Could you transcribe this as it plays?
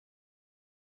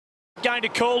Going to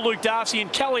call Luke Darcy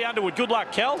and Kelly Underwood. Good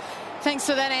luck, Kel. Thanks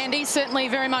for that, Andy. Certainly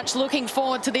very much looking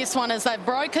forward to this one as they've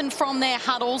broken from their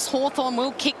huddles. Hawthorn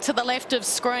will kick to the left of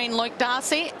screen. Luke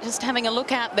Darcy, just having a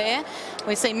look out there.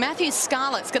 We see Matthew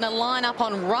Scarlett's going to line up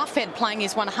on Roughhead, playing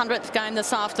his 100th game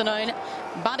this afternoon.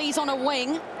 Buddy's on a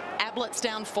wing. Ablett's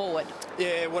down forward.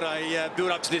 Yeah, what a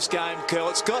build-up to this game, Curl.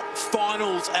 It's got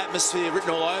finals atmosphere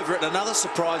written all over it. Another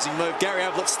surprising move. Gary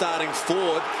Ablett starting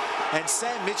forward and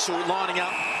Sam Mitchell lining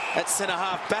up at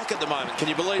centre-half back at the moment. Can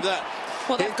you believe that?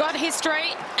 Well, they've got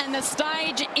history and the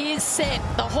stage is set.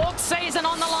 The Hawks season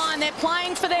on the line. They're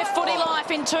playing for their footy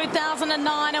life in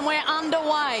 2009 and we're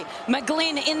underway.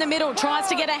 McGlynn in the middle tries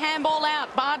to get a handball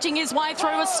out, barging his way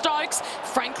through with Stokes.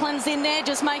 Franklin's in there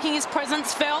just making his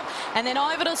presence felt. And then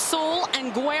over to Sewell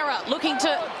and Guerra looking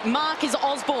to mark his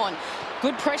Osborne.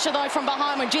 Good pressure, though, from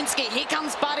behind Wojcinski. Here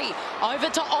comes Buddy. Over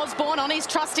to Osborne on his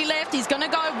trusty left. He's going to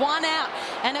go one out.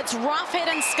 And it's Roughhead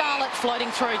and Scarlett floating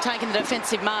through. Taking the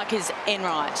defensive mark is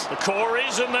Enright. The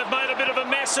Corys, and they've made a bit of a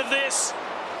mess of this.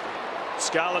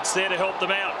 Scarlett's there to help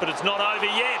them out, but it's not over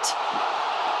yet.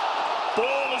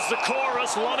 Ball is the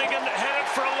chorus. Lonergan had it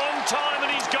for a long time,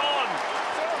 and he's gone.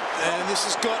 And this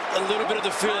has got a little bit of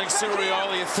the feeling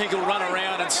Sirioli, I think, will run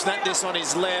around and snap this on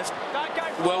his left.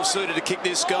 Well suited to kick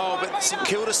this goal, but St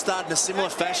Kilda started in a similar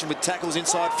fashion with tackles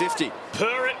inside 50.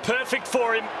 Perfect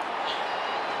for him,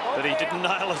 but he didn't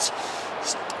nail it.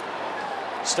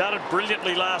 Started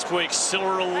brilliantly last week,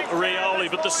 Sirioli,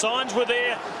 but the signs were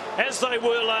there, as they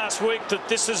were last week, that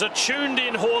this is a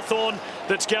tuned-in Hawthorn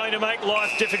that's going to make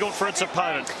life difficult for its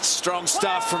opponent. Strong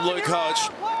stuff from Luke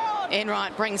Hodge.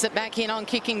 Enright brings it back in on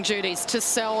kicking duties to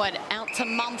Selwood, out to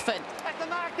Mumford.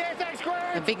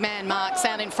 The big man marks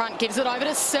out in front, gives it over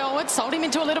to Selwood. Sold him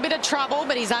into a little bit of trouble,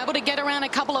 but he's able to get around a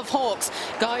couple of Hawks.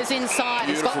 Goes inside.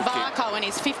 Beautiful. He's got Varco in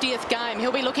his 50th game.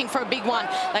 He'll be looking for a big one.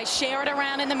 They share it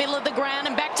around in the middle of the ground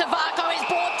and back to Varco. He's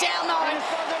brought down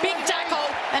though. Big tackle,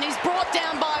 and he's brought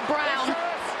down by Brown.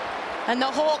 And the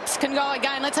Hawks can go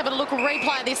again. Let's have a look,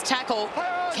 replay of this tackle.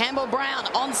 Campbell Brown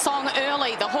on song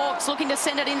early. The Hawks looking to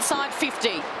send it inside 50.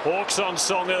 Hawks on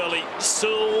song early.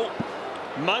 Sewell,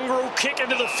 mongrel kick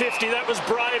into the 50. That was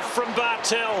brave from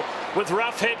Bartel, with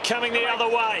Roughhead coming the other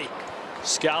way.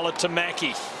 Scarlett to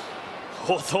Mackie.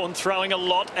 Hawthorn throwing a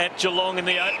lot at Geelong in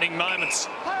the opening moments.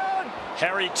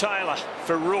 Harry Taylor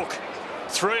for Rook.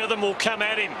 Three of them will come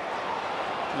at him.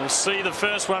 We'll see the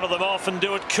first one of them off and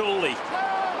do it coolly.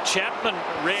 Chapman,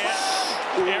 rare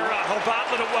error. Oh,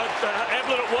 Bartlett it was,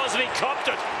 Ablett it was, and he copped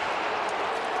it.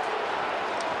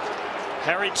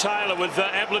 Harry Taylor with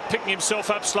Ablett picking himself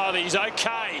up slowly. He's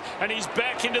okay, and he's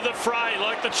back into the fray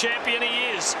like the champion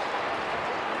he is.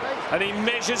 And he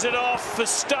measures it off for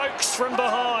Stokes from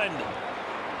behind.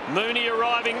 Mooney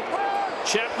arriving.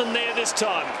 Chapman there this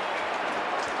time.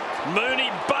 Mooney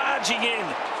barging in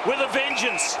with a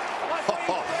vengeance.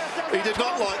 He did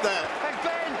not like that.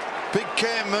 Big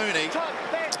Cam Mooney,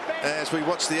 as we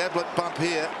watch the Ablett bump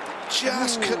here,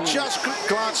 just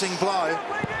glancing blow,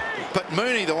 but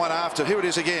Mooney the one after. Here it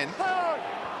is again.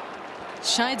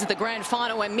 Shades of the grand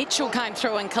final where Mitchell came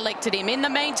through and collected him. In the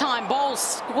meantime, ball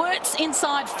squirts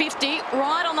inside 50,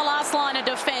 right on the last line of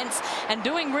defence, and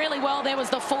doing really well there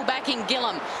was the fullback in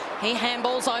Gillam. He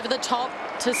handballs over the top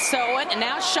to Selwood, and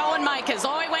now Schoenmakers.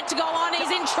 Oh, he went to go on,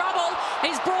 he's in trouble.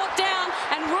 He's brought down,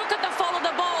 and Rook at the fall of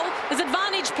the ball. His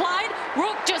advantage played.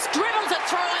 Rook just dribbles it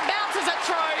through and bounces it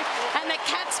through, and the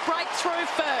Cats break through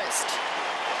first.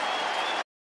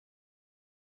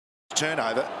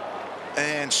 Turnover.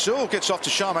 And Sewell gets off to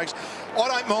Schoenmakers. I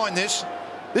don't mind this.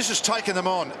 This has taken them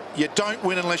on. You don't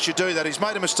win unless you do that. He's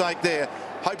made a mistake there.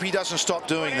 Hope he doesn't stop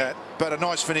doing that. But a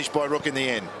nice finish by Rook in the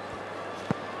end.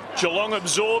 Geelong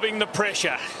absorbing the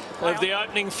pressure of the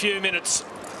opening few minutes.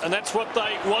 And that's what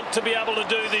they want to be able to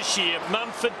do this year.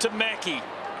 Mumford to Mackie.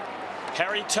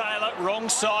 Harry Taylor,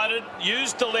 wrong-sided,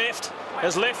 used the left,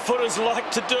 as left-footers like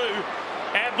to do.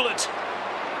 Ablett,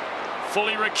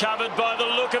 fully recovered by the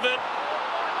look of it.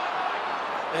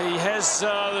 He has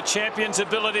the champion's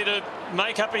ability to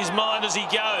make up his mind as he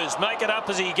goes, make it up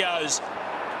as he goes.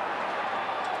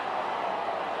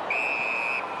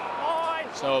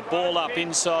 So a ball up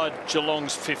inside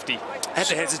Geelong's 50. Had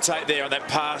to hesitate there on that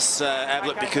pass,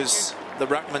 Ablett, because the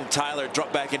ruckman Taylor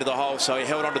dropped back into the hole, so he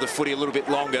held onto the footy a little bit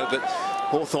longer, but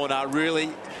Hawthorn are really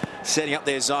setting up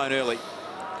their zone early.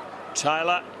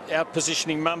 Taylor out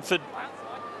positioning Mumford.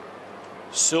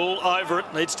 Sewell over it,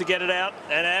 needs to get it out,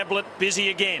 and Ablett busy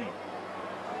again.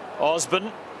 Osborne.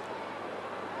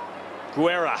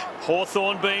 Guerra.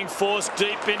 Hawthorn being forced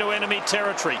deep into enemy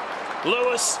territory.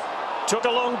 Lewis took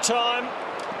a long time,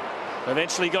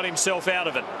 eventually got himself out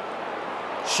of it.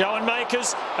 Showing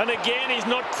makers, and again he's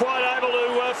not quite able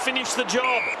to finish the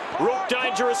job. Rook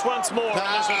dangerous once more.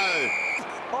 No.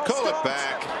 Call it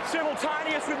back.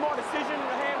 Simultaneous with my decision in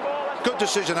the handball. That's Good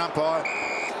decision, umpire.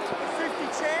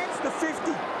 50 chance to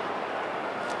 50.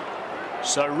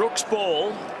 So Rook's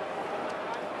ball,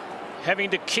 having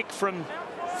to kick from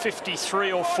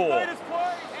 53 or 4.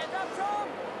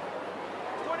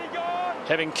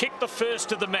 Having kicked the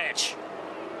first of the match.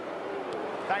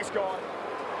 Thanks, guys.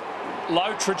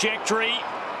 Low trajectory,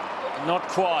 not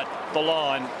quite the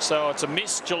line, so it's a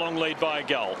miss. Geelong lead by a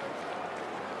goal.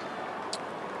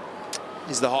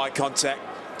 Is the high contact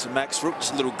to Max Rook,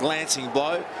 just a little glancing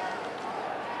blow.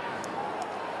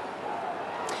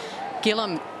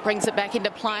 Gillam brings it back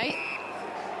into play.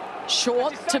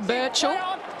 Short to Birchall.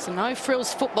 It's a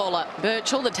no-frills footballer.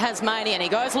 Birchall, the Tasmanian. He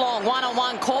goes long,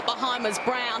 one-on-one. Caught behind was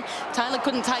Brown. Taylor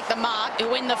couldn't take the mark.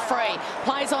 He'll win the free.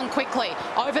 Plays on quickly.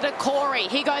 Over to Corey.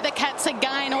 Here go the Cats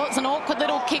again. Oh, it's an awkward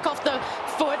little kick off the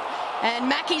foot. And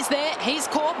Mackey's there. He's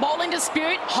caught. Ball in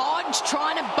dispute. Hodge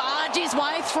trying to barge his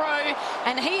way through.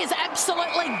 And he is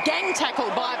absolutely gang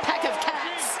tackled by a pack of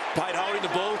Cats. Payne holding the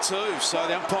ball too, so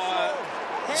the umpire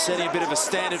setting a bit of a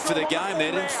standard for the game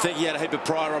there. Didn't think he had a heap of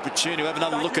prior opportunity. We'll have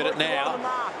another look at it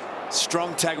now.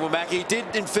 Strong tackle by Mackey. He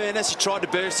did, in fairness, he tried to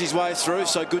burst his way through,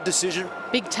 so good decision.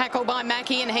 Big tackle by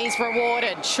Mackey and he's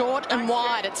rewarded. Short and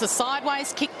wide. It's a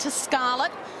sideways kick to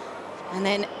Scarlett. And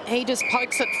then he just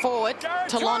pokes it forward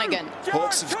to Lonergan.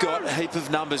 Hawks have got a heap of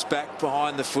numbers back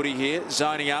behind the footy here,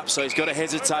 zoning up, so he's got to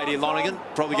hesitate here, Lonergan.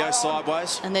 Probably goes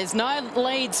sideways. And there's no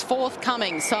leads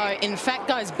forthcoming, so in fact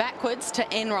goes backwards to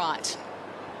Enright.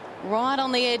 Right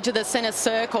on the edge of the centre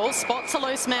circle. Spots a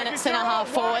loose man at centre half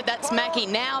forward. That's Mackey.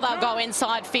 Now they'll go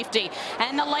inside 50.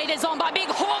 And the lead is on by Big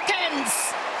Hawkins.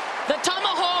 The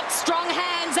Tomahawk, strong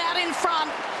hands out in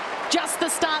front. Just the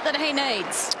start that he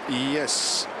needs.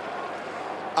 Yes.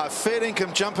 A fair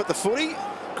income jump at the footy.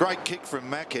 Great kick from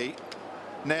Mackey.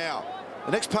 Now,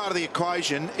 the next part of the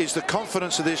equation is the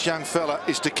confidence of this young fella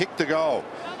is to kick the goal.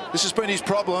 This has been his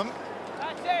problem.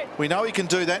 We know he can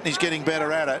do that and he's getting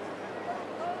better at it.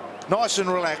 Nice and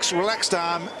relaxed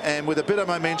arm, and with a bit of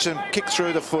momentum, kick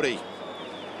through the footy.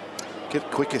 Get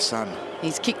quicker, son.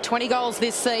 He's kicked 20 goals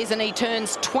this season. He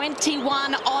turns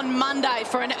 21 on Monday.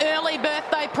 For an early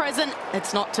birthday present,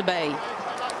 it's not to be.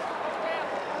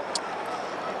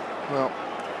 Well,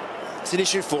 it's an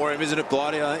issue for him, isn't it,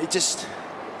 Blighty?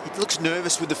 He looks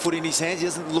nervous with the foot in his hands. He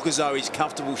doesn't look as though he's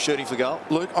comfortable shooting for goal.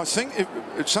 Luke, I think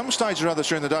at some stage or other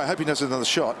during the day, I hope he does another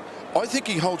shot. I think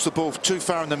he holds the ball too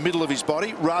far in the middle of his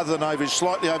body rather than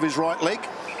slightly over his right leg.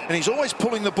 And he's always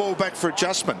pulling the ball back for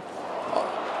adjustment.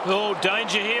 Oh,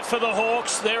 danger here for the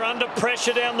Hawks. They're under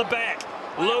pressure down the back.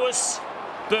 Lewis,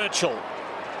 Birchall,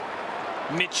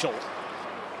 Mitchell.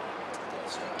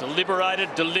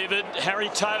 Deliberated, delivered. Harry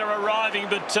Taylor arriving,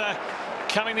 but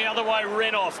coming the other way,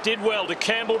 Renoff did well to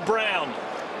Campbell Brown.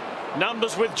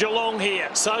 Numbers with Geelong here.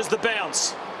 So's the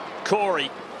bounce. Corey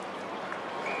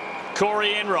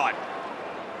Enright.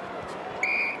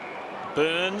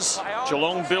 Burns.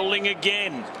 Geelong building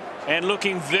again and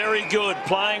looking very good,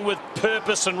 playing with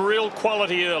purpose and real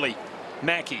quality early.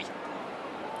 Mackey.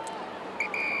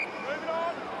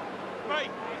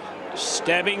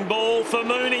 Stabbing ball for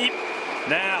Mooney.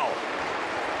 Now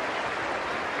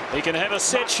he can have a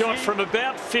set shot from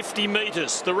about 50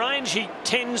 metres, the range he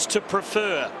tends to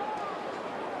prefer.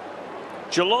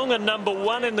 Geelong are number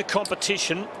 1 in the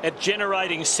competition at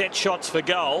generating set shots for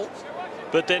goal,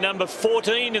 but they're number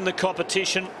 14 in the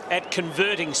competition at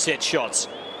converting set shots.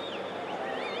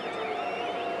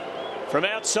 From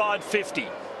outside 50.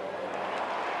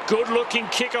 Good looking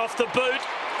kick off the boot.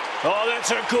 Oh,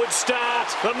 that's a good start.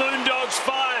 The Moondogs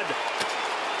fired.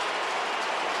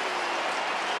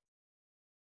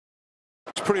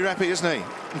 He's pretty rapid, isn't he?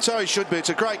 And so he should be. It's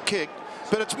a great kick,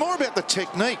 but it's more about the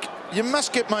technique. You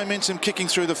must get momentum kicking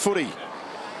through the footy,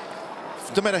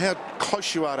 no matter how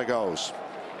close you are to goals.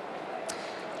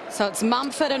 So it's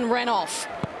Mumford and Renoff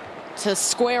to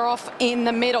square off in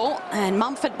the middle, and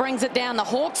Mumford brings it down. The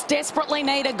Hawks desperately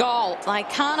need a goal. They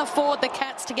can't afford the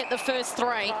Cats to get the first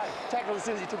 3.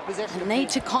 They need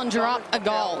to conjure up a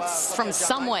goal from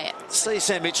somewhere. See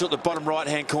Sam Mitchell at the bottom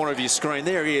right-hand corner of your screen.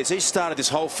 There he is. He started this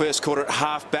whole first quarter at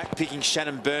half-back, picking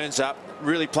Shannon Burns up,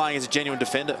 really playing as a genuine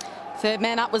defender. Third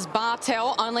man up was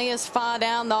Bartel. Only as far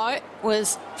down, though,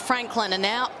 was Franklin, and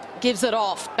now gives it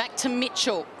off. Back to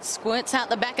Mitchell. Squirts out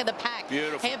the back of the pack.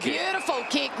 Beautiful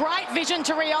kick. Great vision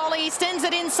to Rioli. He sends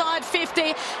it inside 50,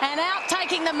 and out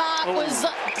taking the mark was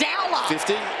Dowler.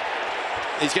 50.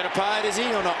 He's going to pay it, is he,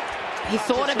 or not? He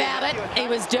thought about it. He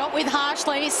was dealt with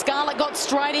harshly. Scarlett got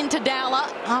straight into Dowler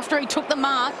after he took the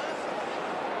mark.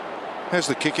 How's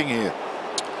the kicking here?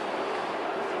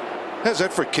 How's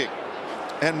that for a kick?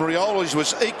 And Rioli's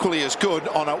was equally as good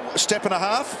on a step and a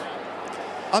half.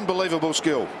 Unbelievable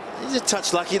skill. He's a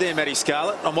touch lucky there, Matty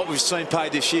Scarlett, on what we've seen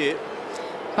paid this year.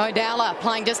 O'Dowler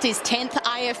playing just his 10th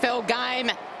AFL game.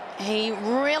 He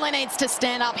really needs to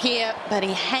stand up here, but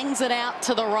he hangs it out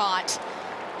to the right.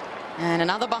 And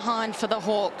another behind for the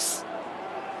Hawks.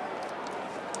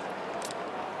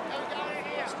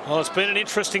 Well, it's been an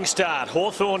interesting start.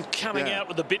 Hawthorn coming out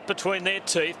with a bit between their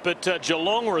teeth, but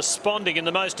Geelong responding in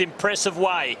the most impressive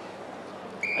way.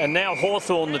 And now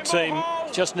Hawthorn, the team,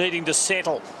 just needing to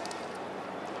settle.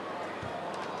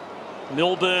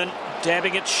 Milburn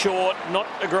dabbing it short. Not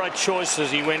a great choice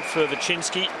as he went for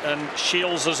Vachinsky, and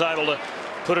Shields is able to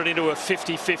put it into a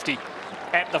 50-50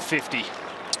 at the 50.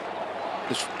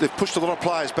 They've pushed a lot of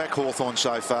players back, Hawthorn,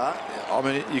 so far. I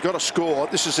mean, you've got to score.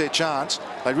 This is their chance.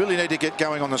 They really need to get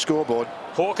going on the scoreboard.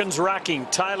 Hawkins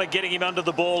rucking. Taylor getting him under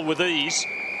the ball with ease.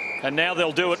 And now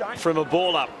they'll do it from a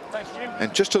ball up.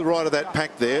 And just to the right of that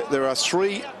pack there are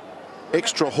 3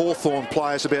 extra Hawthorn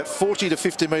players about 40 to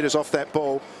 50 metres off that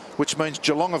ball, which means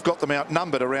Geelong have got them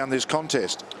outnumbered around this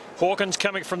contest. Hawkins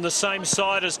coming from the same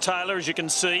side as Taylor, as you can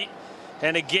see.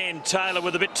 And again, Taylor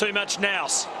with a bit too much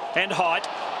nous and height.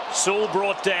 Sewell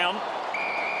brought down.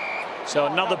 So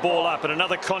another ball up and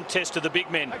another contest of the big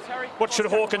men. What should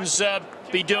Hawkins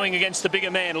be doing against the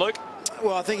bigger man, Luke?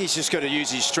 Well, I think he's just got to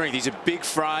use his strength. He's a big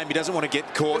frame. He doesn't want to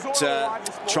get caught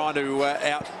trying to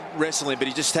out wrestle him, but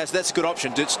he just has. That's a good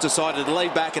option. Just decided to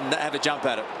lean back and have a jump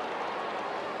at it.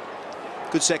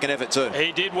 Good second effort too.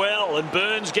 He did well, and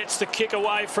Burns gets the kick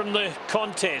away from the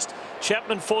contest.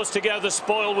 Chapman forced to go the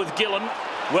spoil with Gillen.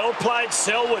 Well played,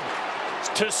 Selwood.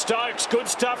 To Stokes, good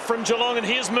stuff from Geelong, and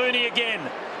here's Mooney again.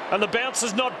 And the bounce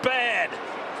is not bad.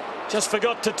 Just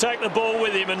forgot to take the ball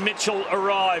with him, and Mitchell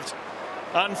arrived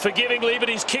unforgivingly, but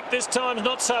his kick this time is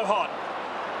not so hot.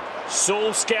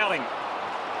 Sewell scouting.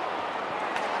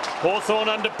 Hawthorn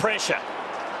under pressure.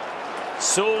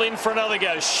 Sewell in for another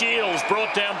go. Shields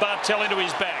brought down Bartel into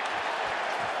his back.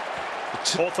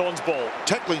 Hawthorn's ball.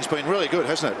 Tackling's been really good,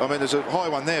 hasn't it? I mean, there's a high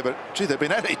one there, but gee, they've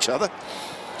been at each other.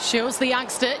 Shields, the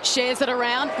youngster, shares it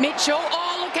around. Mitchell,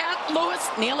 oh, look out. Lewis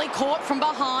nearly caught from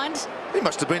behind. He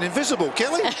must have been invisible,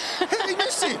 Kelly. How did he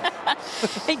miss him?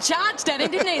 He charged at him,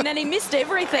 didn't he? And then he missed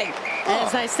everything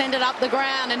as they send it up the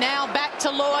ground. And now back to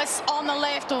Lewis on the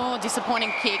left. Oh,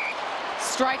 disappointing kick.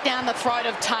 Straight down the throat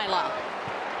of Taylor.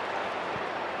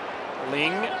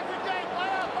 Ling.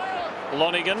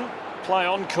 Lonigan. Play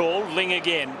on call. Ling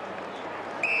again.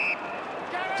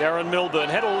 Darren Milburn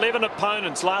had 11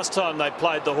 opponents last time they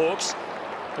played the Hawks,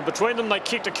 and between them they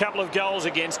kicked a couple of goals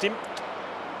against him.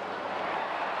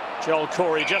 Joel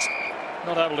Corey just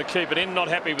not able to keep it in, not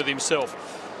happy with himself.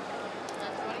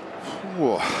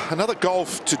 Whoa, another goal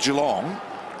to Geelong,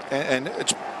 and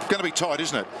it's going to be tight,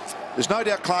 isn't it? There's no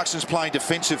doubt Clarkson's playing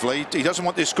defensively. He doesn't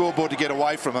want this scoreboard to get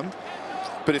away from him.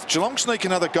 But if Geelong sneak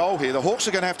another goal here, the Hawks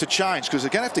are going to have to change because they're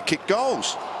going to have to kick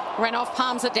goals. Renouf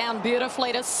palms it down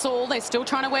beautifully to Sewell. They're still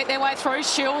trying to work their way through.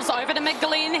 Shields over to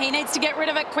McGlynn. He needs to get rid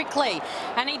of it quickly.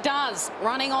 And he does.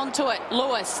 Running onto it.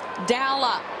 Lewis.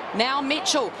 Dowler. Now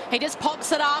Mitchell. He just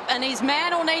pops it up and his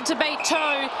man will need to beat 2.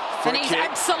 And he's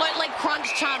absolutely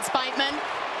crunched Chance Bateman.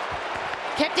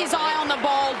 Kept his eye on the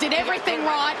ball. Did everything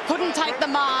right. Couldn't take the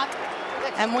mark.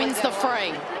 And wins the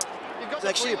free. It's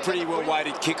actually a pretty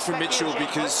well-weighted kick from Mitchell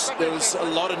because there was a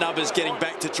lot of numbers getting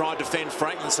back to try and defend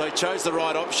Franklin, so he chose the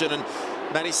right option, and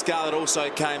Matty Scarlett also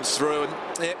came through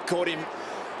and caught him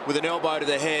with an elbow to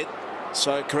the head,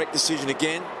 so correct decision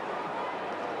again.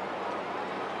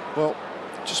 Well,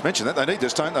 just mention that they need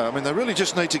this, don't they? I mean, they really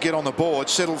just need to get on the board,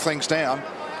 settle things down.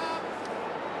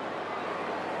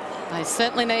 They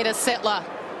certainly need a settler.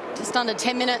 Just under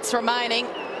 10 minutes remaining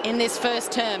in this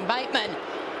first term. Bateman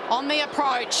on the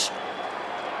approach.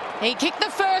 He kicked the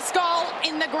first goal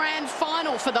in the grand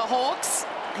final for the Hawks.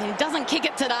 He doesn't kick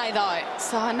it today, though.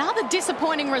 So another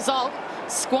disappointing result,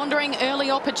 squandering early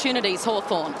opportunities,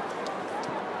 Hawthorn.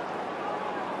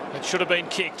 It should have been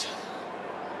kicked.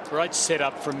 Great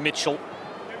setup from Mitchell.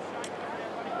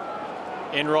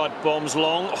 Enright bombs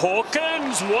long.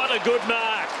 Hawkins, what a good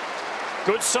mark.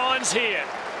 Good signs here.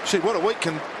 See, what a week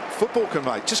football can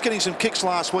make. Just getting some kicks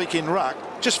last week in ruck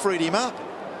just freed him up.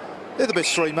 They're the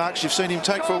best 3 marks you've seen him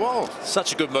take for a while.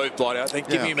 Such a good move, Blighty. I think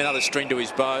giving him another string to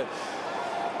his bow.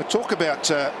 But talk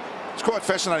about, it's quite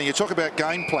fascinating. You talk about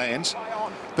game plans,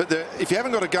 but if you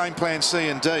haven't got a game plan C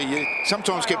and D, you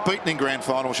sometimes get beaten in grand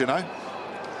finals, you know.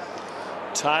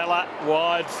 Taylor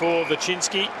wide for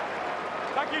Vachinsky.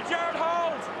 Thank you, Jared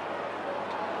Hold.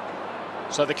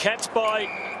 So the Cats by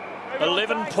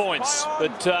 11 points,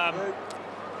 but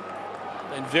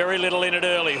And very little in it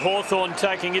early. Hawthorn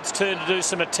taking its turn to do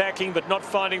some attacking, but not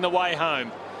finding the way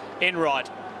home. Enright.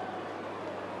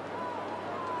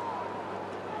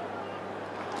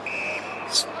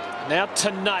 Now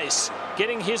Tenace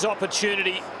getting his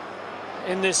opportunity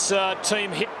in this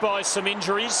team hit by some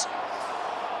injuries.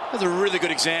 That's a really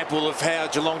good example of how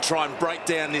Geelong try and break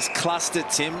down this cluster,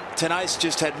 Tim. Tenace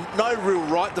just had no real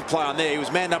right to play on there. He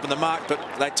was manned up in the mark, but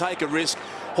they take a risk.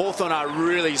 Hawthorn are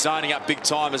really zoning up big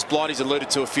time, as Blighty's alluded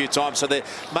to a few times, so they're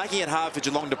making it hard for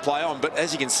Geelong to play on, but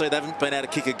as you can see, they haven't been able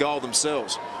to kick a goal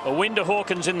themselves. A win to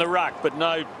Hawkins in the ruck, but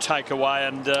no takeaway,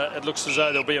 and it looks as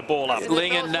though there'll be a ball up.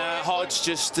 Ling and Hodge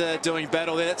just doing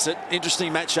battle there. It's an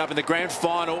interesting matchup in the grand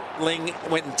final. Ling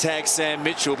went and tagged Sam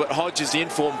Mitchell, but Hodge is the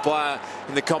informed player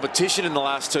in the competition in the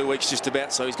last 2 weeks just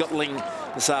about, so he's got Ling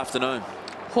this afternoon.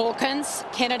 Hawkins,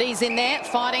 Kennedy's in there,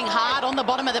 fighting hard on the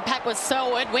bottom of the pack with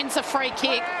Selwood, wins a free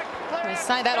kick. We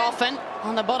say that often,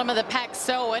 on the bottom of the pack,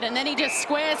 Selwood, and then he just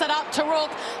squares it up to Rook,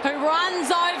 who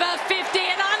runs over 50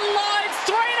 and unloads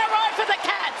 3 in a row for the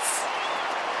Cats.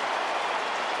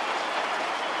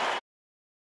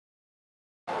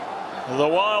 The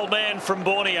wild man from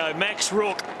Borneo, Max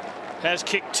Rook, has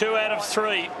kicked 2 out of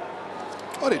 3.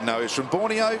 I didn't know he was from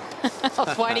Borneo. I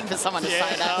was waiting for someone to say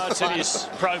that. No, it's in his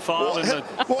profile in the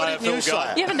Why didn't you AFL say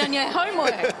guide. it? You haven't done your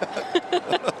homework.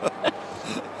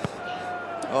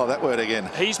 Oh, that word again.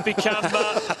 He's become...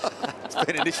 It's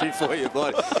been an issue for you,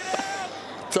 Blighty.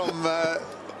 Tom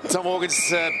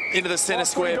Hawkins into the centre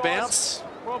square bounce.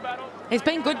 He's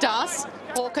been good, Das.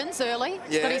 Hawkins early.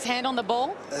 He's got his hand on the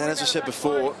ball. And as I said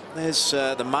before, there's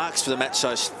the marks for the match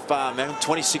so far, man.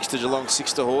 26 to Geelong,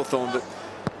 6 to Hawthorn, but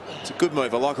it's a good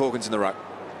move. I like Hawkins in the ruck.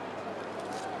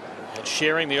 And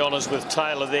sharing the honours with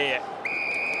Taylor there.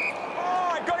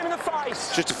 Oh, got him in the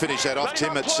face. Just to finish that off,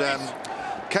 Tim, it's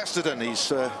Casterton.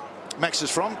 He's Max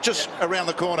is from just around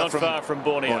the corner. Not far from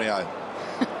Borneo.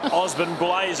 Osborne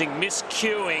blazing,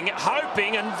 miscuing,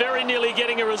 hoping and very nearly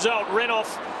getting a result.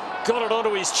 Renoff got it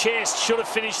onto his chest, should have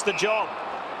finished the job.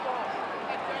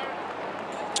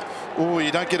 Oh,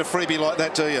 you don't get a freebie like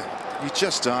that, do you? You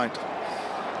just don't.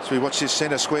 So we watch this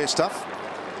centre square stuff.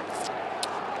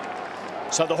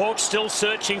 So the Hawks still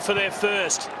searching for their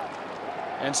first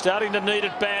and starting to need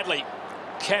it badly.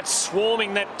 Cats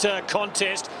swarming that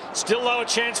contest. Still low a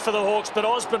chance for the Hawks, but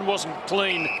Osborne wasn't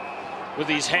clean with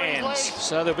his hands.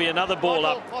 So there'll be another ball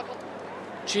up.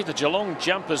 Gee, the Geelong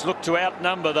jumpers look to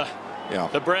outnumber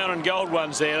the brown and gold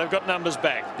ones there. They've got numbers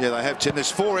back. Yeah, they have, Tim.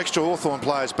 There's 4 extra Hawthorn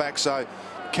players back, so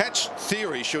Cats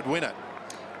theory should win it.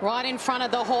 Right in front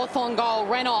of the Hawthorn goal,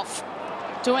 Renoff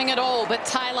doing it all, but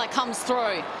Taylor comes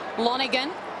through.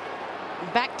 Lonigan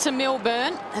back to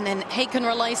Milburn, and then he can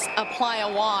release a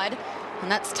player wide,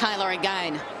 and that's Taylor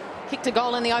again. Kicked a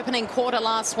goal in the opening quarter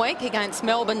last week against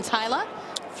Melbourne. Taylor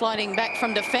floating back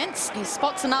from defence. He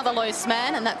spots another loose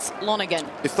man, and that's Lonigan.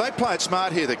 If they play it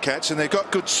smart here, the Cats, and they've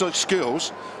got good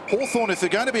skills, Hawthorn, if they're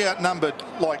going to be outnumbered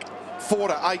like 4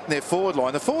 to 8 in their forward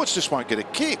line, the forwards just won't get a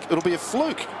kick. It'll be a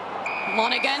fluke.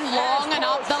 Lonigan long and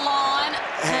up the line.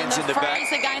 Hands and in the the back.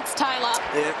 freeze against Taylor.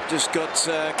 Yeah, just got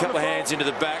a couple of hands into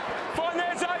the back. Fine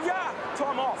there, Xavier.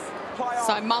 Time off. Play on.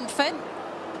 So Mumford,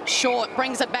 short,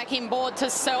 brings it back inboard to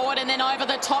Selwood, and then over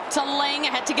the top to Ling.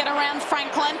 Had to get around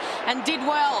Franklin and did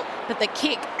well, but the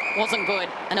kick wasn't good,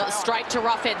 and it was straight to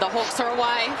Roughhead. The Hawks are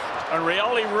away. And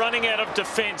Rioli running out of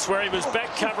defence where he was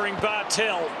back covering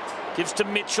Bartel. Gives to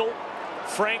Mitchell.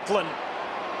 Franklin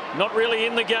not really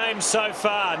in the game so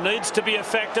far. Needs to be a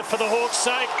factor for the Hawks'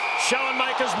 sake.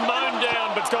 Schoenmaker's mown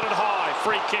down but got it high.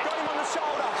 Free kick. Got him on the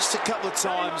shoulder. Just a couple of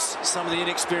times, some of the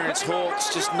inexperienced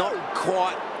Hawks just not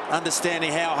quite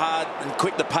understanding how hard and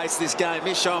quick the pace of this game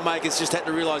is. Schoenmaker's just had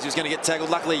to realise he was going to get tackled.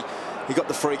 Luckily, he got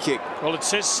the free kick. Well, it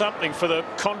says something for the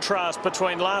contrast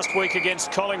between last week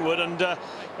against Collingwood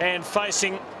and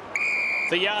facing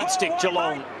the yardstick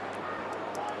Geelong.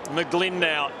 McGlynn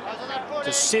now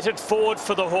to sit it forward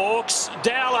for the Hawks.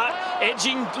 Dowler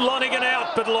edging Lonigan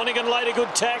out, but Lonigan laid a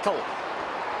good tackle.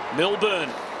 Milburn,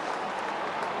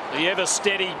 the ever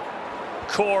steady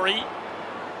Corey,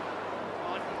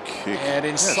 and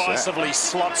incisively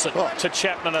slots it to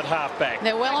Chapman at halfback.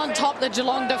 They're well on top, the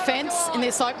Geelong defence in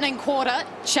this opening quarter.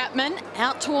 Chapman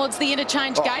out towards the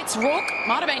interchange gates. Rook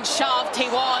might have been shoved. He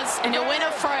was, and he'll win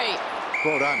a free.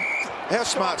 Well done. How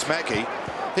smart's Mackie?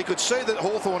 He could see that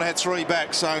Hawthorn had 3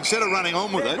 back, so instead of running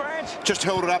on with it, just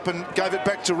held it up and gave it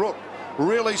back to Rook.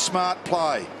 Really smart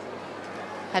play.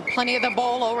 Had plenty of the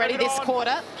ball already this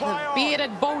quarter. The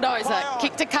bearded bulldozer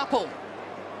kicked a couple.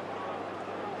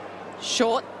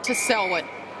 Short to Selwood.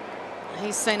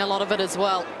 He's seen a lot of it as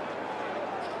well.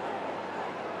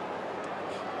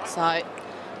 So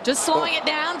Just slowing it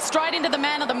down, straight into the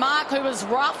man of the mark, who was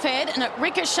Roughhead, and it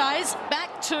ricochets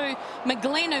back to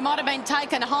McGlynn, who might have been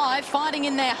taken high. Fighting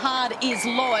in there hard is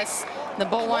Lewis. The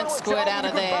ball won't squirt out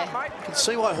of there. You can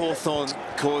see why Hawthorn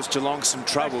caused Geelong some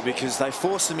trouble, because they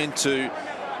force them into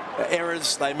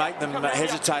errors. They make them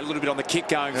hesitate a little bit on the kick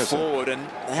going forward, and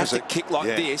they have to kick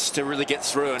like this to really get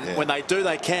through. And when they do,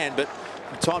 they can, but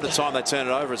from time to time they turn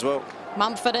it over as well.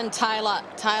 Mumford and Taylor.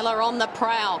 Taylor on the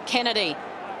prowl. Kennedy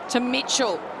to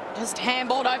Mitchell. Just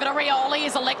handballed over to Rioli.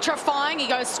 He's electrifying. He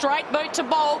goes straight boot to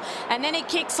bowl, and then he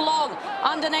kicks long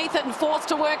underneath it and forced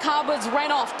to work hard was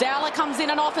Renoff. Dowler comes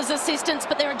in and offers assistance,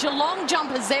 but there are Geelong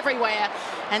jumpers everywhere.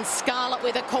 And Scarlett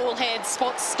with a cool head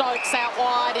spots Stokes out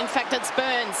wide. In fact, it's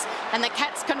Burns, and the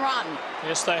Cats can run.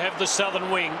 Yes, they have the southern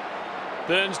wing.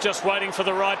 Burns just waiting for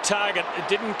the right target. It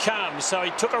didn't come, so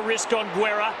he took a risk on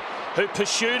Guerra, who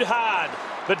pursued hard,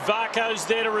 but Varco's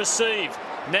there to receive.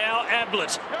 Now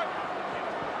Ablett.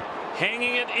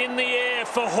 Hanging it in the air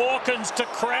for Hawkins to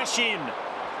crash in.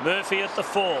 Murphy at the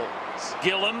fall.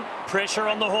 Gillam, pressure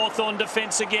on the Hawthorn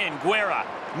defence again. Guerra,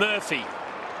 Murphy.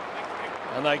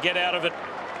 And they get out of it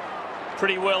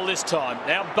pretty well this time.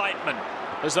 Now Bateman,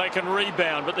 as they can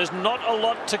rebound, but there's not a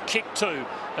lot to kick to,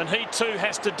 and he too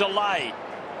has to delay.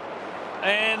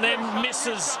 And then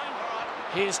misses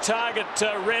his target,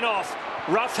 Renoff.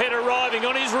 Roughhead arriving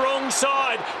on his wrong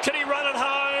side. Can he run it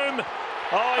home?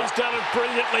 Oh, he's done it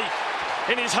brilliantly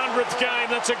in his 100th game.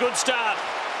 That's a good start.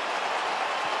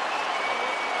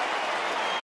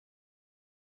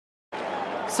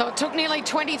 So it took nearly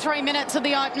 23 minutes of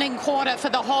the opening quarter for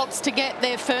the Hawks to get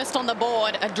their first on the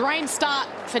board. A dream start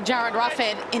for Jared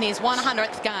Roughhead in his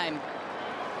 100th game.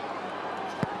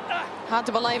 Hard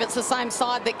to believe it's the same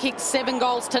side that kicked 7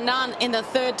 goals to none in the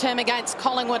third term against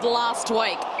Collingwood last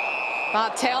week.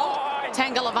 Bartel,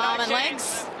 tangle of arm and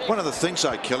legs. One of the things,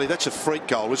 though, Kelly, that's a freak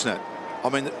goal, isn't it? I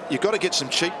mean, you've got to get some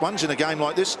cheap ones in a game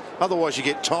like this, otherwise you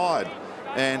get tired.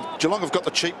 And Geelong have got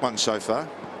the cheap ones so far.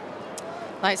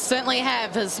 They certainly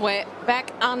have, as we're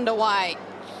back underway.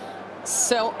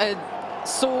 Saul,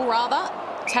 rather,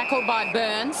 tackled by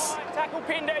Burns. Tackle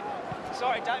pinned it.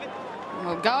 Sorry, David.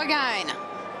 We'll go again.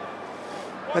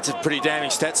 That's a pretty damning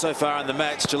stat so far in the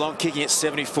match. Geelong kicking at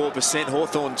 74%.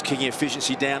 Hawthorn's kicking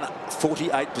efficiency down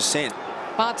 48%.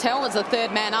 Bartel was the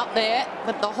third man up there,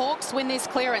 but the Hawks win this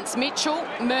clearance. Mitchell,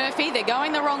 Murphy, they're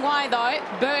going the wrong way though.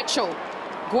 Birchall,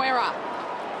 Guerra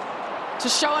to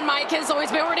Schoenmakers. Oh,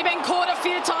 he's already been caught a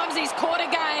few times. He's caught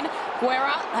again.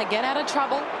 Guerra, they get out of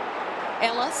trouble.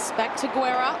 Ellis back to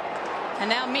Guerra. And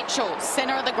now Mitchell,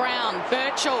 centre of the ground.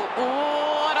 Birchall,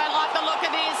 oh, I don't like the look of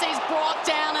this. He's brought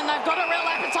down, and they've got a real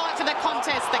appetite for the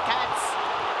contest, the Cats.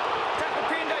 Tackle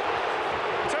pinned it.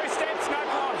 2 steps, no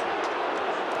problem.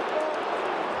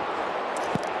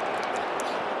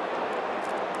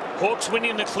 Hawks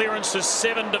winning the clearances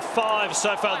 7-5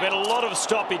 so far. There's been a lot of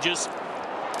stoppages.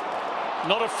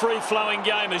 Not a free-flowing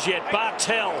game as yet.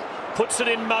 Bartel puts it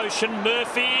in motion.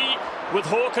 Murphy with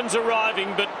Hawkins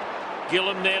arriving, but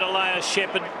Gillam there to lay a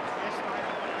shepherd.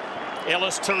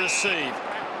 Ellis to receive.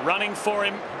 Running for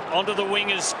him onto the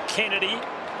wing is Kennedy.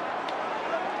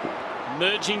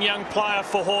 Merging young player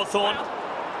for Hawthorn.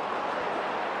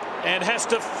 And has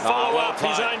to follow up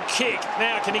his own kick.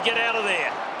 Now can he get out of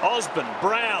there? Osborne,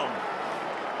 Brown.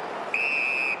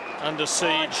 Under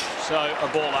siege, so a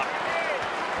ball up.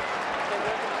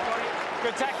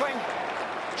 Good tackling.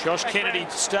 Josh Kennedy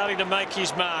starting to make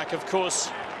his mark, of course.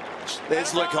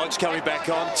 There's Luke Hodge coming back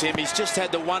on, Tim. He's just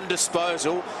had the one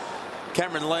disposal.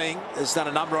 Cameron Ling has done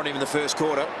a number on him in the first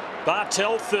quarter.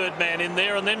 Bartel, third man in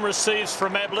there, and then receives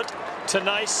from Ablett.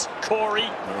 Tenace, Corey.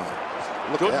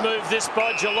 Good move this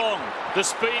by Geelong. The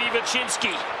speedy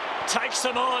Vachinsky takes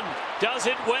them on, does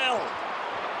it well.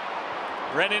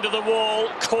 Ran into the wall.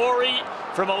 Corey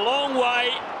from a long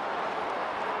way.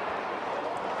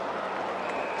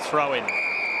 Throw in.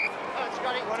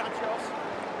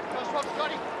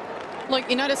 Look,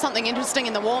 you notice something interesting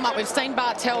in the warm-up. We've seen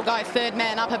Bartel go third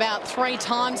man up about 3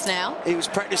 times now. He was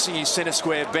practicing his centre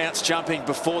square bounce jumping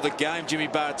before the game, Jimmy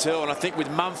Bartel, and I think with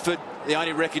Mumford, the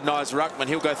only recognised ruckman,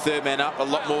 he'll go third man up a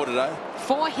lot more today.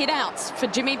 4 hit-outs for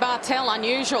Jimmy Bartel,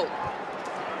 unusual.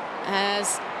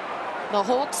 As the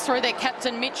Hawks, through their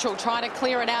captain Mitchell, try to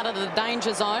clear it out of the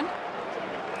danger zone.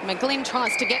 McGlynn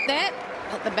tries to get there,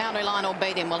 but the boundary line will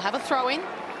beat him. We'll have a throw-in.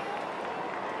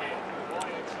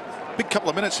 Big couple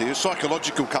of minutes here,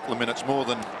 psychological couple of minutes more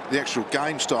than the actual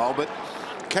game style, but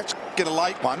Cats get a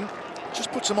late one,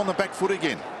 just puts them on the back foot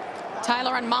again.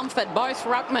 Taylor and Mumford, both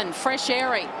ruckman, fresh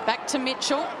airy. Back to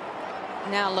Mitchell.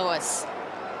 Now Lewis.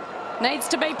 Needs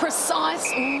to be precise.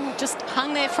 Ooh, just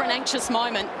hung there for an anxious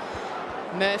moment.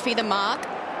 Murphy the mark.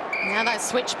 Now they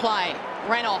switch play.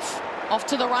 Renoff off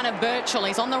to the run of Birchall.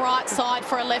 He's on the right side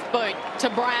for a left boot to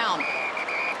Brown.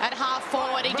 At half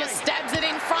forward, he just stabs it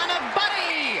in front of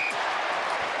Buddy.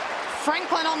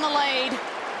 Franklin on the lead.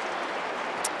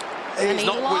 And he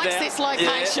likes this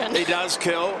location. Yeah, he does,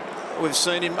 Kel. We've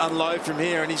seen him unload from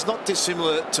here, and he's not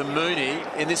dissimilar to Mooney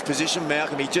in this position,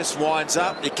 Malcolm. He just winds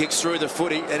up, he kicks through the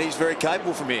footy, and he's very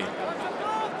capable from here.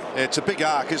 Yeah, it's a big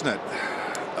arc, isn't it?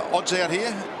 Odds out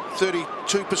here,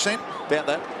 32%. About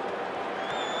that.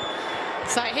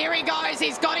 So here he goes.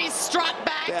 He's got his strut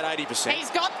back. About 80%.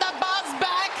 He's got the buzz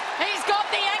back. He's got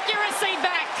the accuracy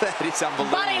back. That is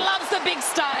unbelievable. But he loves the big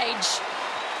stage.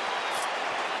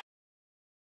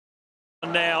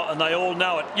 Now, and they all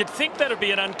know it. You'd think that'd be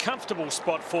an uncomfortable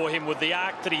spot for him with the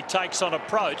arc that he takes on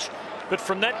approach, but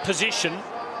from that position,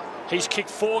 he's kicked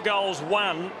 4 goals,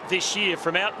 1 this year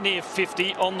from out near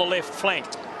 50 on the left flank.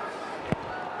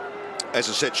 As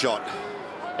a set shot.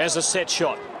 As a set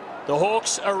shot. The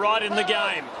Hawks are right in the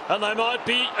game, and they might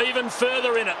be even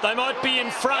further in it. They might be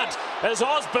in front as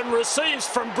Osborne receives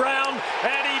from Brown,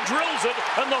 and he drills it,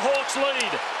 and the Hawks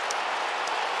lead.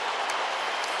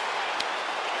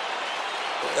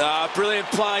 Brilliant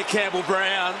play, Campbell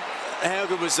Brown. How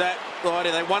good was that?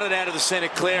 Righty, they won it out of the centre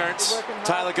clearance.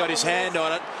 Taylor got his hand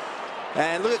on it.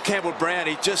 And look at Campbell Brown.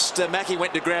 He just, Mackie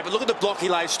went to grab it. Look at the block he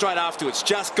laid straight afterwards.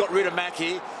 Just got rid of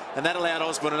Mackie, and that allowed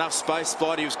Osborne enough space.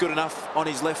 He was good enough on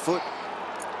his left foot.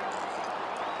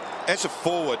 As a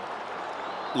forward,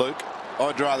 Luke,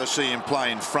 I'd rather see him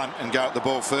play in front and go at the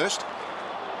ball first.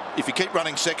 If you keep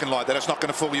running second like that, it's not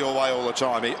going to fall your way all the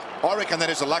time. I reckon that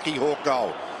is a lucky Hawk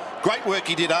goal. Great work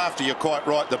he did after, you're quite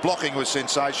right. The blocking was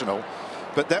sensational,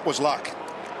 but that was luck.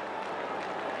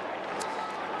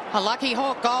 A lucky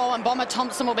Hawk goal, and Bomber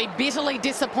Thompson will be bitterly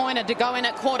disappointed to go in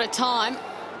at quarter time.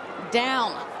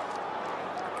 Down.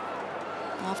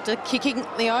 After kicking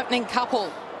the opening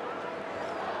couple.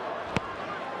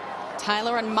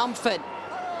 Taylor and Mumford.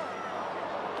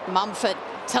 Mumford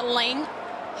to Ling.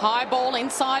 High ball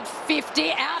inside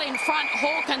 50. Out in front,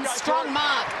 Hawkins. Strong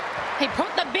mark. He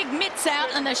put the big mitts out,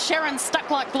 and the Sharon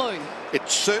stuck like glue. It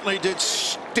certainly did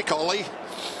stick, Ollie.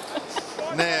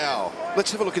 Now,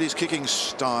 let's have a look at his kicking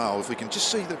style. If we can just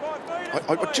see the...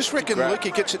 I just reckon Luke, he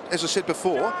gets it, as I said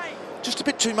before, just a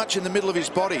bit too much in the middle of his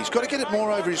body. He's got to get it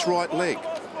more over his right leg.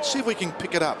 See if we can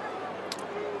pick it up.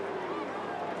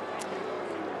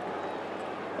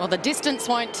 Well, the distance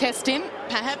won't test him.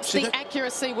 Perhaps the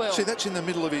accuracy will. See, that's in the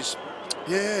middle of his...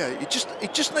 Yeah, he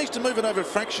just needs to move it over a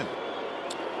fraction.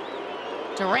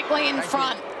 Directly in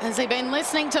front. Has he been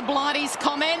listening to Blighty's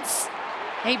comments?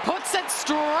 He puts it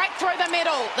straight through the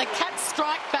middle. The Cats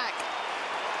strike back.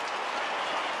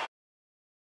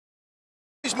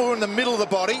 He's more in the middle of the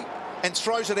body and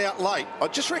throws it out late. I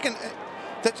just reckon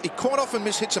that he quite often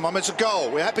mishits him. I mean, it's a goal.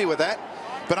 We're happy with that.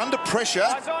 But under pressure,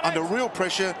 under real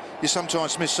pressure, you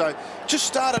sometimes miss. So just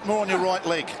start it more on your right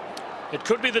leg. It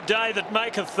could be the day that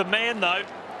maketh the man, though.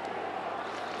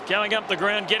 Going up the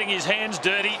ground, getting his hands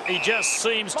dirty. He just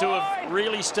seems to have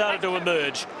really started to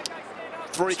emerge.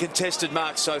 3 contested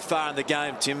marks so far in the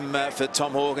game, Tim, for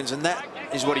Tom Hawkins, and that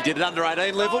is what he did at under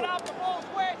 18 level.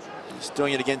 He's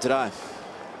doing it again today.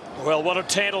 Well, what a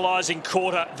tantalising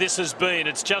quarter this has been.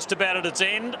 It's just about at its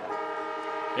end.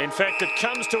 In fact, it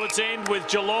comes to its end with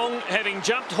Geelong having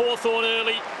jumped Hawthorn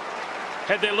early,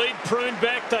 had their lead pruned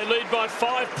back. They lead by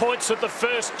 5 points at the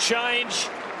first change.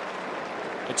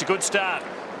 It's a good start.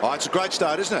 Oh, it's a great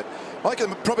start, isn't it? I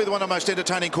think it's probably one of the most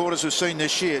entertaining quarters we've seen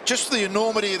this year. Just the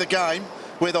enormity of the game,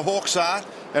 where the Hawks are,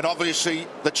 and obviously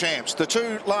the champs. The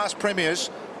 2 last premiers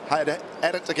had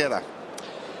it together.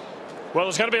 Well,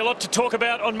 there's going to be a lot to talk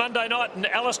about on Monday night, and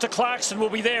Alistair Clarkson will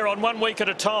be there on 1 week at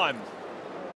a time.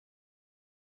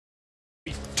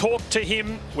 We talk to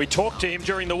him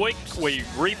during the week. We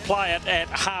replay it at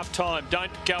half-time.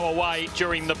 Don't go away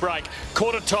during the break.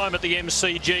 Quarter time at the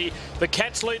MCG. The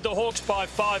Cats lead the Hawks by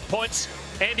 5 points.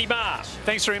 Andy Marr.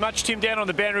 Thanks very much, Tim. Down on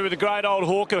the boundary with a great old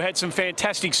Hawk who had some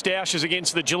fantastic stoushes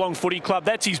against the Geelong Footy Club.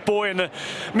 That's his boy in the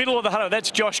middle of the huddle.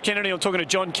 That's Josh Kennedy. I'm talking to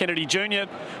John Kennedy Jr.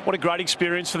 What a great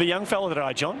experience for the young fella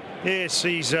today, John. Yes,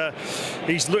 he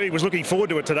was looking forward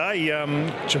to it today.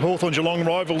 Hawthorn-Geelong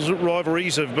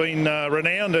rivalries have been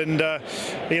renowned, and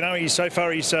you know, so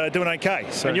far he's doing okay.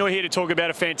 So. And you're here to talk about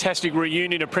a fantastic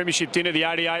reunion, a premiership dinner, the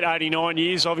 88-89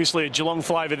 years. Obviously a Geelong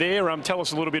flavour there. Tell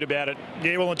us a little bit about it.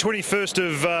 Yeah, well, on the 21st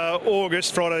of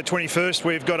August, Friday the 21st,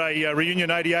 we've got a reunion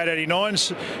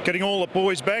 88-89s, getting all the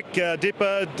boys back.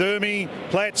 Dipper, Dermy,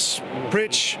 Platts,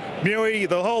 Pritch, Mewey,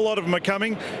 the whole lot of them are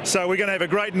coming. So we're going to have a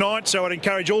great night. So I'd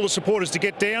encourage all the supporters to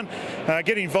get down,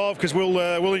 get involved, because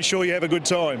we'll ensure you have a good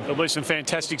time. There'll be some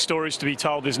fantastic stories to be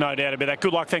told, there's no doubt about that.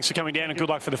 Good luck, thanks for coming down, and good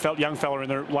luck for the young fella in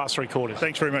the last 3 quarters.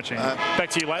 Thanks very much, Andrew. Back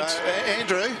to you, lads.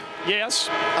 Andrew? Yes?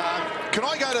 Can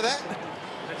I go to that?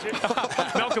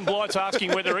 Malcolm Blight's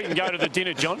asking whether he can go to the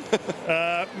dinner, John.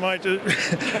 Mate,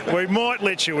 we might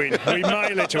let you in. We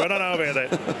may let you. I don't know about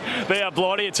that. There,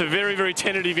 Blighty, it's a very, very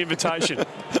tentative invitation.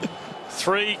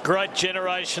 3 great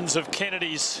generations of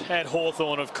Kennedys at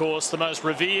Hawthorn, of course, the most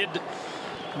revered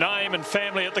name and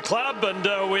family at the club, and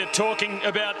we're talking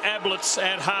about Ablett's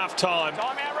at half-time.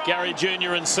 Gary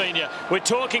Junior and Senior. We're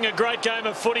talking a great game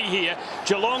of footy here.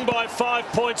 Geelong by 5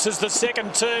 points as the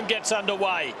second term gets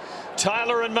underway.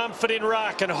 Taylor and Mumford in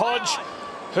ruck, and Hodge,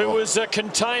 who was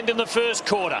contained in the first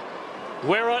quarter.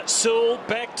 Werra, Sewell,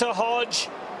 back to Hodge.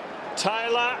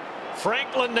 Taylor,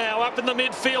 Franklin now up in the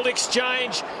midfield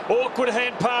exchange. Awkward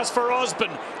hand pass for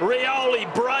Osborne.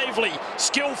 Rioli bravely,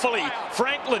 skillfully.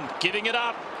 Franklin giving it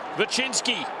up.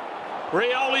 Vachinsky.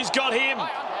 Rioli's got him.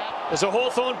 There's a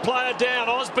Hawthorn player down.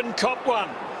 Osborne cop one.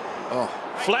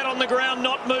 Flat on the ground,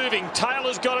 not moving.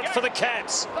 Taylor's got it for the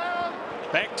Cats.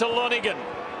 Back to Lonigan.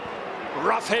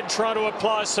 Roughhead trying to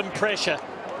apply some pressure,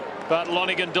 but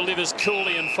Lonigan delivers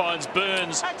coolly and finds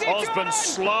Burns. Osborne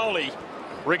slowly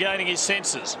regaining his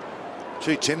senses.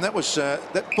 Gee, Tim, that was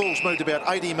that ball's moved about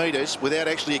 80 metres without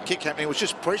actually a kick happening. It was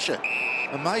just pressure.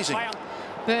 Amazing.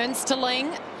 Burns to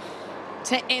Ling,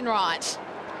 to Enright,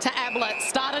 to Ablett.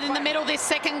 Started in the middle this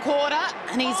second quarter,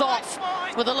 and he's off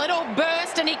with a little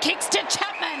burst, and he kicks to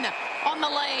Chapman on the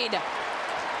lead.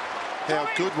 How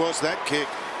good was that kick?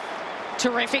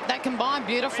 Terrific. They combine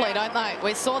beautifully, don't they?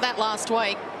 We saw that last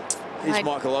week. Here's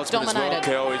Michael Osborne as well,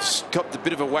 Kel. He's got a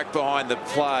bit of a whack behind the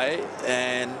play,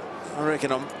 and I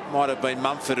reckon it might have been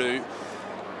Mumford who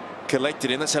collected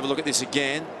him. Let's have a look at this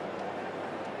again.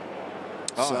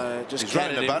 So just he's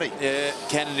running to Buddy. Yeah,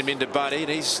 cannoned him into Buddy, and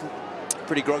he's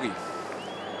pretty groggy.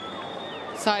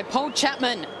 So Paul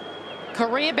Chapman,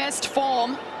 career best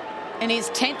form in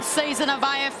his 10th season of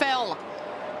AFL.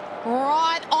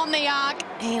 Right on the arc,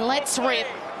 he lets rip,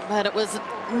 but it was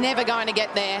never going to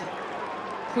get there.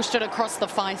 Pushed it across the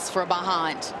face for a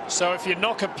behind. So if you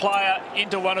knock a player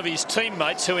into one of his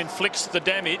teammates who inflicts the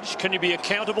damage, can you be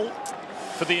accountable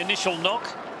for the initial knock?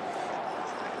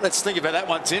 Let's think about that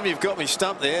one, Tim. You've got me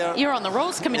stumped there. You're on the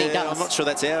rules committee, yeah, Douglas. I'm not sure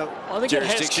that's our I think it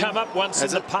has come up once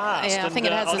in the past. Yeah, I think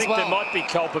it has as well. I think there might be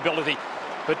culpability.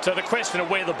 But the question of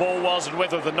where the ball was and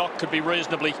whether the knock could be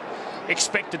reasonably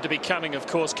expected to be coming, of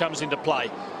course, comes into play.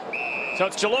 So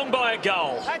it's Geelong by a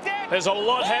goal. There's a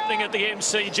lot happening at the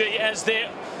MCG, as there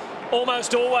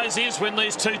almost always is when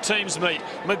these two teams meet.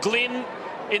 McGlynn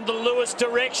in the Lewis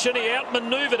direction. He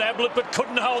outmanoeuvred Ablett but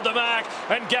couldn't hold the mark,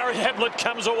 and Gary Ablett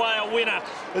comes away a winner,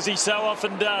 as he so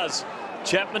often does.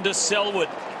 Chapman to Selwood.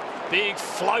 Big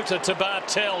floater to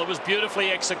Bartel. It was beautifully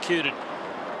executed.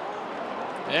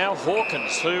 Now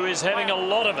Hawkins, who is having a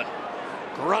lot of it,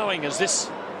 growing as this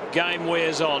game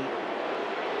wears on.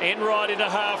 Enright into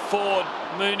half forward.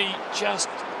 Mooney just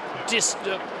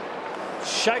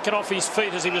shaken off his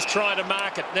feet as he was trying to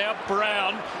mark it. Now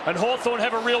Brown, and Hawthorn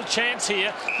have a real chance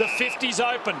here. The 50's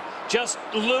open. Just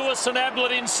Lewis and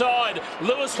Ablett inside.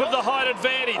 Lewis with the height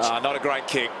advantage. Not a great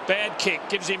kick. Bad kick,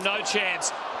 gives him no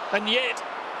chance. And yet,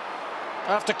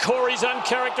 after Corey's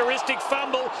uncharacteristic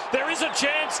fumble, there is a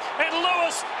chance, and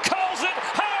Lewis calls it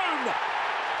home.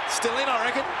 Still in, I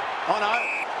reckon. Oh,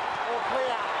 no.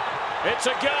 It's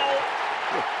a goal.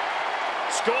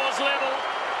 Scores level.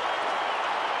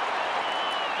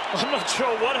 I'm not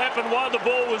sure what happened, why the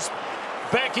ball was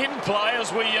back in play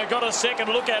as we got a second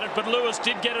look at it, but Lewis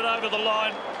did get it over the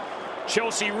line.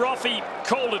 Chelsea Roffey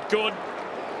called it good,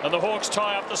 and the Hawks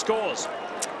tie up the scores.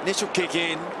 Initial kick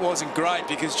in wasn't great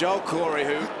because Joel Corey,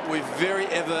 who we very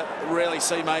rarely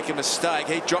see make a mistake,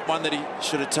 he dropped one that he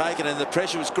should have taken, and the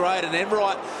pressure was great, and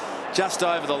Enright just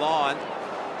over the line.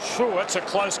 Sure, that's a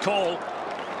close call.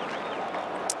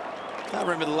 Can't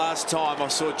remember the last time I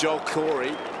saw Joel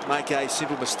Corey make a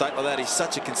simple mistake like that. He's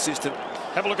such a consistent,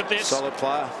 have a look at this. Solid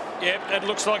player. Yep, it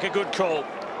looks like a good call.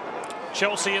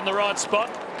 Chelsea in the right spot.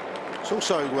 It's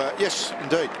also, yes,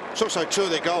 indeed. It's also two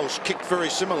of their goals kicked very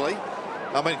similarly.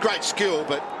 I mean, great skill,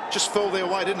 but just fell their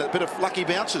way, didn't it? A bit of lucky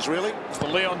bounces, really. The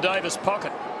Leon Davis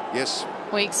pocket. Yes.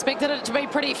 We expected it to be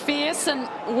pretty fierce and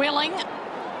willing,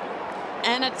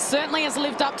 and it certainly has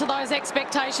lived up to those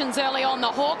expectations early on. The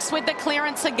Hawks with the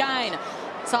clearance again.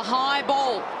 It's a high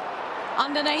ball.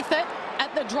 Underneath it,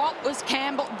 at the drop was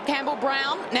Campbell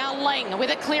Brown. Now Ling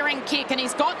with a clearing kick, and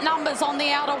he's got numbers on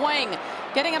the outer wing.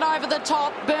 Getting it over the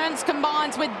top. Burns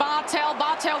combines with Bartel.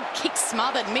 Bartel kick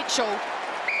smothered Mitchell.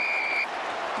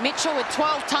 Mitchell with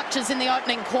 12 touches in the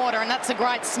opening quarter, and that's a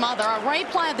great smother. A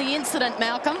replay of the incident,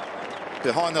 Malcolm.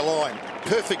 Behind the line.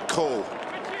 Perfect call.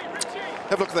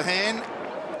 Have a look at the hand.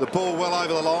 The ball well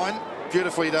over the line.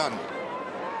 Beautifully done.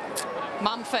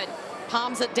 Mumford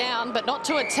palms it down, but not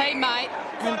to a teammate,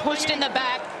 and pushed in the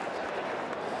back.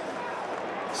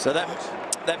 So that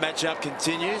matchup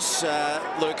continues.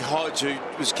 Luke Hodge, who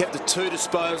was kept to 2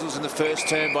 disposals in the first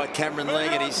term by Cameron Ling,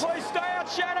 and he's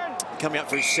coming up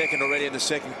for his second already in the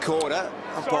second quarter.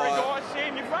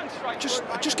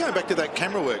 Just going back to that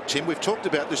camera work, Tim, we've talked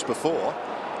about this before.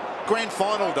 Grand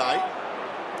final day,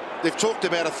 they've talked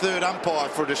about a third umpire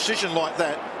for a decision like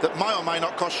that may or may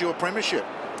not cost you a premiership.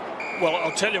 Well,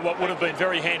 I'll tell you what would have been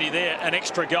very handy there, an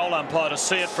extra goal umpire to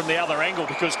see it from the other angle,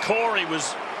 because Corey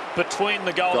was between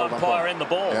the goal umpire and the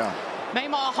ball. Yeah.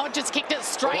 Meanwhile, Hodges kicked it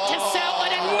straight to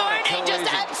Selwood, and Mooney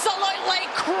just absolutely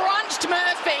crunched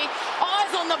Murphy.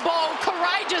 Eyes on the ball,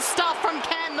 courageous stuff from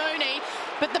Cam Mooney,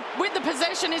 but with the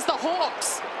possession is the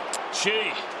Hawks.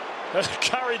 Gee,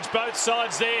 courage both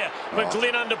sides there.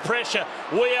 McGlynn under pressure.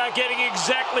 We are getting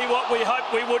exactly what we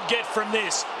hoped we would get from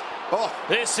this.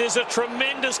 This is a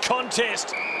tremendous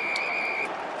contest.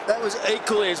 That was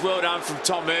equally as well done from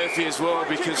Tom Murphy as well,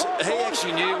 because he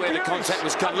actually knew where the contact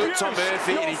was coming. Look, Tom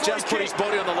Murphy, and he just put his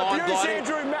body on the line, bloody.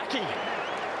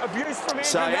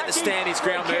 So he had to stand his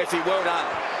ground, Murphy. Well done.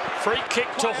 Free kick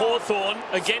to Hawthorn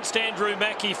against Andrew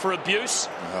Mackie for abuse.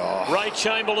 Ray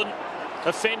Chamberlain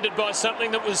offended by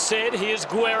something that was said. Here's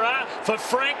Guerra for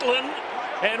Franklin,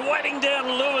 and waiting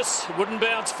down Lewis. Wouldn't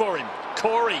bounce for him.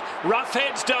 Corey, rough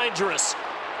head's dangerous.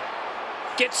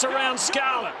 Gets around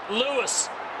Scarlett. Lewis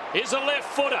is a left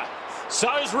footer.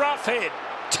 So's Roughhead.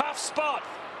 Tough spot.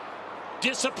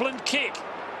 Disciplined kick.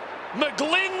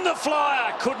 McGlynn, the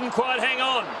flyer, couldn't quite hang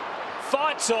on.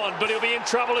 Fights on, but he'll be in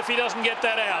trouble if he doesn't get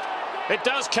that out. It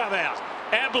does come out.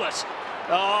 Ablett.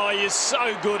 Oh, he is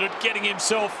so good at getting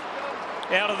himself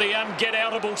out of the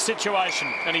unget-outable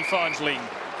situation, and he finds Ling.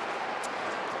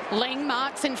 Ling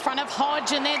marks in front of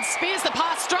Hodge and then spears the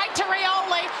pass straight to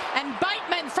Rioli, and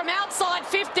Bateman from outside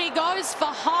 50 goes for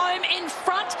home in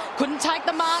front. Couldn't take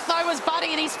the mark though, was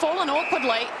Buddy, and he's fallen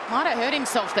awkwardly. Might have hurt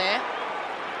himself there.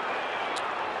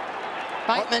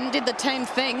 Bateman did the team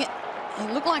thing.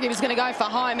 It looked like he was going to go for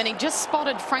home, and he just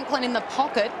spotted Franklin in the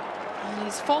pocket, and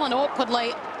he's fallen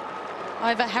awkwardly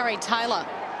over Harry Taylor.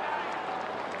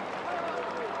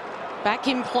 Back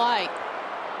in play.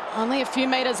 Only a few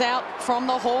metres out from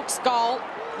the Hawks' goal,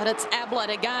 but it's Ablett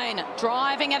again,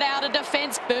 driving it out of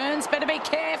defence. Burns better be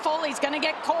careful, he's going to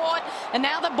get caught, and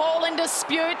now the ball in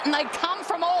dispute, and they come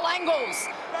from all angles.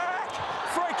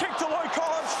 Free kick to Luke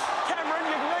Hodge. Cameron,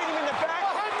 you need him in the back.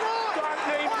 Don't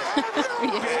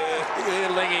need him.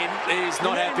 Yeah, Ling in. He's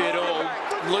not happy at all.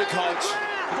 Luke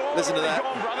Hodge, listen to that.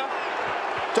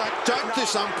 Don't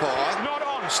this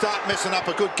umpire start messing up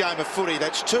a good game of footy.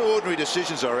 That's 2 ordinary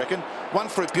decisions, I reckon. One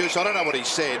for abuse, I don't know what he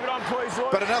said,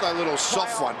 but another little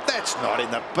soft one. That's not in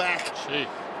the back. Gee.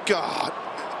 God.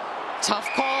 Tough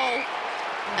call,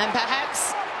 and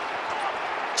perhaps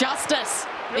justice,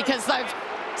 because they've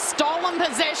stolen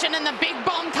possession, and the big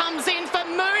bomb comes in for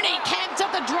Mooney. Camped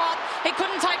at the drop, he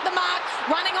couldn't take the mark.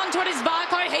 Running onto it is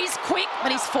Varco. He's quick,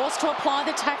 but he's forced to apply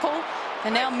the tackle.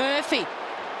 And now Murphy.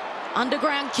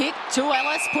 Underground kick to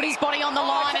Ellis, put his body on the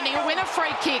line, and he'll win a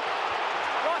free kick.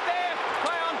 Right there,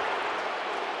 play on.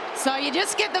 So you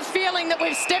just get the feeling that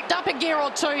we've stepped up a gear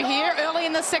or two here early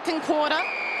in the second quarter.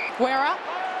 Guerra,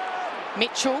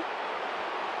 Mitchell,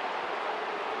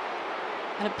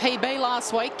 and a PB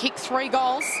last week, kicked 3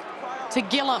 goals to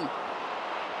Gillam.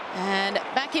 And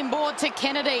back in board to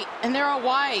Kennedy, and they're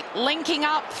away, linking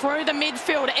up through the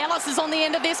midfield. Ellis is on the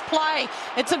end of this play.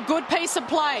 It's a good piece of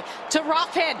play to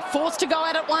Roughhead, forced to go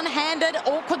at it one-handed,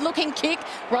 awkward-looking kick,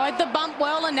 rode the bump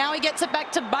well, and now he gets it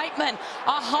back to Bateman.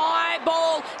 A high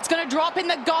ball, it's going to drop in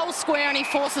the goal square, and he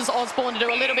forces Osborne to do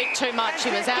a little bit too much.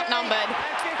 He was outnumbered.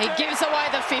 He gives away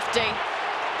the 50.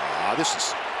 This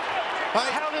is... Hey,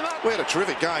 we had a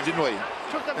terrific game, didn't we?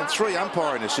 And 3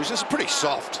 umpiring decisions. It's pretty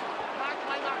soft.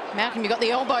 Malcolm, you got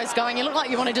the elbows going. You look like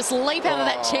you want to just leap out of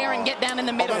that chair and get down in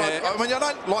the middle. I mean, I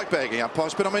don't like bagging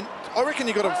umpires, but I mean, I reckon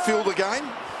you've got to feel the game.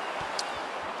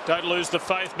 Don't lose the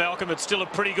faith, Malcolm. It's still a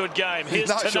pretty good game. Here's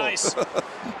Tenace,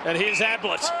 and here's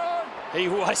Ablett. He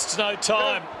wastes no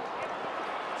time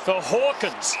for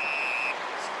Hawkins,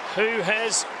 who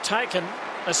has taken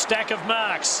a stack of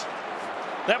marks.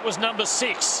 That was number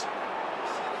 6.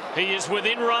 He is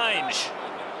within range.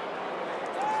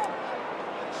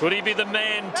 Could he be the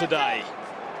man today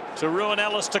to ruin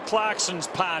Alistair Clarkson's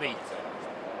party?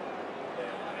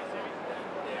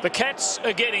 The Cats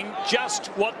are getting just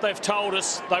what they've told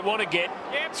us they want to get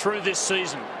through this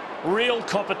season. Real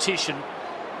competition,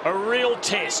 a real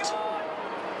test.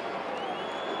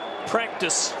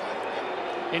 Practice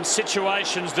in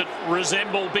situations that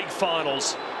resemble big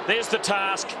finals. There's the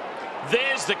task,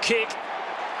 there's the kick,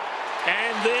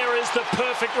 and there is the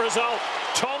perfect result.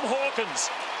 Tom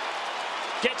Hawkins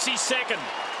gets his second.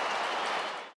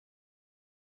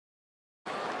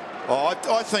 Oh,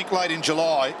 I think late in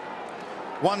July,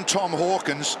 one Tom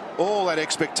Hawkins, all that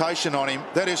expectation on him.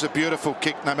 That is a beautiful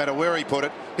kick, no matter where he put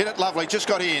it. Hit it lovely, just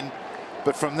got in.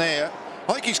 But from there,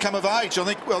 I think he's come of age. I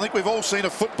think we've all seen a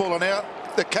footballer now.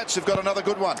 The Cats have got another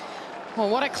good one. Well,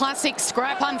 what a classic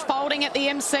scrap unfolding at the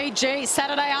MCG.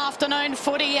 Saturday afternoon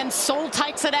footy, and Saul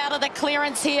takes it out of the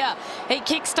clearance here. He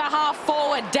kicks to half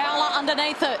forward. Dowler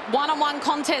underneath it. One-on-one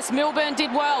contest. Milburn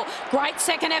did well. Great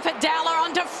second effort. Dowler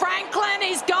onto Franklin.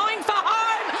 He's going for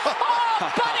home.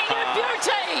 Oh, buddy, you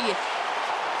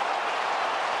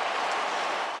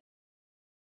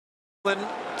beauty.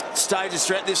 Stages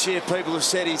throughout this year, people have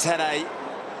said he's had a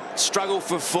struggle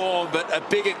for form, but a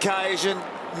big occasion.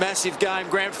 Massive game,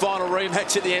 grand final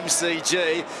rematch at the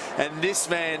MCG, and this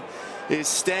man is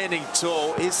standing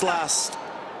tall. His last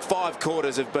 5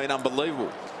 quarters have been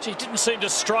unbelievable. He didn't seem to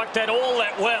strike that all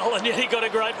that well, and yet he got a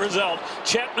great result.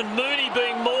 Chapman Mooney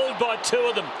being mauled by 2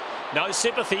 of them. No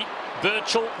sympathy.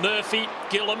 Birchall, Murphy,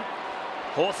 Gillam.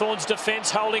 Hawthorn's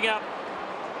defence holding up.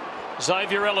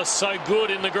 Xavier Ellis so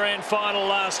good in the grand final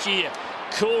last year.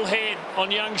 Cool head on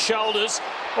young shoulders.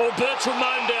 Oh, Birchall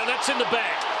mown down. That's in the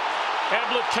back.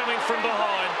 Ablett coming from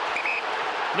behind.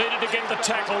 Needed to get the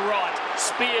tackle right.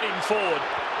 Speared him forward.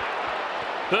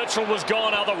 Birchall was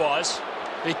gone otherwise.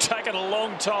 He'd taken a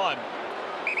long time.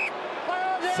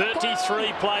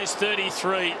 33 plays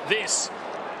 33. This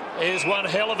is one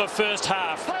hell of a first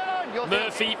half.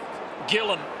 Murphy,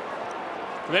 Gillam.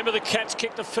 Remember, the Cats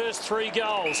kicked the first 3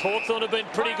 goals. Hawthorn have been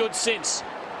pretty good since.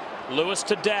 Lewis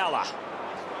to Dowler.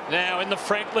 Now in the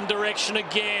Franklin direction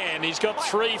again. He's got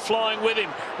 3 flying with him.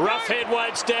 Roughhead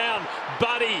weights down.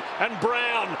 Buddy and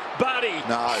Brown. Buddy.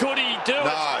 No. Could he do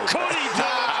it? Could he do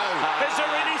it? Is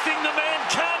there anything the man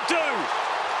can't do?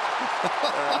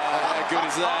 How good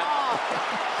is that?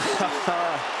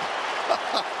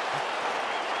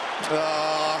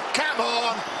 Oh, come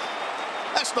on.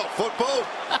 That's not football.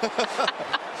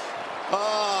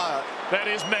 That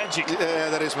is magic. Yeah,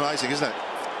 that is amazing, isn't it?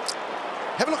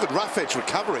 Have a look at Roughhead's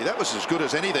recovery. That was as good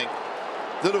as anything.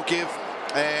 Little give,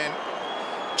 and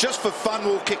just for fun,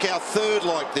 we'll kick our 3rd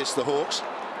like this, the Hawks.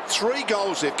 3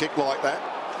 goals they've kicked like that.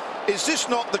 Is this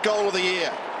not the goal of the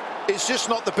year? Is this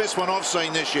not the best one I've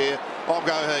seen this year? I'll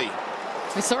go he.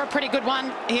 We saw a pretty good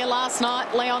one here last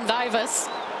night. Leon Davis.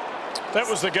 That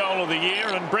was the goal of the year,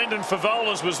 and Brendan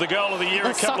Favola's was the goal of the year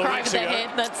a couple of weeks ago.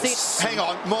 Head, that's it. Hang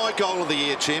on, my goal of the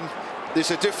year, Tim. There's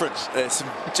a difference. There's some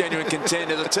genuine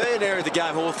contenders. I'll tell you an area of the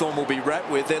game Hawthorn will be wrapped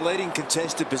with. They're leading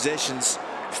contested possessions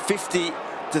 50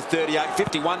 to 38,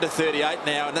 51 to 38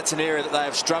 now, and that's an area that they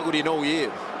have struggled in all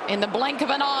year. In the blink of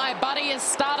an eye, Buddy has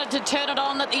started to turn it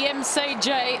on at the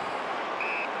MCG.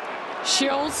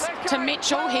 Shields to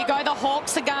Mitchell. Here go the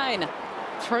Hawks again.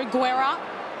 Through Guerra.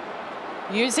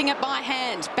 Using it by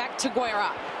hand. Back to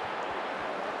Guerra.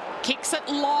 Kicks it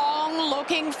long,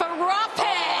 looking for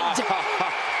Roughhead.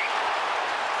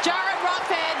 Jared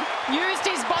Roughhead used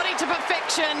his body to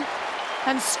perfection,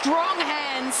 and strong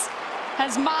hands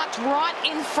has marked right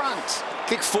in front.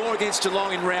 Kick 4 against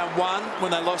Geelong in round 1 when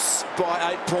they lost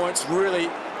by 8 points. Really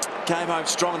came home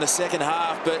strong in the second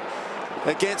half, but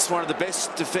against one of the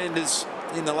best defenders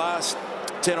in the last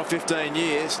 10 or 15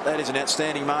 years, that is an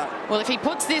outstanding mark. Well, if he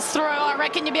puts this through, I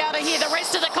reckon you'll be able to hear the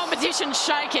rest of the competition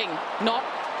shaking. Not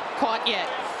quite yet.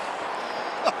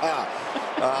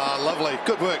 Lovely.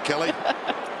 Good work, Kelly.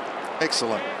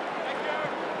 Excellent.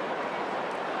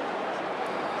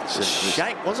 It's a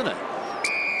shake, wasn't it?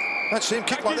 Don't see him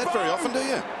kick like that very often, do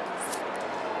you?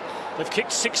 They've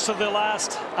kicked 6 of their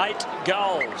last 8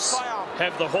 goals.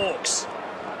 Have the Hawks.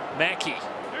 Mackie.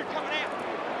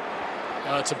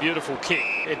 Oh, it's a beautiful kick.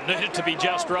 It needed to be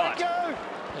just right.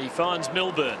 He finds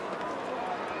Milburn.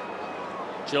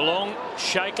 Geelong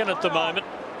shaken at the moment.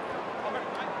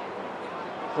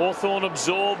 Hawthorn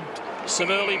absorbed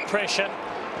some early pressure,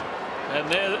 and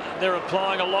they're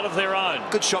applying a lot of their own.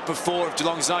 Good shot before of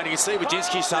Geelong's zone. You can see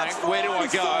Wojcinski saying, where do I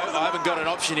go? I haven't got an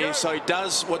option here. So he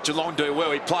does what Geelong do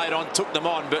well. He played on, took them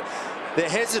on, but they're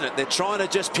hesitant. They're trying to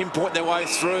just pinpoint their way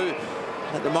through.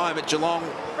 At the moment, Geelong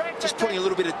just putting a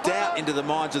little bit of doubt into the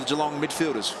minds of the Geelong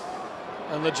midfielders.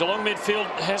 And the Geelong midfield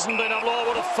hasn't been able to... Oh,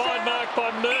 what a fine mark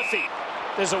by Murphy.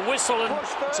 There's a whistle and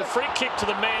it's a free kick to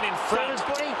the man in front,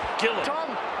 Geelong.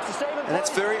 And that's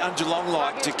very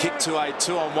un-Geelong-like to kick to a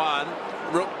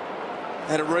 2-on-1. Rook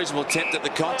had a reasonable attempt at the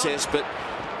contest, but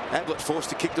Ablett forced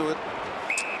to kick to a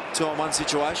 2-on-1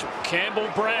 situation.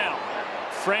 Campbell-Brown.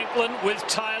 Franklin with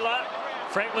Taylor.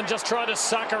 Franklin just trying to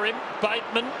sucker him.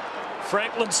 Bateman.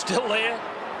 Franklin still there.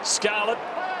 Scarlett.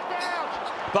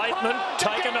 Bateman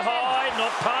taken high,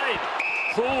 not paid.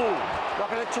 Ooh.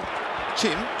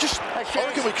 Tim, I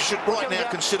reckon we should right now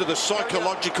consider the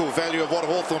psychological value of what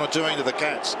Hawthorn are doing to the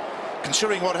Cats.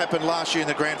 Considering what happened last year in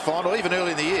the grand final, even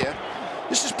early in the year,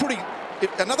 this is pretty...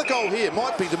 Another goal here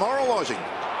might be demoralising.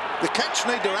 The Cats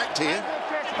need to act here.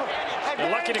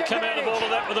 They're lucky to come out of all of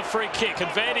that with a free kick.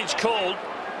 Advantage called.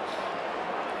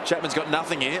 Chapman's got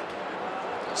nothing here.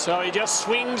 So he just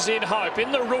swings in hope.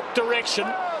 In the Rook direction.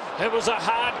 It was a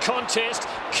hard contest.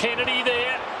 Kennedy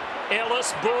there.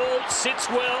 Ellis, ball, sits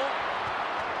well.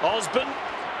 Osborne.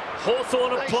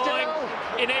 Hawthorn applying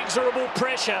inexorable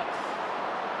pressure.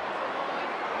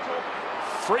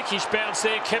 Freakish bounce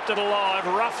there, kept it alive.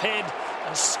 Rough head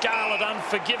and Scarlett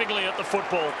unforgivingly at the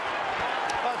football.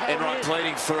 Enright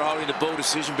pleading for holding the ball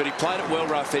decision, but he played it well,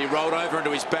 Rough. He rolled over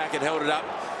into his back and held it up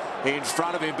in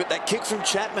front of him. But that kick from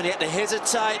Chapman, he had to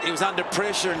hesitate. He was under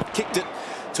pressure and kicked it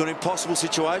to an impossible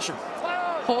situation.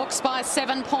 Hawks by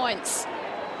 7 points.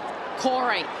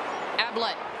 Corey,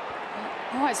 Ablett.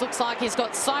 Always looks like he's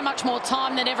got so much more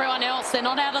time than everyone else. They're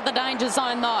not out of the danger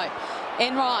zone though.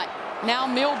 Enright. Now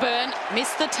Milburn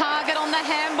missed the target on the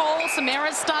handball. Some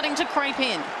errors starting to creep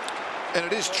in. And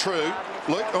it is true,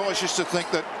 Luke, I always used to think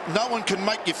that no one can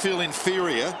make you feel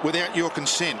inferior without your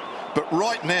consent. But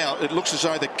right now, it looks as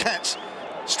though the Cats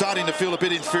starting to feel a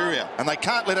bit inferior, and they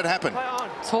can't let it happen.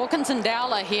 It's Hawkins and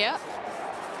Dowler here.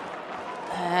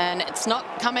 And it's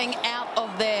not coming out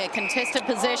of their contested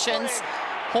possessions.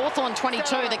 Hawthorn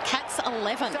 22, the Cats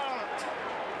 11.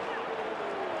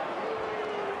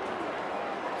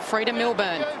 Frida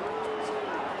Milburn.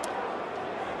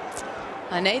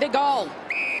 They need a goal.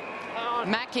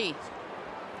 Mackie.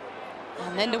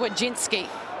 And then to Wajinski.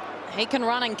 He can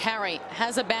run and carry.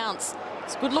 Has a bounce.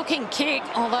 It's a good-looking kick,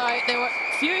 although there were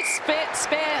a few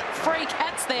spare free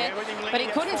Cats there, but he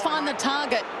couldn't find the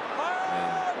target.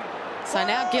 So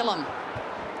now Gillam.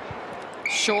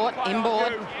 Short,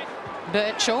 inboard.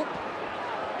 Birchall.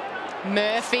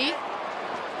 Murphy.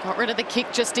 Got rid of the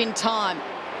kick just in time.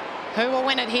 Who will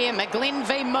win it here? McGlynn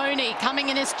v Mooney. Coming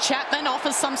in is Chapman,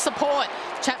 offers some support.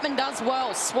 Chapman does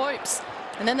well, swoops.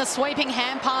 And then the sweeping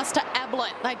hand pass to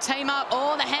Ablett. They team up.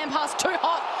 Oh, the hand pass too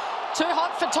hot. Too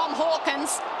hot for Tom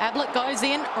Hawkins. Ablett goes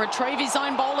in, retrieve his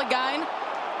own ball again.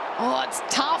 Oh, it's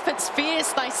tough, it's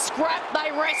fierce. They scrap,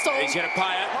 they wrestle. He's going to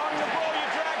pay it.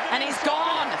 And he's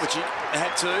gone. Which he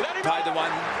had to. Paid the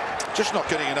one. Just not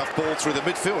getting enough ball through the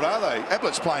midfield, are they?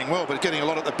 Ablett's playing well, but getting a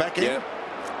lot at the back end.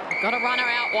 Got a runner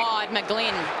out wide,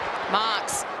 McGlynn.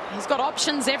 Marks. He's got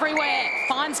options everywhere.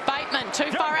 Finds Bateman.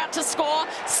 Too far out to score.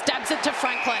 Stabs it to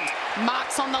Franklin.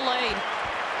 Marks on the lead.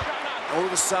 All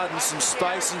of a sudden, some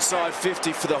space inside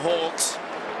 50 for the Hawks.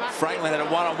 Franklin had a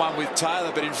one-on-one with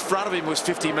Taylor, but in front of him was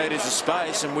 50 metres of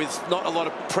space, and with not a lot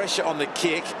of pressure on the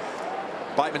kick,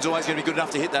 Bateman's always going to be good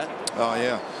enough to hit that. Oh,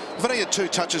 yeah. They've only had 2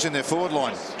 touches in their forward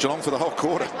line, Geelong, for the whole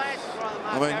quarter.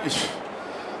 I mean, you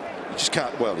just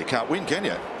can't, well, you can't win, can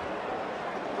you?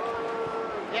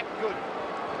 Yep, good.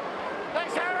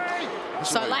 Thanks, Harry.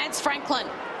 So Lance Franklin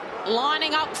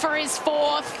lining up for his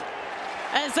 4th.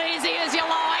 As easy as you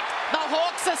like. The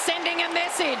Hawks are sending a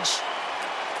message.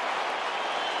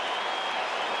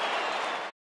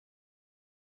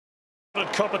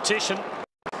 Competition,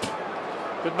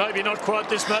 but maybe not quite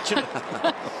this much of it.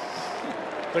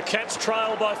 The Cats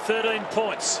trail by 13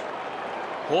 points.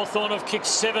 Hawthorn have kicked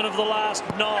 7 of the last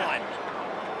 9.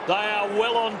 They are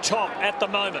well on top at the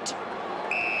moment.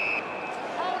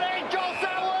 Hold in, Joel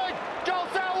Selwood! Joel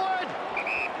Selwood!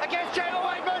 Against Jalen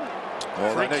Waitman!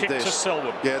 Oh, Free they need kick this. to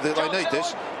Selwood. Yeah, they need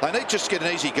this. They need just to get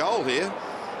an easy goal here.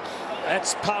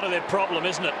 That's part of their problem,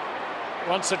 isn't it?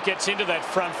 Once it gets into that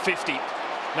front 50.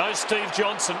 No Steve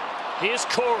Johnson. Here's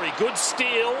Corey. Good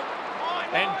steal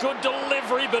and good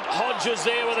delivery, but Hodges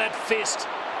there with that fist.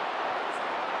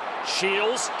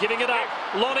 Shields giving it up.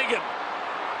 Lonigan.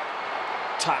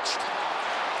 Touched.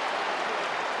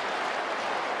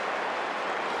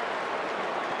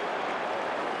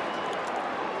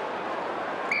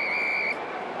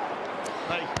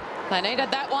 They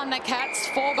needed that one, the Cats.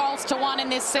 4 goals to 1 in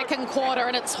this second quarter,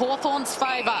 and it's Hawthorn's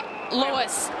favour.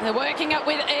 Lewis, they're working it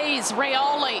with ease.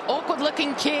 Rioli,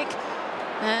 awkward-looking kick.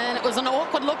 And it was an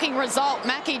awkward-looking result.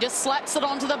 Mackie just slaps it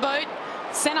onto the boot.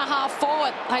 Centre half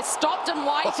forward. They stopped and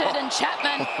waited, and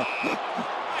Chapman.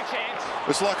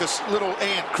 It's like a little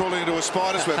ant crawling into a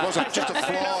spider's web, wasn't it? Just a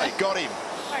fly. Got him.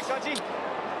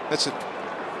 That's it.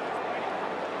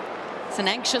 It's an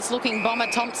anxious-looking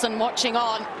Bomber Thompson watching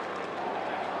on.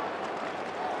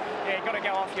 Yeah, you've got to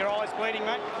go off. Your eyes bleeding,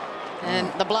 mate.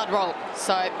 And the blood roll.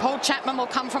 So Paul Chapman will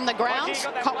come from the ground.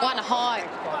 Caught one high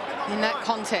in that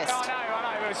contest.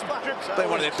 Been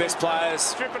one of their best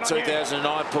players,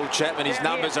 2009, Paul Chapman. His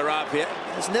numbers are up here.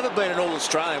 There's never been an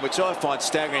All-Australian, which I find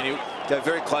staggering. He'll go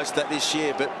very close to that this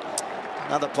year, but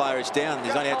another player is down.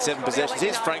 He's only had 7 possessions.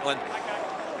 Here's Franklin,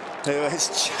 who has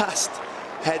just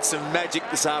had some magic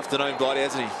this afternoon, Blighty,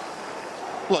 hasn't he?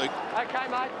 Luke,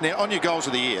 now on your goals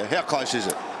of the year, how close is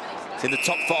it? It's in the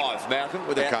top 5, Malcolm,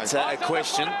 without a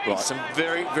question. Right. Some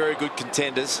very, very good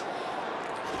contenders.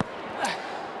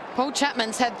 Paul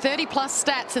Chapman's had 30-plus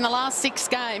stats in the last 6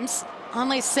 games.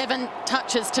 Only 7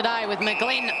 touches today with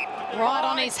McGlynn right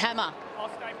on his hammer.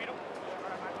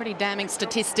 Pretty damning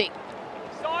statistic.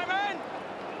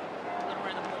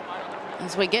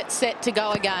 As we get set to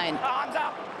go again.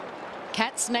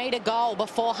 Cats need a goal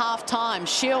before half-time.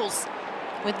 Shields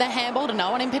with the handball to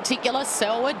no one in particular.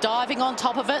 Selwood diving on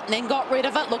top of it and then got rid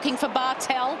of it, looking for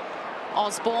Bartel.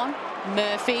 Osborne,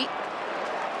 Murphy,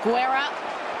 Guerra,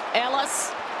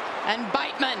 Ellis and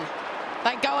Bateman.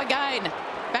 They go again.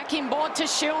 Back inboard to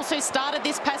Shields, who started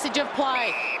this passage of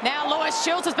play. Now Lewis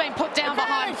Shields has been put down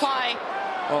behind play.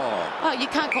 Oh, you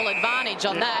can't call advantage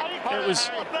on that. It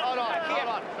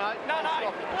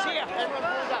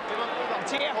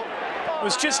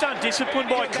was just undisciplined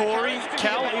by Corey.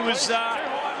 Cal,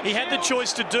 he had the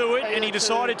choice to do it, and he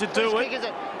decided to do it.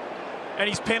 And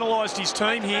he's penalised his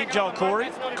team here, Joel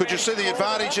Corey. Could you see the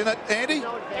advantage in it, Andy?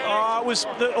 It was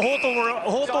the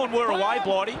Hawthorn were away,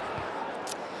 Blighty.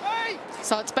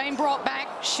 So it's been brought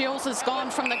back. Shields has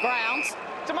gone from the ground.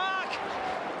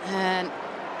 And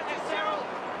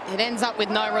it ends up with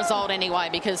no result anyway,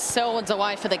 because Selwood's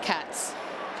away for the Cats.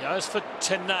 Goes for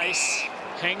Tenace,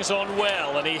 hangs on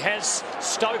well, and he has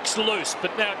Stokes loose.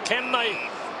 But now, can they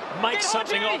make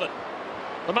something of it?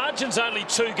 The margin's only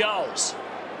 2 goals.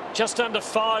 Just under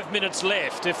 5 minutes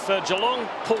left. If Geelong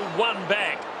pull one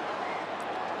back,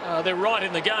 they're right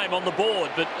in the game on the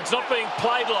board, but it's not being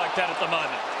played like that at the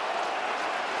moment.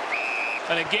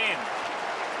 And again,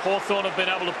 Hawthorn have been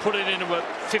able to put it into a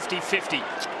 50-50.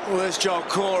 Well, there's Joel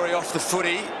Corey off the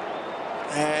footy,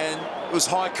 and it was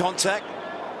high contact.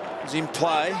 It was in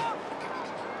play.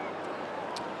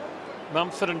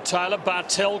 Mumford and Taylor.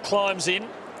 Bartel climbs in.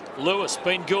 Lewis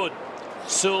been good.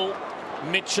 Sewell,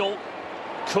 Mitchell,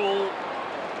 cool,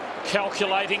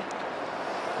 calculating.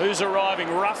 Who's arriving?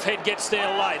 Roughhead gets there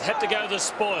late. Had to go the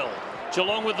spoil.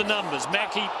 Geelong with the numbers.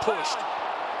 Mackie pushed.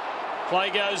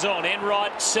 Play goes on.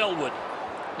 Enright, Selwood.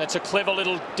 That's a clever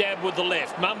little dab with the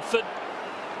left. Mumford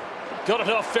got it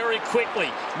off very quickly.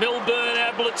 Milburn,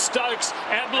 Ablett, Stokes.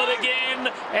 Ablett again.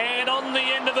 And on the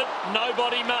end of it,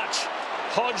 nobody much.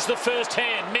 Hodge the first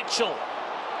hand. Mitchell.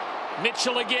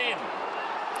 Mitchell again.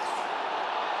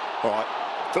 All right.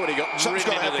 Thought he got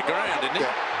driven into the ground, didn't he?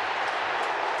 Yeah.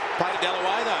 Paid it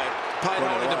Dallaway, though. Paid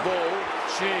holding the ball.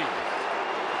 Gee.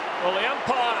 Well, the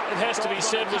umpire, it has to be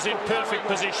said, was in perfect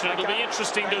position. It'll be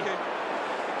interesting to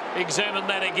examine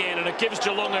that again, and it gives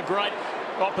Geelong a great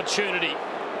opportunity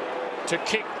to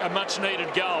kick a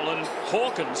much-needed goal, and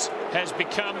Hawkins has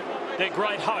become their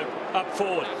great hope up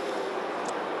forward.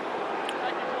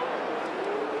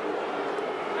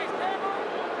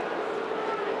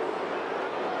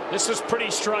 This is pretty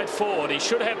straightforward. He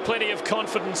should have plenty of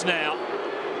confidence now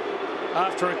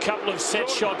after a couple of set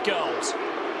shot goals.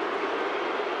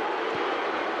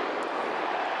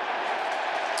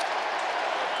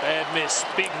 Bad miss,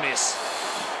 big miss.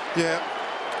 Yeah,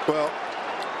 well,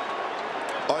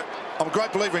 I'm a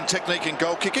great believer in technique in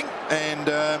goal kicking, and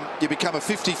you become a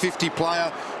 50-50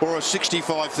 player or a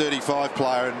 65-35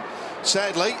 player. And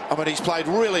sadly, I mean, he's played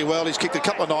really well. He's kicked a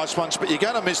couple of nice ones, but you're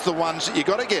going to miss the ones that you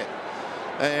got to get.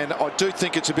 And I do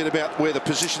think it's a bit about where the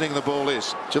positioning of the ball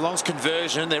is. Geelong's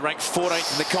conversion, they're ranked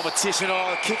 14th in the competition.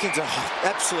 Oh, kicking's an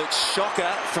absolute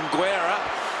shocker from Guerra.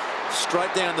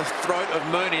 Straight down the throat of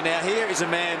Mooney. Now here is a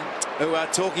man who are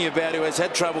talking about who has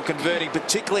had trouble converting,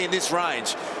 particularly in this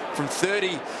range. From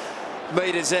 30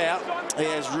 metres out, he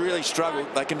has really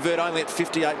struggled. They convert only at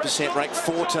 58%, ranked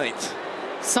 14th.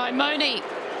 So Mooney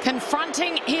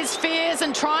confronting his fears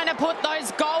and trying to put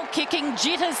those goal-kicking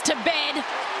jitters to bed.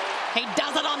 He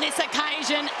does it on this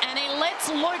occasion, and he lets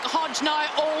Luke Hodge know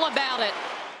all about it.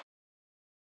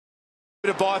 Bit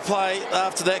of byplay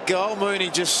after that goal. Mooney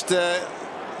just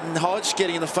Hodge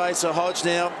getting in the face of Hodge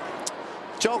now.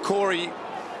 Joel Corey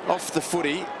off the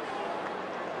footy.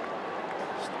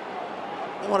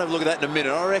 I want to have a look at that in a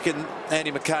minute. I reckon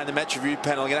Andy McKay and the match review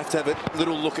panel are going to have a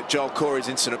little look at Joel Corey's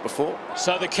incident before.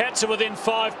 So the Cats are within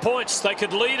 5 points. They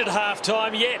could lead at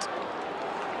half-time yet.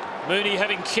 Mooney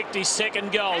having kicked his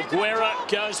second goal. Guerra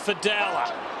goes for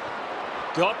Dowler.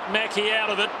 Got Mackie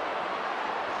out of it.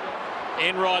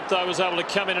 Enright, though, was able to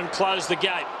come in and close the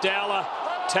gate. Dowler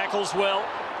tackles well.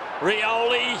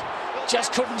 Rioli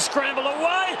just couldn't scramble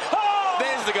away. Oh!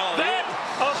 There's the goal.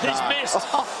 He's missed.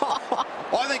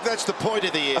 I think that's the point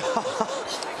of the year.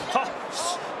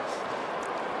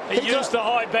 He used the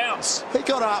high bounce. He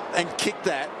got up and kicked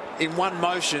that in one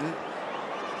motion,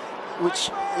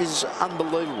 which is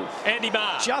unbelievable. Andy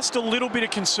Marr. Just a little bit of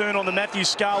concern on the Matthew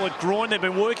Scarlett groin. They've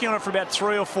been working on it for about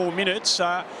 3 or 4 minutes.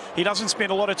 He doesn't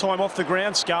spend a lot of time off the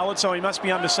ground, Scarlett, so he must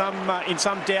be under in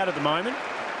some doubt at the moment.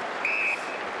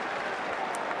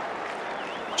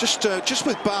 Just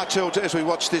with Bartel, as we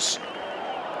watch this,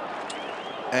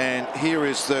 and here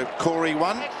is the Corey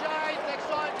one.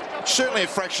 Certainly a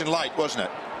fraction late, wasn't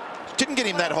it? Didn't get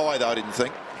him that high, though, I didn't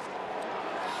think.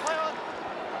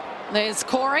 There's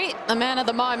Corey, the man of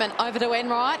the moment, over to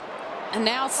Enright. And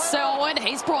now Selwood,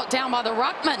 he's brought down by the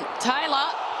ruckman. Taylor,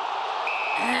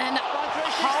 and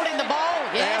holding the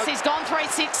ball. Yes, he's gone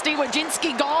 360.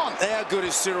 Wojcinski gone. How good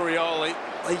is Cyril Rioli?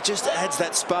 He just adds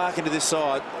that spark into this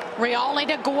side. Rioli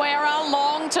to Guerra,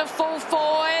 long to full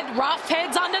forward.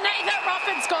 Roughhead's underneath it.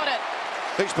 Roughhead's got it.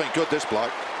 He's been good, this bloke.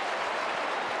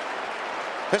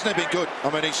 Hasn't he been good? I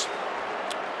mean,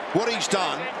 what he's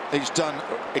done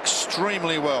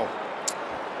extremely well.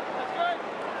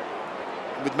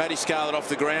 With Matty Scarlett off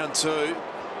the ground too.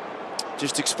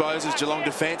 Just exposes Geelong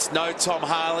defence. No Tom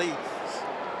Harley.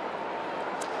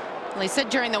 Well, he said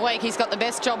during the week he's got the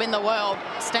best job in the world,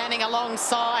 standing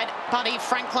alongside Buddy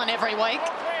Franklin every week.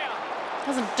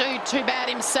 Doesn't do too bad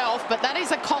himself, but that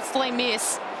is a costly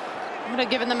miss. Would have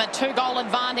given them a 2-goal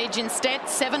advantage instead.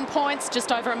 7 points,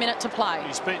 just over a minute to play.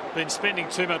 He's been spending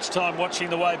too much time watching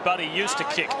the way Buddy used to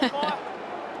kick. I'll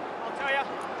tell you.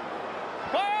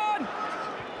 Play on!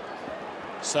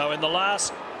 So in the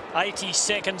last 80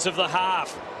 seconds of the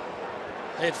half,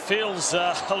 it feels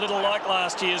a little like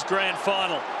last year's grand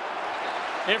final.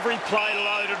 Every play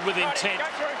loaded with intent.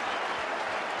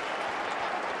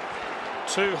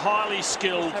 Two highly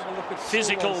skilled,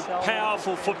 physical,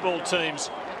 powerful football teams.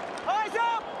 Eyes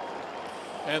up!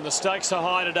 And the stakes are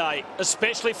high today,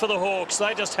 especially for the Hawks.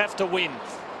 They just have to win.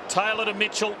 Taylor to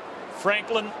Mitchell,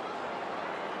 Franklin.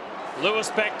 Lewis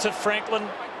back to Franklin.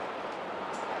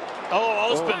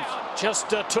 Oh, Osborne just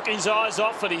took his eyes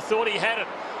off it. He thought he had it,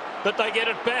 but they get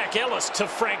it back. Ellis to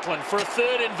Franklin for a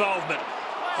third involvement.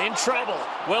 In trouble.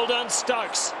 Well done,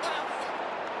 Stokes.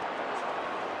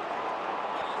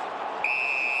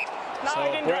 No,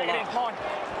 he didn't drag it in. Fine.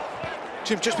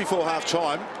 Jim, just before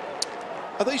half-time,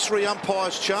 are these 3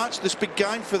 umpires charged this big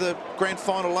game for the grand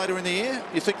final later in the year?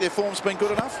 You think their form's been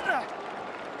good enough?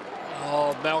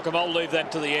 Oh, Malcolm, I'll leave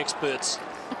that to the experts.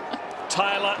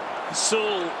 Taylor,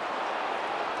 Sewell,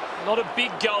 not a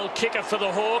big goal kicker for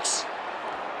the Hawks.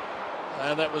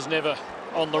 And that was never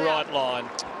on the right line.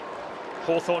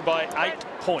 Hawthorn by 8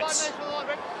 points.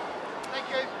 Thank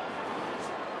you.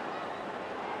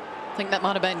 I think that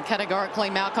might have been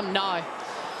categorically Malcolm, no.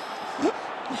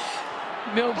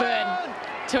 Milburn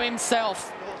to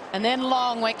himself. And then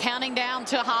Long, we're counting down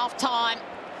to half-time.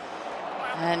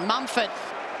 And Mumford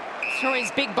threw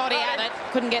his big body at it,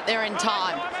 couldn't get there in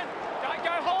time. Don't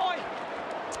go high.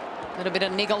 A little bit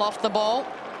of niggle off the ball.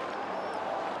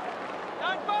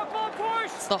 Don't bump or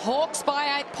push. It's the Hawks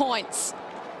by 8 points.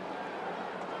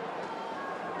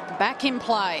 Back in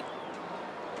play.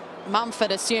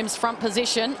 Mumford assumes front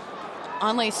position.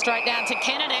 Only straight down to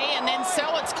Kennedy, and then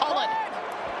Selwood's collared.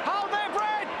 Hold there,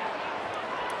 Brad.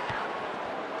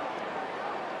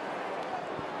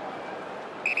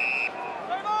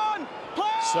 Move on.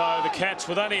 Play. So the Cats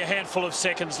with only a handful of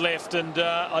seconds left, and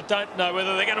I don't know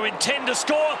whether they're going to intend to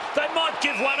score. They might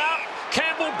give one up.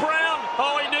 Campbell Brown,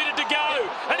 oh, he needed to go,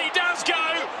 and he does go.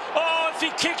 Oh, if he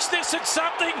kicks this, it's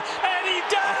something, and he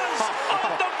does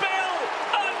on the bell.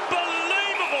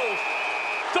 Unbelievable.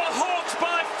 The Hawks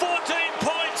by 14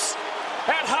 points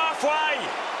at halfway.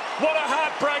 What a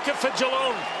heartbreaker for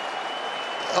Geelong.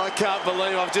 I can't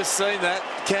believe I've just seen that.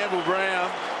 Campbell Brown,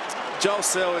 Joel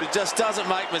Selwood, who just doesn't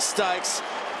make mistakes.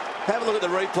 Have a look at the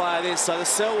replay of this. So the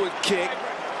Selwood kick,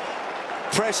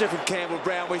 pressure from Campbell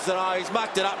Brown. We thought, oh, he's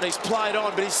mucked it up and he's played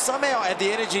on, but he's somehow had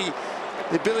the energy,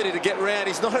 the ability to get round.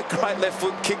 He's not a great left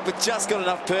foot kick, but just got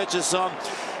enough purchase on.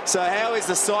 So how is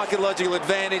the psychological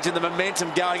advantage and the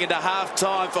momentum going into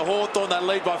half-time for Hawthorn? They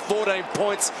lead by 14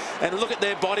 points, and look at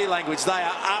their body language. They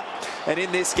are up and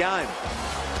in this game.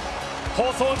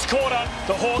 Hawthorn's quarter.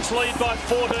 The Hawks lead by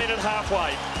 14 at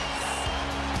halfway.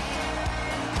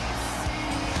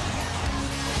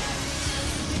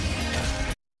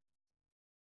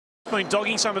 Been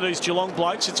dogging some of these Geelong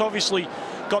blokes. It's obviously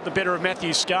got the better of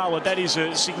Matthew Scarlett. That is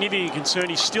a significant concern.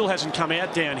 He still hasn't come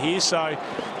out down here, so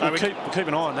we'll keep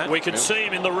an eye on that. We could see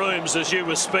him in the rooms as you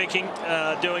were speaking,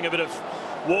 doing a bit of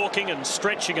walking and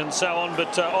stretching and so on,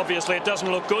 but obviously it doesn't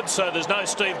look good, so there's no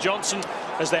Steve Johnson,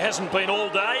 as there hasn't been all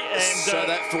day. And so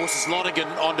that forces Lonergan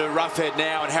onto Roughhead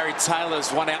now, and Harry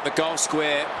Taylor's one out in the goal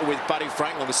square with Buddy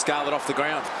Franklin with Scarlett off the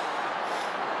ground.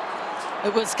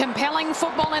 It was compelling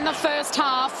football in the first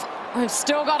half. We've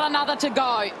still got another to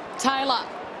go. Taylor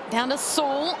down to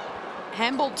Saul.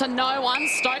 Handballed to no one.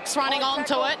 Stokes running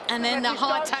onto it, and then the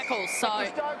high tackle. So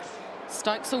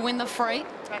Stokes will win the free.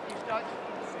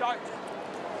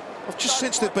 I've just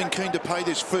sensed they've been keen to pay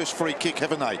this first free kick,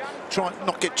 haven't they? Try and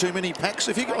not get too many packs.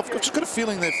 I've just got a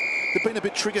feeling they've been a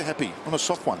bit trigger happy on a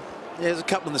soft one. Yeah, there's a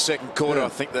couple in the second quarter, I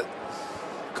think, that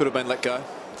could have been let go.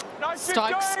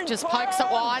 Stokes just pokes it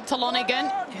wide to Lonergan.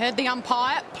 Heard the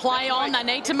umpire. Play on. They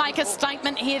need to make a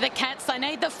statement here, the Cats. They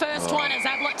need the first one as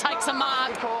Ablett takes a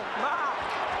mark.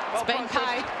 It's been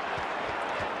paid.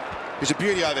 He's a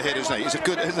beauty overhead, isn't he? He's a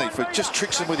good, isn't he? For just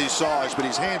tricks him with his size, but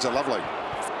his hands are lovely.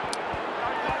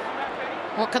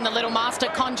 What can the little master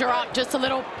conjure up? Just a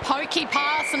little pokey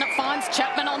pass, and it finds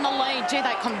Chapman on the lead. Gee,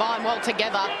 they combine well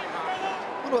together.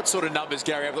 What sort of numbers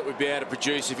Gary Ablett would be able to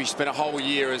produce if he spent a whole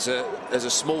year as a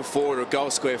small forward or a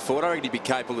goal square forward? I reckon he'd be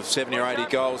capable of 70 or 80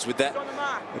 goals with that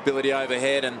ability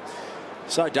overhead, and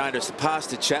so dangerous. The pass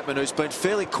to Chapman, who's been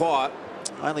fairly quiet.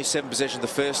 Only 7 possessions in the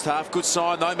first half. Good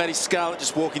sign though, Matty Scarlett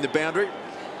just walking the boundary.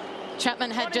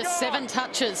 Chapman had just 7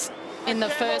 touches in the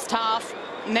first half.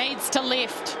 Needs to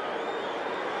lift.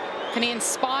 Can he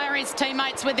inspire his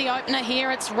teammates with the opener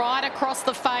here? It's right across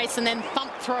the face and then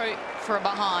thump through for a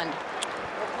behind.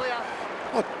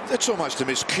 Well, that's almost a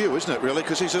miscue, isn't it, really?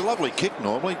 Because he's a lovely kick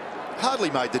normally.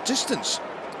 Hardly made the distance.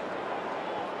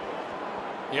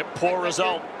 Yep, poor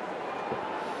result.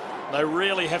 They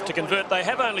really have to convert. They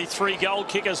have only 3 goal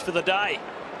kickers for the day.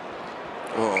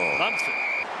 Oh.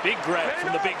 Big grab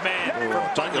from the big man.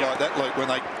 Oh, don't you like that, Luke?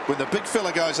 When the big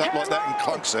fella goes up like that and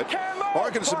clunks it, I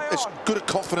reckon it's as good a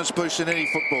confidence boost in any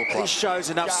football club. He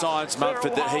shows enough signs,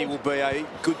 Mumford, that he will be a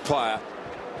good player.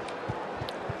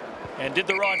 And did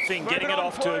the right thing, getting it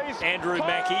off to Andrew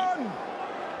Mackie.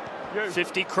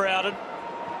 50 crowded.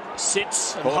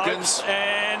 Sits and Hawkins. hopes,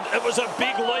 and it was a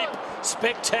big leap.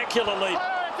 Spectacular leap.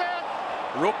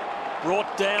 Rook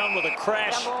brought down with a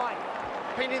crash.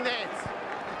 Pin in there.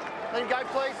 Let him go,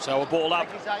 please. So a ball up.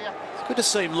 It's good to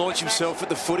see him launch himself at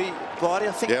the footy, Blighty.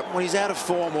 I think when he's out of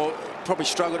form or probably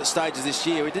struggled at stages this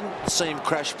year, we didn't see him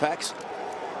crash packs.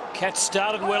 Cats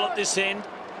started well at this end.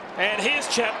 And here's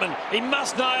Chapman. He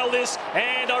must nail this,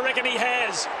 and I reckon he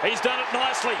has. He's done it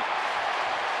nicely.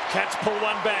 Cats pull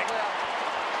one back.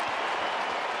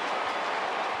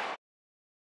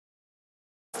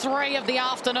 3 of the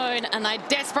afternoon, and they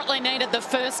desperately needed the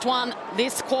first one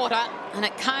this quarter, and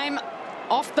it came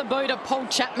off the boot of Paul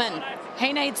Chapman.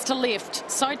 He needs to lift.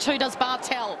 So too does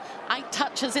Bartel. 8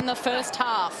 touches in the first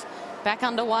half. Back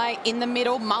underway in the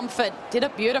middle. Mumford did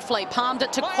it beautifully. Palmed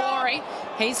it to Corey.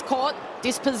 He's caught,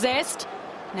 dispossessed.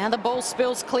 Now the ball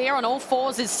spills clear. On all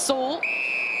fours is Saul.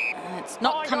 And it's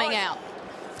not coming out.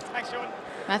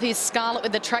 Matthew Scarlett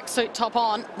with the tracksuit top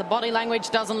on. The body language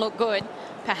doesn't look good.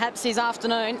 Perhaps his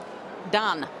afternoon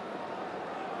done.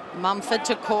 Mumford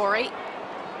to Corey.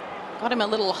 Got him a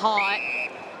little high.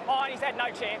 Oh, he's had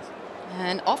no chance.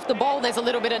 And off the ball, there's a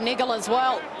little bit of niggle as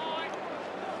well.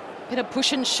 Bit of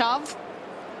push and shove.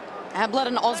 Ablett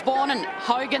and Osborne, and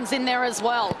Hogan's in there as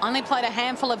well. Only played a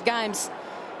handful of games.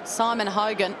 Simon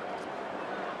Hogan.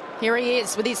 Here he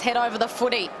is with his head over the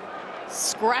footy.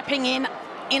 Scrapping in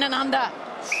and under.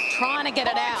 Trying to get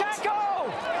it out.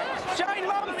 Tackle! Shane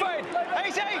Mumford!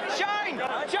 Easy! Shane!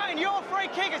 Shane, your free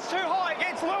kick is too high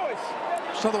against Lewis.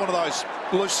 It's another one of those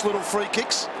loose little free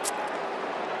kicks.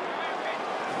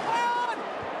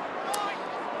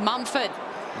 Mumford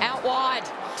out wide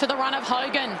to the run of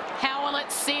Hogan. How will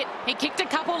it sit? He kicked a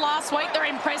couple last week. They're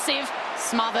impressive.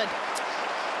 Smothered.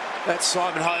 That's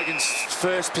Simon Hogan's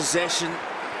first possession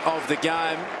of the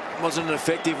game. Wasn't an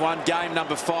effective one. Game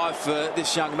number 5 for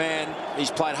this young man. He's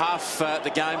played half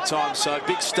the game time, so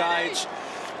big stage.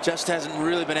 Just hasn't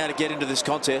really been able to get into this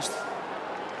contest.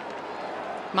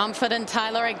 Mumford and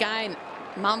Taylor again.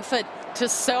 Mumford to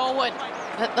Selwood.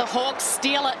 But the Hawks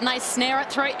steal it and they snare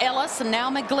it through Ellis, and now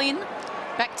McGlynn.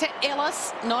 Back to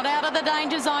Ellis. Not out of the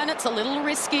danger zone. It's a little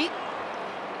risky.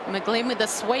 McGlynn with the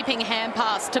sweeping hand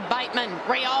pass to Bateman.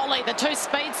 Rioli, the two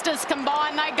speedsters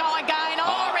combine, they go again.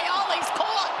 Oh, Rioli's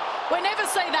caught. We never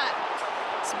see that.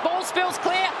 Ball spills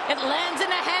clear, it lands in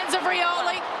the hands of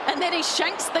Rioli, and then he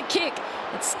shanks the kick.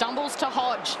 It stumbles to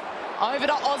Hodge. Over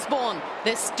to Osborne.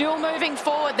 They're still moving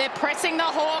forward. They're pressing the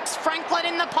Hawks. Franklin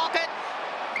in the pocket.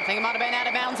 I think it might have been out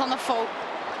of bounds on the full.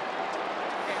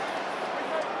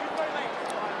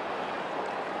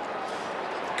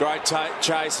 Great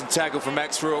chase and tackle from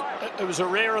Max Rook. It was a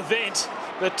rare event,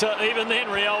 but even then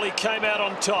Rioli came out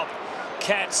on top.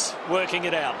 Cats working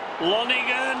it out.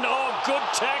 Lonergan, oh, good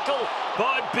tackle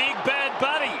by Big Bad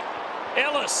Buddy.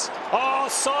 Ellis, oh,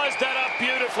 sized that up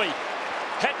beautifully.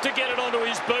 Had to get it onto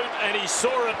his boot and he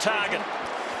saw a target.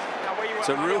 It's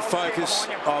a real focus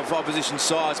of opposition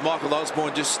sides. Michael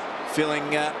Osborne just feeling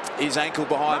his ankle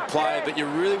behind play, but you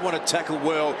really want to tackle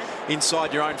well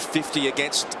inside your own 50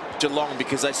 against Geelong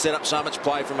because they set up so much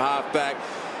play from half back,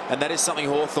 and that is something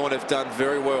Hawthorn have done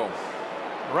very well.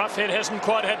 Roughhead hasn't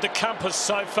quite had the compass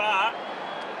so far.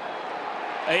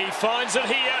 He finds it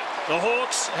here. The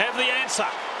Hawks have the answer.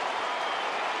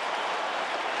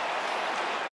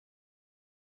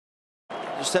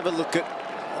 Just have a look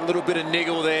at a little bit of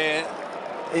niggle there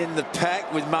in the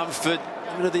pack with Mumford.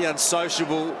 A bit of the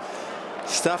unsociable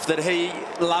stuff that he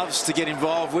loves to get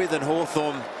involved with, and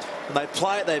Hawthorn, when they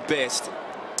play at their best,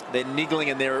 they're niggling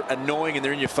and they're annoying and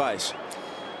they're in your face.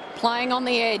 Playing on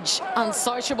the edge,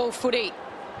 unsociable footy.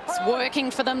 It's working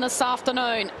for them this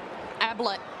afternoon.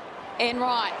 Ablett,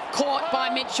 Enright, caught by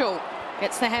Mitchell.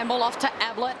 Gets the handball off to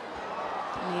Ablett.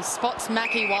 And he spots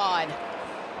Mackie wide.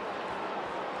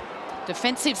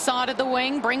 Defensive side of the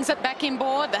wing, brings it back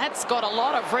inboard. That's got a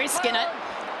lot of risk in it.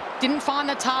 Didn't find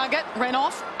the target, ran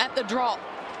off at the drop.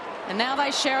 And now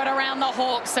they share it around the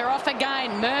Hawks. They're off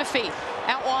again. Murphy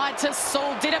out wide to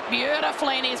Sewell. Did it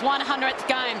beautifully in his 100th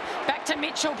game. Back to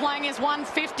Mitchell playing his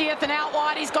 150th, and out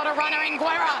wide he's got a runner in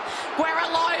Guerra. Guerra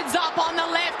loads up on the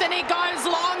left and he goes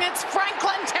long. It's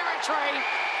Franklin territory.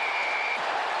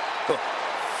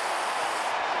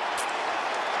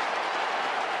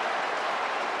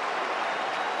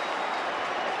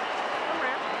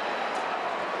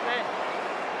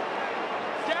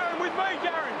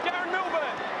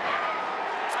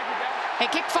 He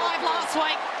kicked 5 last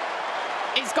week.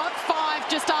 He's got 5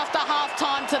 just after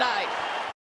half-time today.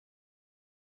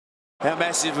 How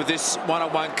massive with this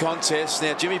one-on-one contest.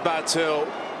 Now, Jimmy Bartell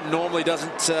normally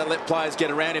doesn't let players get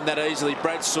around him that easily.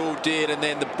 Brad Sewell did, and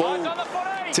then the ball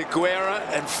to Guerra,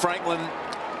 and Franklin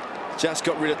just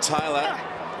got rid of Taylor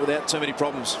without too many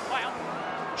problems.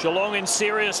 Geelong in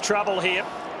serious trouble here.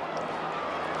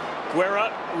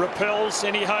 Guerra repels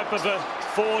any hope of a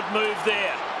forward move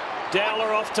there.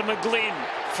 Dowler off to McGlynn.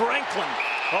 Franklin.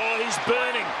 Oh, he's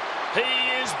burning. He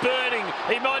is burning.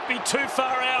 He might be too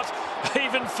far out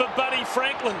even for Buddy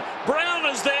Franklin. Brown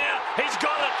is there. He's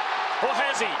got it. Or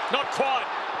has he? Not quite.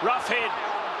 Roughhead.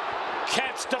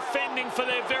 Cats defending for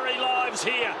their very lives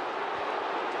here.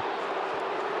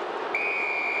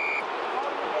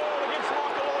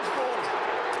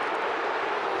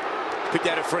 Picked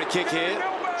out a free kick here.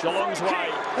 Geelong's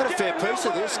way. Had a fair piece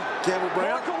of this, Campbell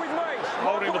Brown.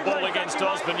 Holding the ball against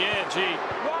Osborne. Yeah, gee.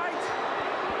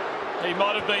 He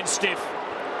might have been stiff.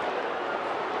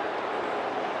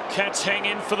 Cats hang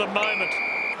in for the moment.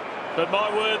 But my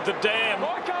word, the dam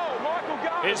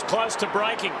is close to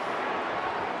breaking.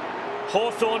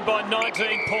 Hawthorn by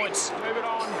 19 points.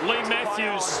 Lee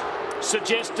Matthews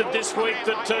suggested this week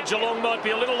that Geelong might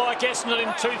be a little like Essendon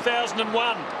in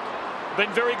 2001.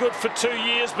 Been very good for 2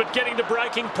 years, but getting to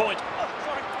breaking point.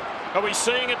 Are we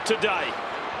seeing it today?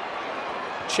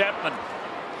 Chapman.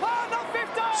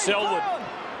 Selwood.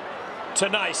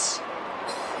 Tenace.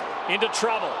 Into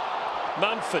trouble.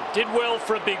 Mumford did well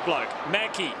for a big bloke.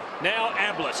 Mackie. Now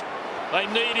Ablett. They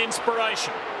need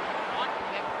inspiration.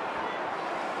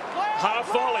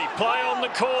 Half volley. Play on the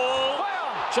call.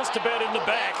 Just about in the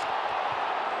back.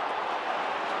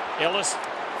 Ellis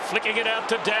flicking it out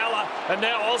to Dowler. And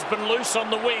now Osborne loose on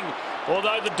the wing.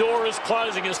 Although the door is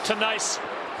closing as Tenace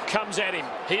comes at him.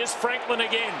 Here's Franklin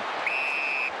again.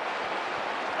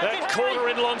 That corner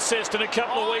in Launceston a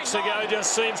couple of weeks ago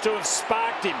just seems to have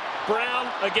sparked him. Brown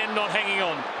again not hanging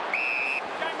on.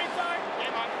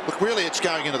 Look, really it's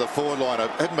going into the forward line. I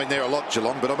haven't been there a lot,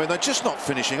 Geelong, but I mean they're just not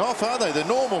finishing off, are they? The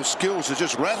normal skills are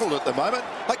just rattled at the moment.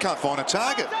 They can't find a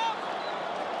target.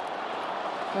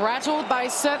 Rattled they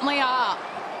certainly are.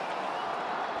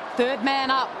 Third man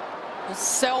up.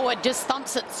 Selwood just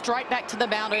thumps it straight back to the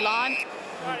boundary line.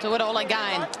 Do it all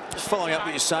again. Just following up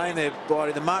what you're saying there,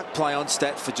 Bridie, the mark play on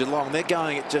stat for Geelong, they're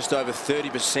going at just over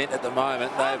 30% at the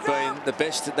moment. They've been the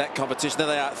best at that competition. There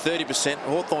they are at 30%,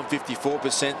 Hawthorn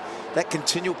 54%. That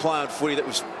continual play on footy that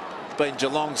was been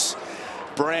Geelong's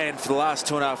brand for the last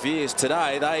 2.5 years.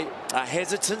 Today, they are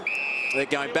hesitant. They're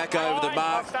going back over the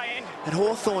mark. And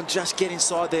Hawthorn just get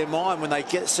inside their mind when they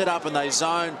get set up and they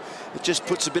zone. It just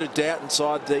puts a bit of doubt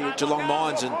inside the Geelong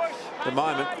minds. And at the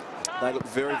moment, they look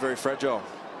very, very fragile.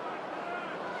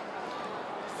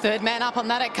 Third man up on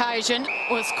that occasion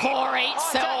was Corey.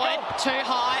 Selwood, too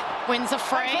high, wins a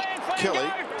free.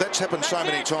 Kelly, that's happened so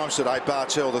many times today,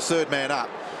 Bartel, the third man up.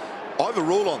 I have a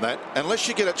rule on that. Unless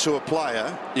you get it to a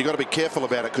player, you've got to be careful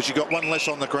about it because you've got one less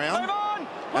on the ground.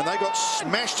 And they got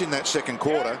smashed in that second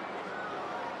quarter.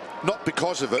 Not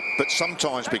because of it, but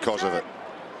sometimes because of it.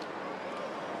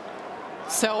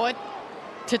 Selwood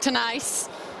to Tenace.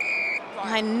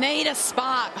 They need a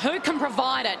spark. Who can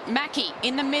provide it? Mackie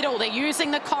in the middle. They're using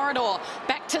the corridor.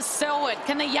 Back to Selwood.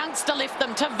 Can the youngster lift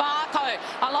them? To Varco.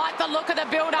 I like the look of the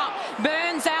build-up.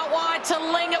 Burns out wide to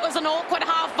Ling. It was an awkward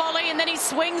half volley, and then he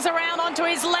swings around onto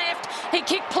his left. He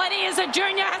kicked plenty as a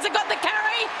junior. Has it got the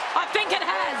carry? I think it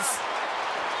has.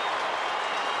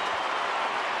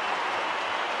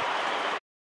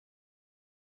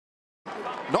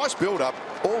 Nice build-up.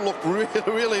 All look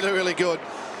really good.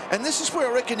 And this is where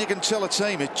I reckon you can tell a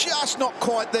team is just not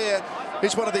quite there.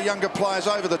 It's one of the younger players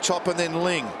over the top, and then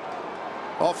Ling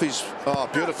off his,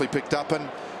 beautifully picked up, and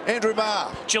Andrew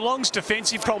Marr. Geelong's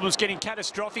defensive problems getting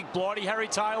catastrophic. Blighty, Harry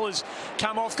Taylor's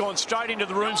come off, gone straight into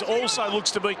the rooms. Also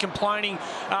looks to be complaining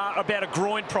about a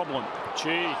groin problem.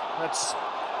 Gee, that's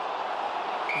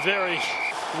very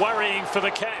worrying for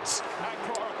the Cats.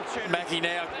 Mackie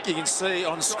now, you can see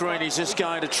on screen, he's just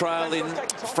going to trail in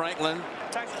Franklin.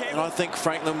 And I think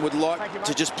Franklin would like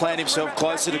to just plant himself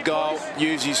closer to goal,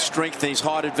 use his strength and his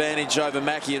height advantage over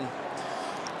Mackie and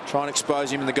try and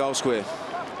expose him in the goal square.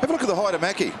 Have a look at the height of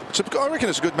Mackie. I reckon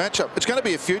it's a good matchup. It's going to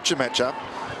be a future matchup.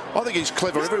 I think he's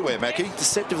clever everywhere, Mackie.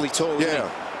 Deceptively tall, isn't he?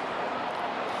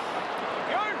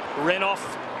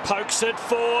 Renoff pokes it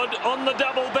forward on the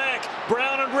double back.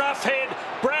 Brown and Roughhead.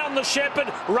 Brown the shepherd.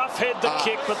 Roughhead the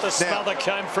kick, but the smother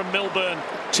came from Milburn.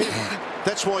 Tim,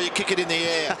 that's why you kick it in the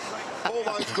air. All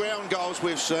those ground goals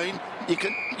we've seen,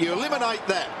 you eliminate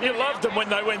that. You loved them when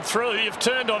they went through. You've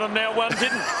turned on them now. One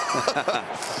didn't.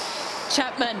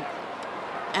 Chapman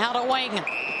out a wing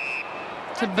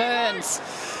to Burns.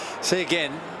 See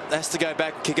again, has to go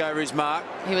back and kick over his mark.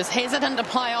 He was hesitant to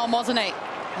play on, wasn't he?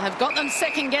 They've got them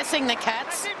second-guessing the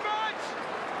Cats.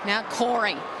 Now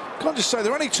Corey. Can I just say,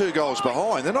 they're only 2 goals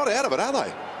behind. They're not out of it, are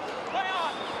they?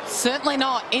 Certainly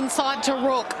not. Inside to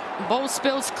Rook. Ball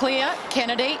spills clear.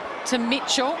 Kennedy to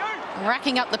Mitchell.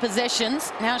 Racking up the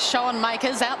possessions. Now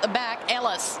Schoenmakers out the back.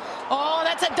 Ellis. Oh,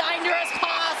 that's a dangerous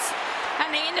pass.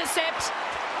 And the intercept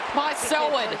by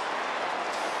Selwood.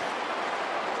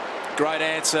 Great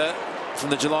answer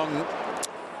from the Geelong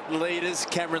leaders.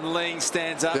 Cameron Ling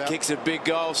stands up, kicks a big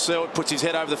goal. Selwood puts his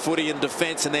head over the footy in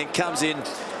defence and then comes in,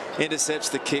 intercepts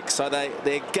the kick. So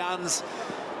they're guns.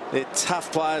 They're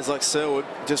tough players like Selwood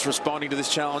just responding to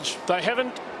this challenge. They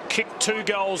haven't kicked 2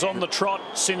 goals on the trot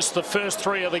since the first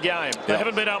 3 of the game. They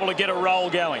haven't been able to get a roll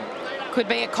going. Could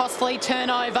be a costly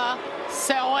turnover.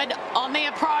 Selwood on the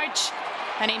approach,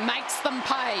 and he makes them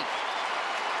pay.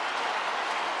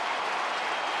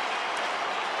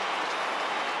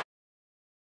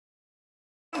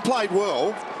 Played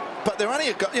well, but they're only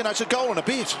it's a goal and a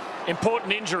bit.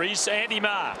 Important injuries. Andy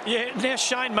Marr. Yeah, now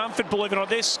Shane Mumford, believe it or not,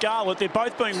 they're scarlet. They're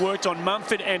both being worked on,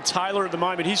 Mumford and Taylor at the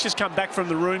moment. He's just come back from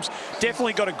the rooms.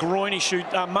 Definitely got a groin issue.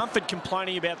 Mumford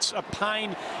complaining about a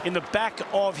pain in the back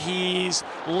of his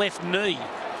left knee.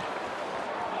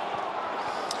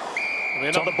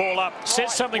 Another ball up.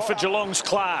 Says something for Geelong's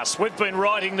class. We've been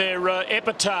writing their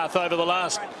epitaph over the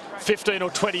last 15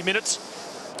 or 20 minutes.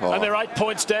 And they're 8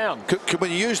 points down. Can we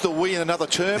use the "we" in another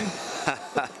term?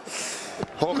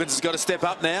 Hawkins has got to step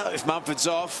up now if Mumford's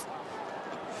off.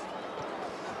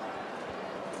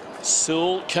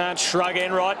 Sewell can't shrug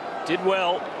Enright. Did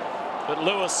well. But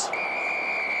Lewis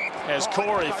has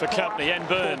Corey for company and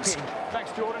Burns.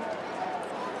 Thanks, Jordan.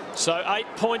 So 8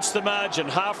 points the margin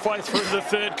halfway through the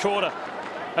third quarter.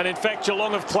 And in fact,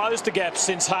 Geelong have closed the gap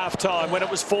since half-time when it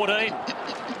was 14.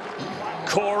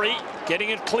 Corey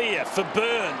getting it clear for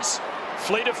Burns.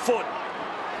 Fleet of foot.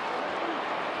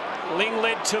 Ling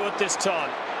led to it this time.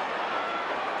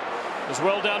 It was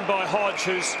well done by Hodge,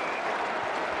 who's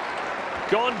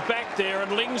gone back there,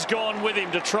 and Ling's gone with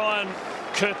him to try and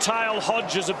curtail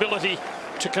Hodge's ability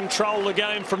to control the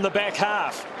game from the back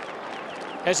half,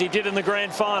 as he did in the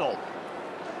grand final.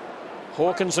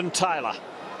 Hawkins and Taylor.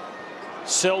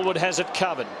 Selwood has it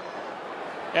covered.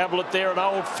 Ablett there, an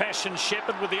old-fashioned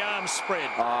shepherd with the arms spread.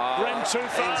 Ran too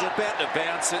far. He was about to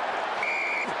bounce it.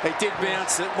 He did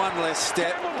bounce it. One less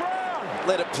step.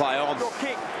 Let it play on.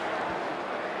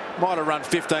 Might have run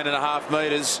 15.5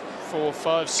 metres. 4,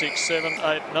 5, 6, 7,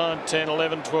 8, 9, 10,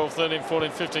 11, 12, 13,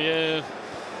 14, 15. Yeah.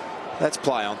 That's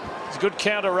play on. It's a good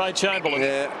counter, Ray Chamberlain.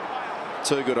 Yeah.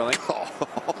 Too good, I think.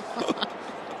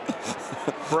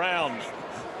 Brown.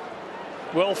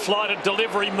 Well-flighted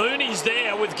delivery. Mooney's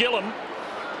there with Gillam.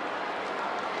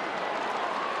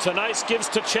 Tenace gives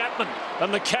to Chapman,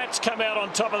 and the Cats come out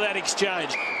on top of that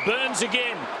exchange. Burns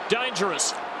again,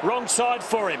 dangerous. Wrong side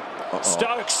for him.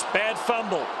 Stokes, bad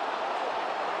fumble.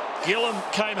 Gillam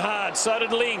came hard, so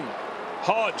did Ling.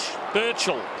 Hodge,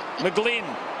 Birchall, McGlynn,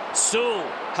 Sewell,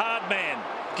 hard man,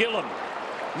 Gillam,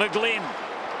 McGlynn.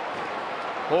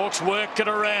 Hawks work it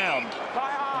around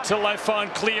until they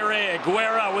find clear air.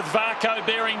 Guerra with Varco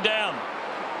bearing down.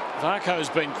 Varco's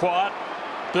been quiet.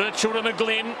 Birchall to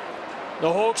McGlynn.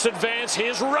 The Hawks advance.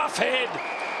 Here's Roughhead.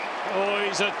 Oh,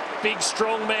 he's a big,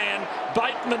 strong man.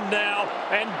 Bateman now.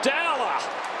 And Dowler.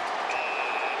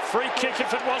 Free kick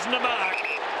if it wasn't a mark.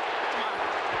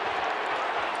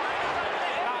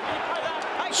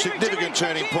 Significant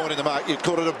turning point in the mark. You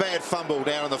called it a bad fumble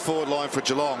down on the forward line for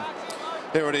Geelong.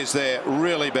 There it is there.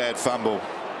 Really bad fumble.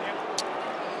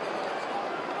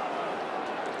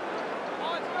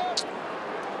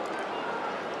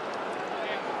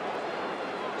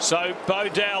 So Bo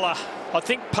Dowler, I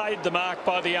think, paid the mark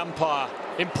by the umpire.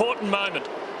 Important moment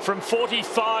from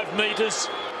 45 metres,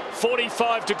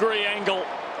 45-degree angle.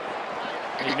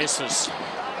 He misses.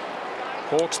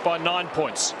 Hawks by 9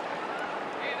 points.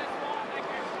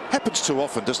 Happens too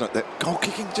often, doesn't it? That goal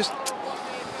kicking, just,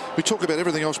 we talk about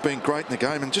everything else being great in the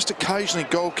game, and just occasionally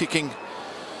goal kicking,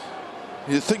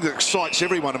 the thing that excites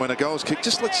everyone when a goal's kicked,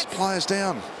 just lets players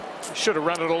down. Should have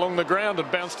run it along the ground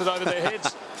and bounced it over their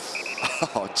heads.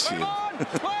 Oh, Tim.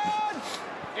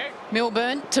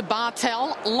 Milburn to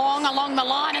Bartel, long along the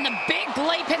line, and the big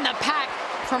leap in the pack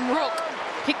from Rook.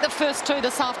 Picked the first two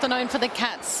this afternoon for the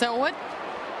Cats. Selwood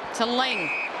to Ling.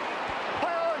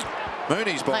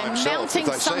 Mooney's by himself. Mounting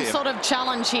if they some see him. sort of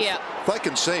challenge here. They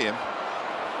can see him.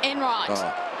 Enright.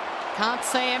 Can't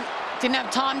see him. Didn't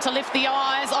have time to lift the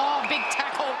eyes. Oh, big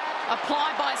tackle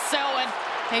applied by Selwood.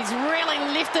 He's really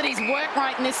lifted his work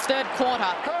rate in this third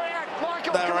quarter.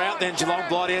 They were out then, Geelong,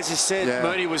 Blighty, as you said. Yeah.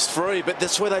 Mooney was free, but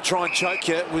that's where they try and choke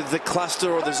you with the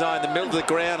cluster or the zone, the middle of the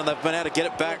ground, and they've been able to get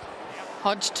it back.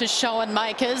 Hodge to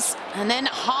Schoenmakers, and then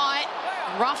high.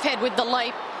 Roughhead with the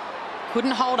leap.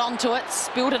 Couldn't hold on to it,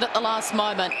 spilled it at the last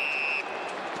moment.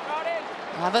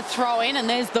 Have a throw in, and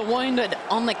there's the wounded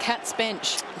on the Cats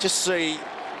bench. Just see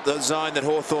the zone that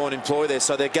Hawthorn employ there.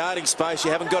 So they're guarding space.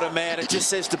 You haven't got a man. It just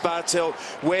says to Bartel,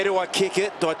 where do I kick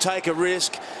it? Do I take a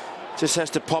risk? Just has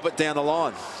to pop it down the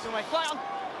line.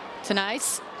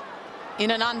 Tenace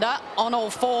in and under on all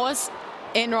fours.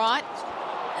 Enright.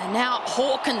 And now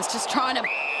Hawkins just trying to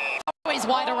throw his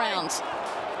weight around.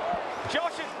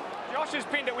 Josh has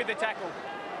pinned it with the tackle.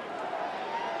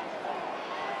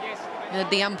 Yes. Heard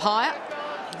the umpire.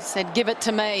 He said, give it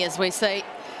to me, as we see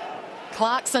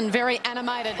Clarkson very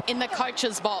animated in the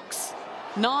coach's box.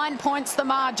 9 points the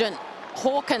margin.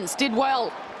 Hawkins did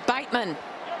well. Bateman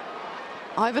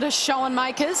over to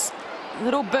Schoenmakers.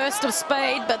 Little burst of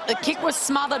speed, but the kick was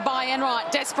smothered by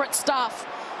Enright. Desperate stuff.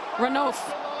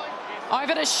 Renouf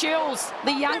over to Shields.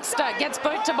 The youngster gets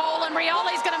boot to ball, and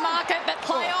Rioli's going to mark it, but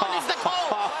play on is the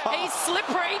call. He's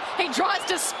slippery. He tries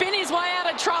to spin his way out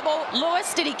of trouble.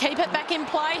 Lewis, did he keep it back in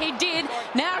play? He did.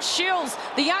 Now Shields,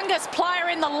 the youngest player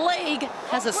in the league,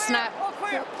 has a snap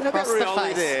across the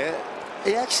face. There,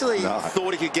 he actually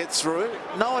thought he could get through.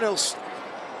 No one else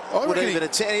would even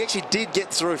attempt. He actually did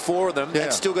get through 4 of them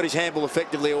and still got his handball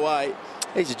effectively away.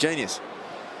 He's a genius.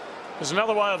 There's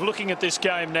another way of looking at this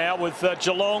game now with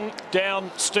Geelong down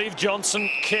Steve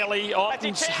Johnson, Kelly,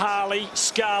 Ottens, Harley,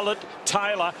 Scarlett,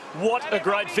 Taylor. What a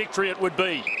great victory it would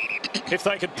be if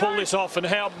they could pull this off, and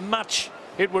how much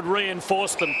it would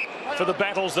reinforce them for the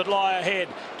battles that lie ahead.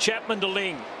 Chapman to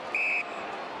Ling.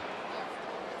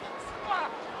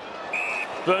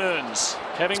 Burns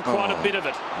having quite a bit of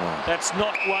it. That's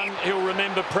not one he'll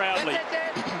remember proudly.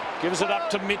 Gives it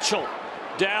up to Mitchell.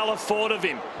 Dowler forward of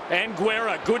him. And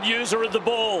Guerra, good user of the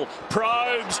ball.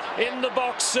 Probes in the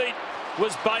box seat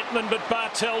was Bateman, but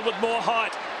Bartel with more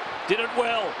height. Did it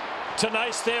well.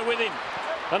 Tenace there with him.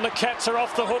 And the Cats are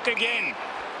off the hook again.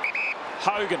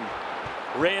 Hogan,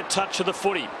 rare touch of the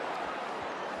footy.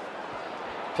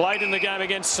 Played in the game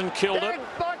against St Kilda.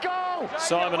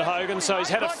 Simon Hogan, so he's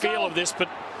had a feel of this, but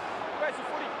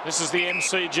This is the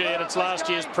MCG and it's last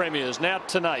year's premiers. Now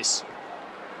Tenace.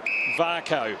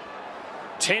 Varco.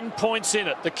 10 points in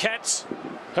it. The Cats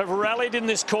have rallied in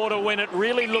this quarter when it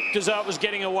really looked as though it was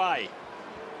getting away.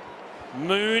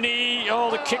 Mooney. Oh,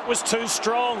 the kick was too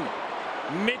strong.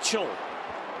 Mitchell.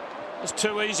 It was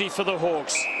too easy for the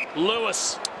Hawks.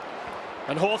 Lewis.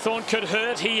 And Hawthorn could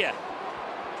hurt here.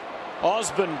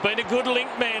 Osborne, been a good link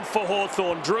man for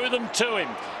Hawthorn, drew them to him,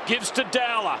 gives to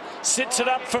Dowler, sits it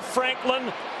up for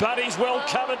Franklin, but he's well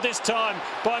covered this time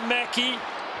by Mackey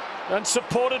and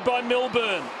supported by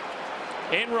Milburn.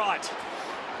 Enright.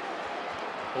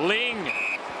 Ling.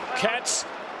 Cats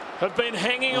have been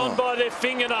hanging on by their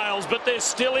fingernails, but they're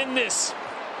still in this.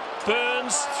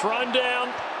 Burns thrown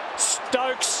down.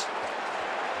 Stokes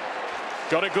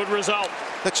got a good result.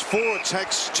 That's 4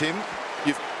 attacks, Tim,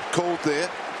 you've called there.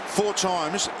 4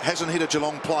 times, hasn't hit a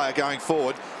Geelong player going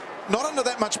forward. Not under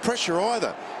that much pressure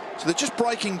either. So they're just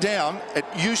breaking down at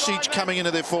usage coming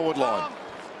into their forward line.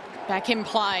 Back in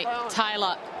play,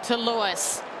 Taylor to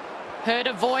Lewis. Heard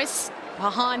a voice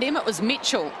behind him, it was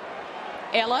Mitchell.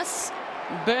 Ellis,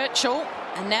 Birchall,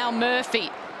 and now Murphy.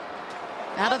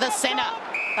 Out of the centre.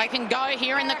 They can go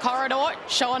here in the corridor.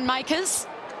 Sean Makers.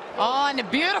 Oh, and a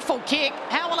beautiful kick.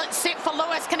 How will it sit for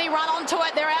Lewis? Can he run onto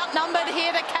it? They're outnumbered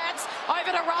here, the Cats.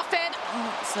 Over to Roughhead.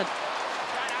 Oh, it's a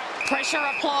pressure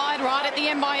applied right at the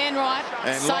end by Enright.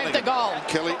 And saved the goal.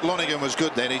 Kelly Lonergan was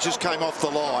good then. He just came off the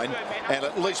line and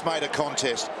at least made a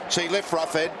contest. See, left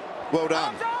Roughhead. Well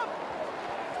done.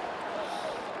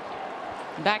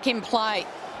 Back in play.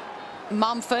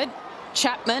 Mumford,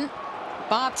 Chapman,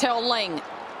 Bartel, Ling.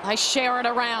 They share it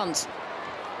around.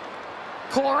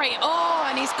 Corey, oh,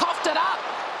 and he's coughed it up.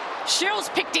 Shields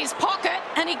picked his pocket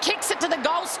and he kicks it to the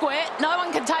goal square. No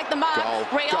one can take the mark.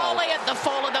 Rioli at the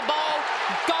fall of the ball.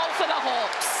 Goal for the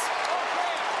Hawks.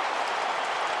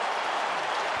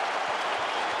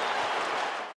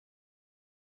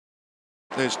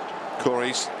 There's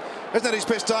Corey's. Isn't that his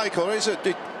best day, Corey?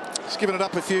 He's given it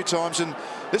up a few times, and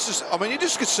this is, I mean, you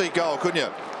just could see goal, couldn't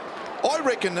you? I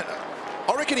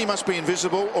reckon he must be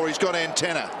invisible or he's got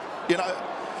antenna. You know,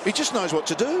 he just knows what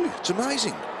to do. It's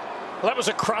amazing. Well, that was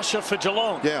a crusher for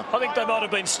Geelong. Yeah. I think they might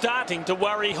have been starting to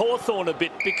worry Hawthorn a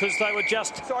bit because they were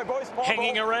just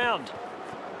hanging around.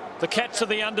 The Cats are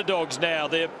the underdogs now.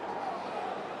 They're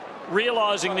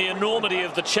realising the enormity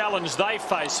of the challenge they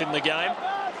face in the game.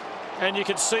 And you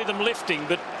can see them lifting,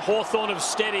 but Hawthorn have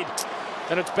steadied.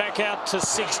 And it's back out to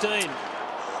 16.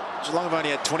 Geelong have only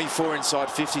had 24 inside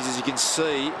 50s, as you can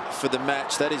see, for the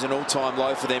match. That is an all-time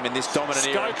low for them in this dominant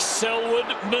era. Stokes, Selwood,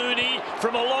 Mooney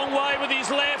from a long way with his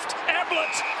left.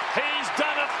 Ablett, he's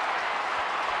done it.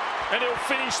 And he'll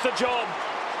finish the job.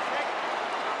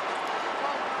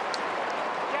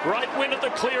 Great win at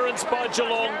the clearance by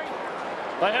Geelong.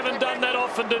 They haven't done that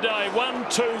often today. 1,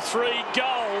 2, 3,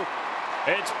 goal.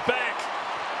 It's back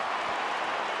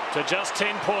to just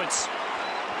 10 points.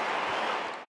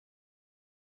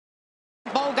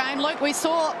 Ball game, Luke. We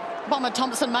saw Bomber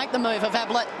Thompson make the move of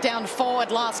Ablett down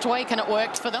forward last week and it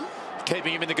worked for them.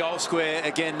 Keeping him in the goal square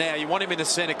again now. You want him in the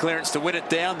centre clearance to win it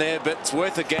down there, but it's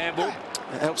worth a gamble.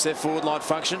 It helps their forward line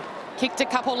function. Kicked a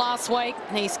couple last week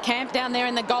and he's camped down there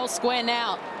in the goal square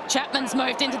now. Chapman's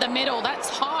moved into the middle. That's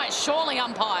high, surely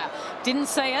umpire. Didn't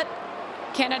see it.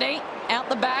 Kennedy out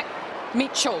the back.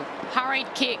 Mitchell,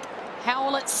 hurried kick. How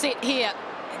will it sit here?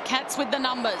 Cats with the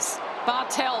numbers.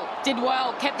 Bartel did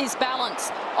well, kept his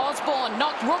balance. Osborne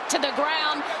knocked Rook to the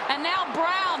ground. And now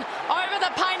Brown over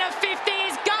the paint of 50.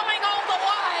 He's going all the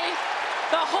way.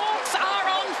 The Hawks are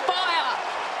on fire.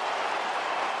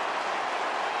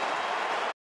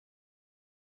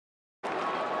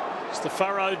 As the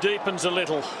furrow deepens a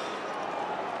little.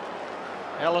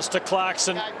 Alistair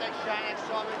Clarkson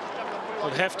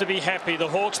would have to be happy. The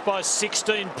Hawks by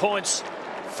 16 points.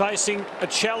 Facing a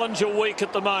challenge a week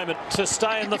at the moment to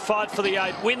stay in the fight for the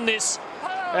 8, win this,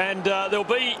 and they'll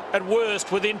be at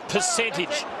worst within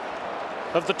percentage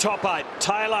of the top 8.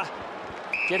 Taylor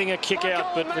getting a kick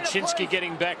out, but Wyszynski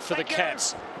getting back for the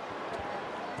Cats.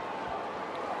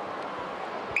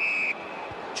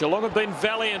 Geelong have been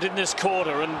valiant in this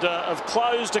quarter and have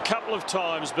closed a couple of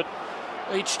times, but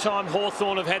each time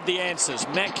Hawthorn have had the answers.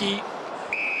 Mackey,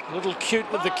 a little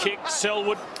cute with the kick.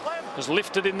 Selwood has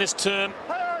lifted in this term.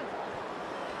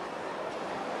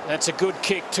 That's a good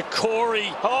kick to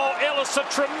Corey. Oh, Ellis, a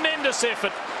tremendous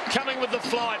effort coming with the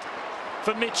flight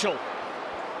for Mitchell.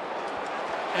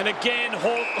 And again,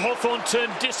 Hawthorn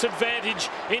turned disadvantage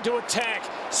into attack.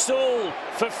 Sewell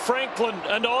for Franklin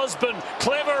and Osborne.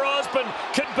 Clever Osborne.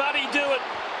 Could Buddy do it?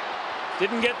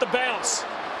 Didn't get the bounce.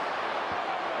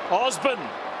 Osborne.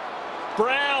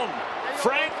 Brown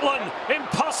Franklin,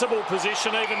 impossible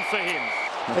position even for him.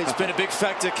 He's been a big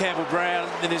factor, Campbell Brown,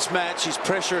 in this match. His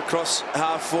pressure across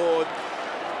half forward.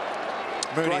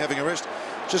 Mooney having a rest.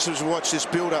 Just as we watch this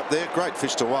build up there, great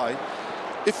fist away.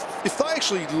 If they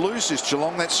actually lose this,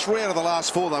 Geelong, that's 3 out of the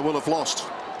last 4 they will have lost.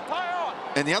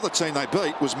 And the other team they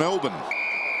beat was Melbourne.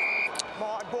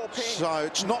 So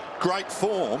it's not great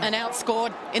form. And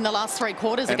outscored in the last 3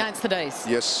 quarters against the D's.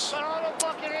 Yes.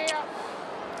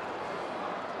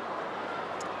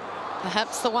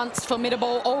 Perhaps the once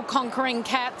formidable, all-conquering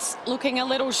Cats looking a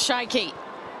little shaky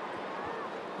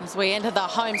as we enter the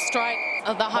home straight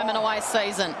of the home and away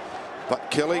season. But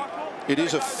Kelly, it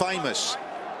is a famous,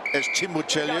 as Tim would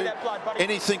tell you,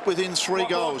 anything within 3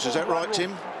 goals. Is that right,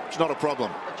 Tim? It's not a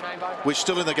problem. We're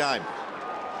still in the game.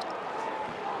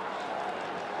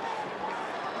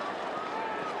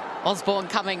 Osborne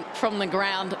coming from the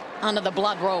ground under the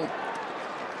blood rule.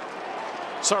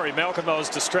 Sorry, Malcolm, I was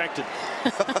distracted.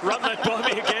 Run that by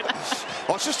me again.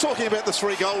 I was just talking about the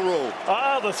 3-goal rule.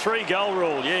 Ah, the 3-goal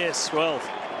rule, yes. Well,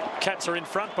 Cats are in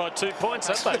front by 2 points,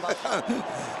 aren't they?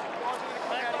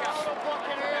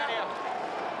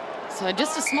 So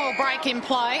just a small break in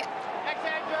play.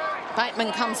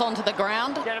 Bateman comes onto the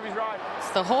ground.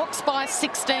 It's the Hawks by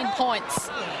 16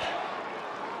 points.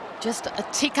 Just a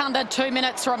tick under 2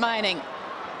 minutes remaining.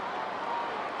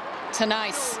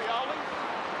 Tenace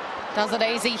does it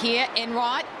easy here.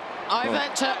 Enright over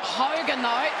to Hogan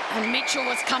though, and Mitchell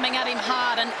was coming at him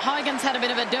hard, and Hogan's had a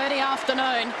bit of a dirty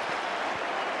afternoon.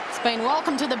 It's been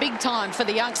welcome to the big time for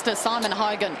the youngster Simon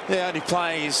Hogan. Yeah, only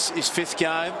playing his 5th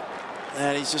game,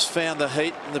 and he's just found the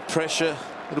heat and the pressure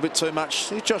a little bit too much.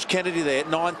 See Josh Kennedy there,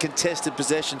 9 contested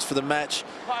possessions for the match.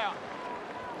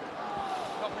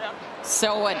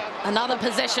 Selwood, another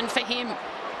possession for him.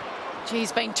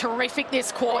 He's been terrific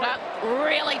this quarter,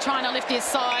 really trying to lift his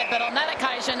side, but on that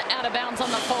occasion, out of bounds on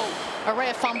the full. A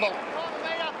rare fumble.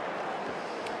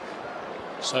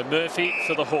 So Murphy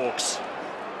for the Hawks.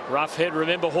 Rough head.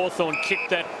 Remember, Hawthorn kicked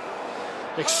that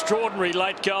extraordinary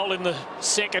late goal in the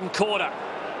 2nd quarter.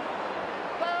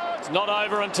 It's not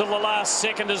over until the last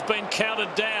second has been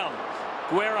counted down.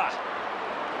 Guerra.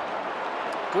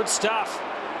 Good stuff.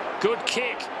 Good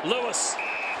kick. Lewis.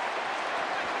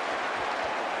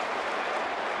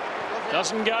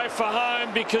 Doesn't go for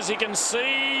home because he can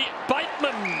see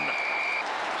Bateman,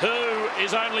 who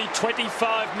is only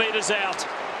 25 metres out.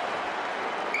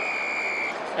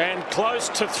 And close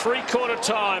to 3-quarter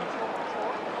time,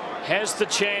 has the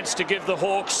chance to give the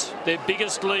Hawks their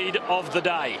biggest lead of the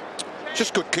day.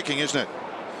 Just good kicking, isn't it?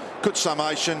 Good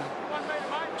summation.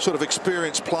 Sort of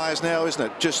experienced players now, isn't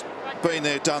it? Just been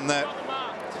there, done that.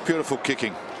 Beautiful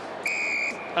kicking.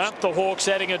 Aren't the Hawks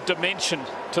adding a dimension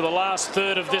to the last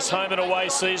third of this home and away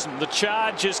season? The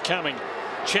charge is coming.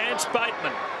 Chance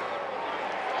Bateman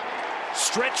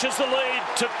stretches the lead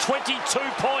to 22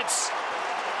 points.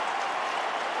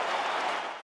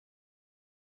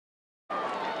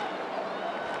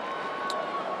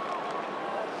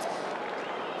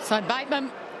 So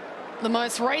Bateman, the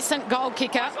most recent goal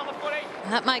kicker.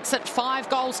 That makes it 5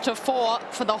 goals to 4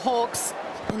 for the Hawks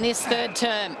in this 3rd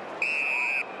term.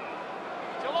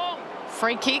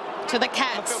 Free kick to the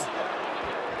Cats.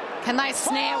 Can they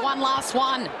snare one last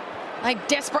one? They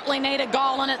desperately need a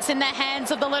goal, and it's in the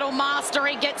hands of the little master.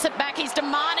 He gets it back. He's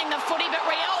demanding the footy, but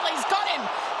Rioli's got him.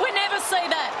 We never see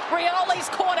that. Rioli's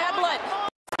caught Ablett.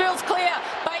 Spills clear.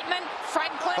 Bateman,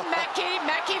 Franklin,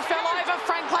 Mackie fell over.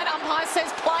 Franklin, umpire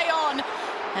says play on.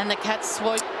 And the Cats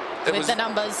swoop with the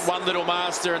numbers. One little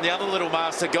master and the other little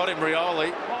master got him,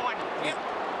 Rioli.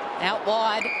 Out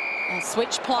wide. A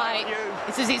switch play.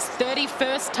 This is his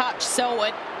 31st touch,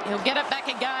 Selwood. He'll get it back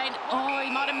again. Oh, he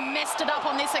might have messed it up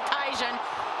on this occasion.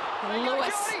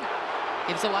 Lewis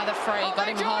gives away the free, got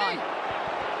him high.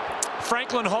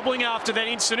 Franklin hobbling after that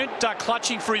incident,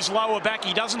 clutching for his lower back.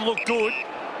 He doesn't look good.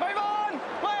 Move on,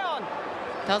 play on.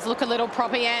 Does look a little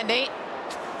proppy, Andy.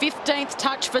 15th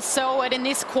touch for Selwood in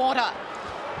this quarter.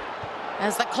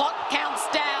 As the clock counts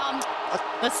down,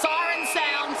 the siren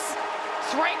sounds.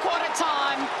 3-quarter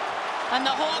time. And the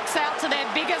Hawks out to their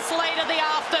biggest lead of the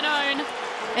afternoon.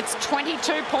 It's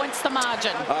 22 points the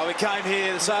margin. We came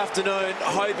here this afternoon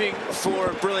hoping for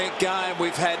a brilliant game.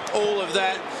 We've had all of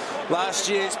that. Last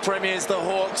year's premiers, the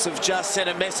Hawks, have just sent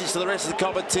a message to the rest of the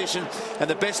competition, and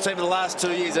the best team in the last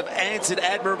 2 years have answered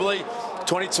admirably.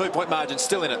 22-point margin,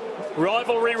 still in it.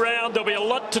 Rivalry round. There'll be a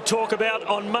lot to talk about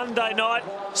on Monday night,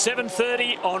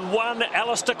 7:30 on 1.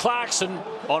 Alistair Clarkson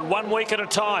on 1 week at a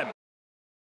time.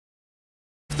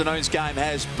 Afternoon's game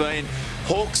has been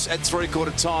Hawks at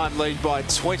 3-quarter time lead by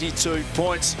 22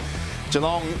 points.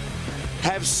 Geelong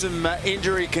have some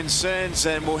injury concerns,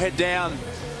 and we'll head down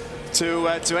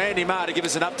to Andy Marr to give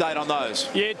us an update on those.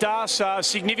 Yeah, Das,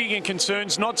 significant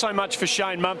concerns, not so much for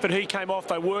Shane Mumford. He came off,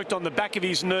 they worked on the back of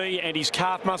his knee and his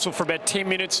calf muscle for about 10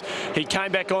 minutes. He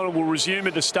came back on and will resume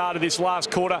at the start of this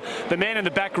last quarter. The man in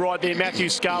the back right there, Matthew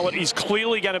Scarlett, is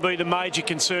clearly going to be the major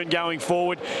concern going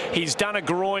forward. He's done a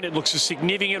groin, it looks a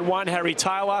significant one. Harry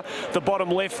Taylor, the bottom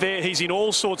left there, he's in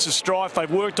all sorts of strife. They've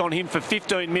worked on him for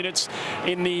 15 minutes.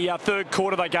 In the third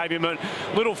quarter, they gave him a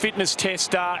little fitness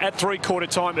test at three-quarter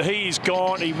time, but he is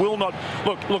gone. He will not...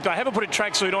 Look, they haven't put a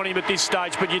tracksuit on him at this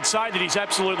stage, but you'd say that he's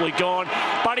absolutely gone.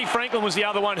 Buddy Franklin was the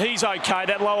other one. He's okay.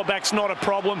 That lower back's not a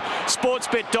problem.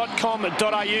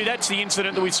 Sportsbet.com.au, that's the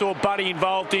incident that we saw Buddy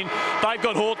involved in. They've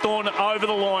got Hawthorn over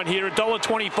the line here.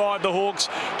 $1.25 the Hawks,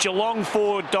 Geelong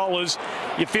 $4.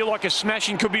 You feel like a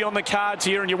smashing could be on the cards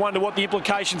here, and you wonder what the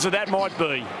implications of that might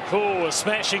be. Oh, a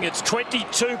smashing. It's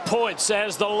 22 points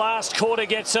as the last quarter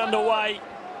gets underway.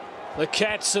 The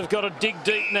Cats have got to dig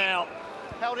deep now.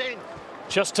 Held in.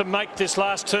 Just to make this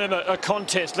last term a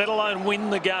contest, let alone win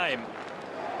the game.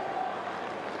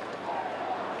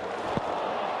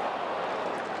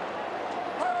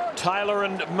 Taylor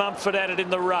and Mumford at it in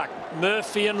the ruck.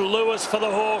 Murphy and Lewis for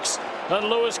the Hawks. And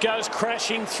Lewis goes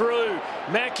crashing through.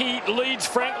 Mackie leads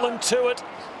Franklin to it.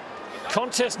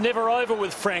 Contest never over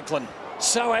with Franklin.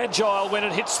 So agile when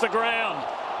it hits the ground.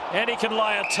 And he can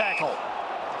lay a tackle.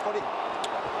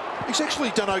 He's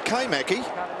actually done okay, Mackie.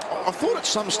 I thought at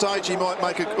some stage he might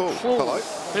make a... Oh, hello.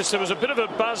 Yes, there was a bit of a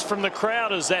buzz from the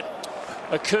crowd as that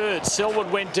occurred.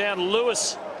 Selwood went down.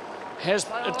 Lewis has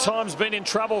at times been in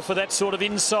trouble for that sort of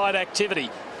inside activity.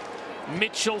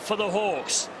 Mitchell for the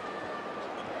Hawks.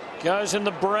 Goes in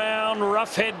the brown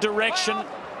rough head direction.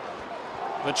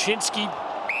 Wojcinski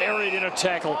buried in a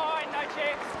tackle.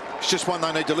 It's just one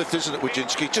they need to lift, isn't it,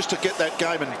 Wojcinski? Just to get that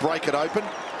game and break it open.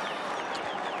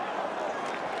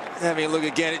 Having a look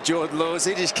again at Jordan Lewis.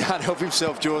 He just can't help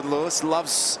himself, Jordan Lewis.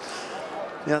 Loves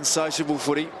the unsociable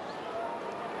footy.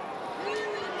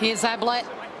 Here's Ablett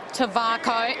to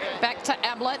Varco. Back to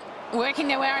Ablett. Working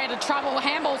their way out of trouble.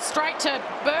 Handball straight to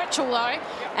Birchall, though.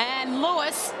 And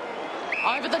Lewis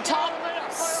over the top.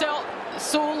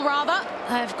 Sewell, rather.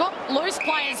 They've got loose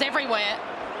players everywhere.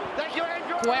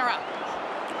 Guerra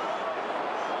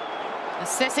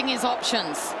assessing his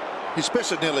options. He's best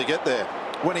to nearly get there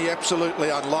when he absolutely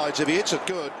unloads. If he hits it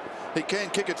good, he can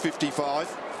kick at 55.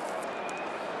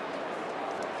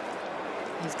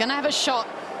 He's going to have a shot.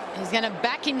 He's going to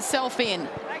back himself in.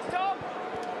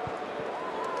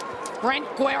 Brent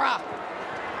Guerra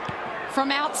from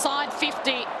outside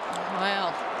 50.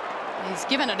 Well, he's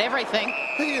given it everything.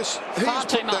 He has Far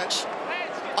too put much.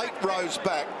 that 8 rows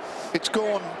back. It's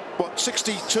gone, what,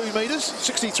 62 metres?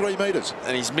 63 metres.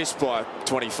 And he's missed by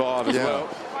 25 as well.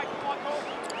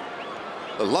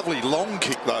 A lovely long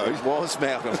kick, though. It was,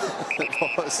 Malcolm.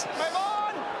 It was.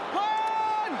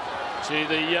 Gee,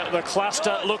 the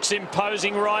cluster looks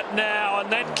imposing right now,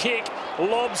 and that kick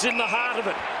lobs in the heart of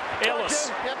it.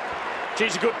 Ellis.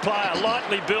 He's a good player,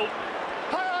 lightly built.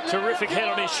 Terrific head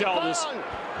on his shoulders.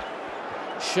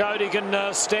 Showed he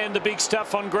can stand the big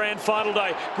stuff on grand final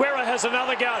day. Guerra has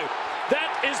another go.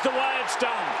 That is the way it's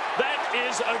done. That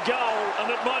is a goal,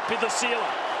 and it might be the sealer.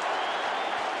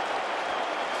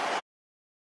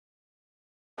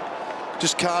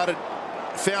 Just carded,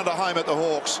 found a home at the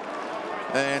Hawks,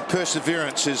 and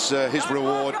perseverance is his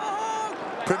reward.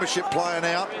 Premiership playing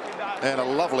out, and a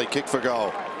lovely kick for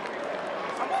goal.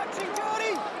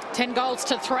 10 goals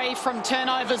to 3 from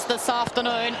turnovers this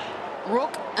afternoon.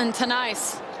 Rook and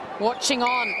Tanase watching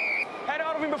on. Had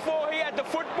hold of him before he had the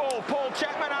football. Paul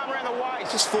Chapman arm around the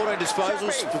waist. Just 14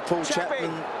 disposals for Paul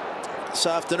Chapman this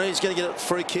afternoon. He's going to get a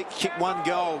free kick, kick 1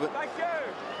 goal, but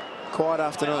quiet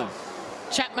afternoon.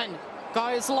 Chapman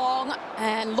goes long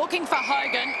and looking for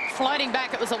Hogan. Floating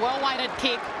back, it was a well-weighted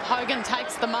kick. Hogan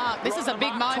takes the mark. This is a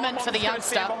big moment for the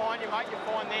youngster.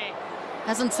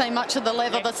 Hasn't seen much of the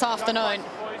leather this afternoon.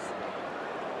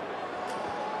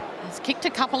 He's kicked a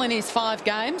couple in his 5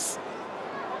 games.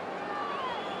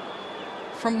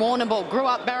 From Warrnambool, grew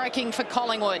up barracking for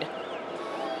Collingwood.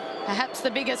 Perhaps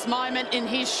the biggest moment in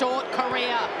his short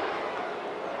career.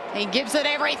 He gives it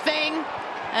everything,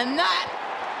 and that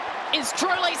is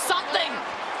truly something.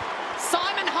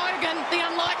 Simon Hogan, the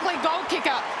unlikely goal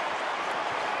kicker.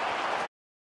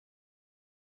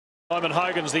 Simon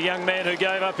Hogan's the young man who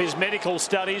gave up his medical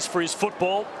studies for his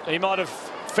football. He might have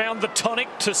found the tonic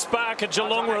to spark a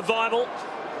Geelong revival.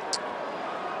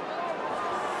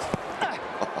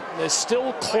 They're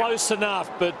still close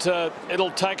enough, but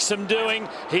it'll take some doing.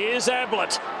 Here's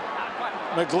Ablett.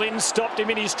 McGlynn stopped him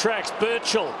in his tracks.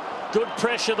 Birchall, good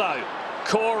pressure though.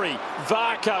 Corey,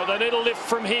 Varco, they need a lift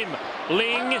from him.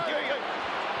 Ling,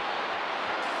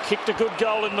 Kicked a good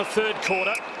goal in the third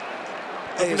quarter.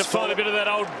 Looking to find a bit of that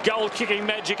old goal-kicking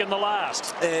magic in the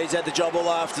last. Yeah, he's had the job all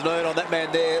afternoon on that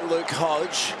man there, Luke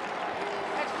Hodge.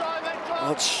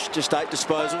 Hodge, just 8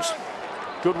 disposals.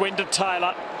 Good win to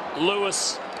Taylor.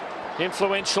 Lewis,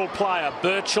 influential player.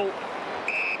 Birchall,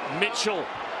 Mitchell.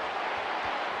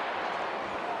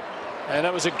 And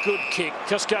that was a good kick.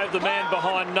 Just gave the man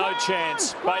behind no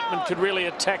chance. Bateman could really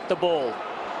attack the ball.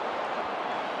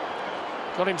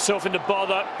 Got himself into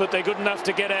bother, but they're good enough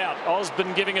to get out.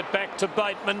 Osborne giving it back to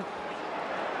Bateman.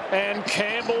 And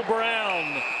Campbell Brown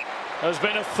has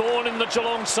been a thorn in the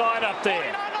Geelong side up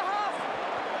there.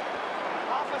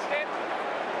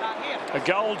 A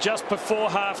goal just before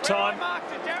half-time.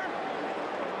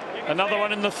 Another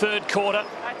one in the third quarter.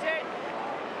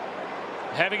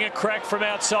 Having a crack from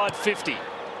outside 50.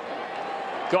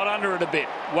 Got under it a bit.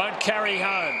 Won't carry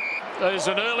home. There's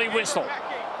an early whistle.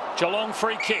 Geelong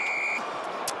free kick.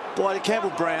 Boy,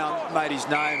 Campbell Brown made his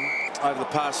name over the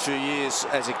past few years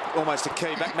as almost a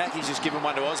key back. Mackey's just given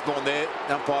one to Osborne there.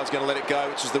 The umpire's going to let it go,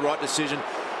 which is the right decision.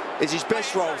 Is his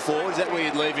best role forward? Is that where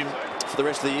you'd leave him for the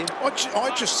rest of the year?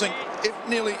 I just think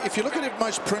if you look at it,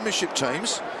 most premiership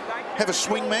teams have a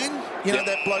swing man, you know,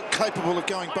 that bloke capable of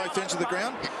going both ends of the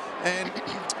ground. And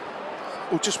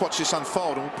we'll just watch this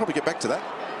unfold and we'll probably get back to that.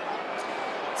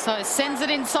 So sends it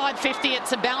inside 50.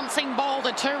 It's a bouncing ball.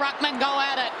 The two ruckmen go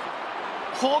at it.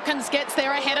 Hawkins gets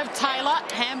there ahead of Taylor.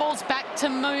 Handballs back to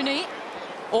Mooney.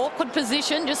 Awkward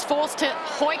position, just forced to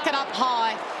hoik it up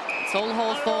high. It's all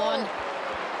Hawthorn.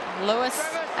 Lewis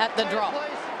at the drop.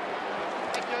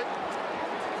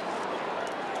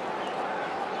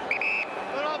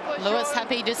 Lewis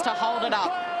happy just to hold it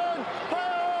up.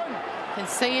 Can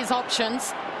see his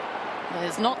options.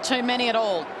 There's not too many at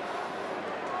all.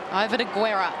 Over to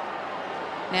Guerra.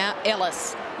 Now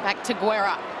Ellis. Back to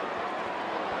Guerra.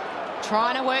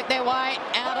 Trying to work their way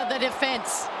out of the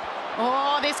defence.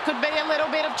 Oh, this could be a little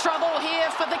bit of trouble here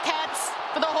for the Cats.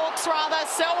 For the Hawks, rather.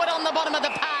 Selwood on the bottom of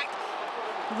the pack.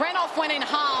 Renoff went in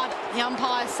hard. The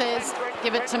umpire says,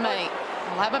 give it to me.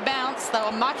 We'll have a bounce. They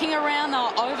were mucking around. They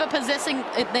were over-possessing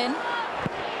it then.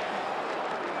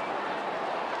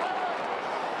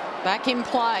 Back in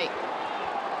play.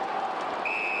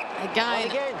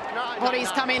 Again, bodies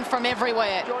come in from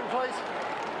everywhere. Jordan, please.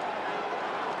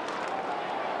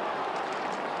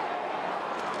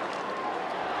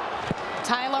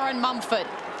 Taylor and Mumford.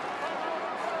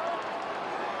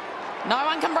 No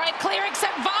one can break clear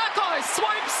except Varco.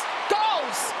 Swoops.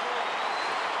 Goals.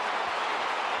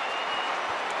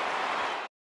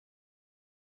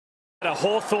 A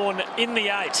Hawthorn in the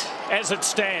 8 as it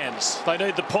stands. They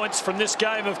need the points from this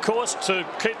game, of course, to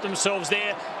keep themselves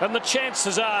there. And the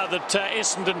chances are that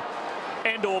Essendon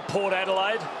and or Port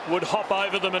Adelaide would hop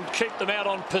over them and keep them out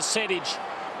on percentage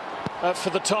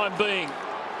for the time being.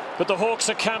 But the Hawks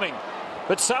are coming.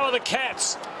 But so are the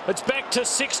Cats. It's back to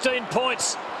 16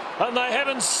 points. And they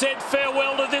haven't said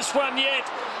farewell to this one yet.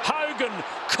 Hogan,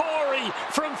 Corey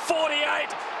from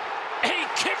 48. He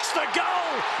kicks the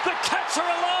goal. The Cats are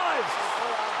alive.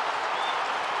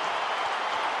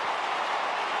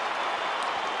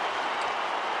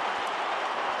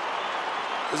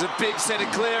 There's a big centre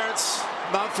clearance.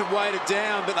 Mumford weighted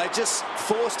down, but they just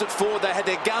forced it forward. They had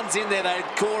their guns in there. They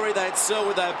had Corey, they had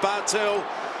Selwood, they had Bartel.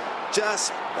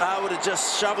 Just able to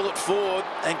just shovel it forward.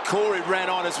 And Corey ran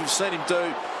on, as we've seen him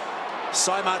do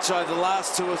so much over the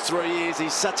last 2 or 3 years.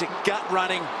 He's such a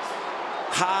gut-running,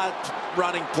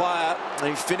 hard-running player. And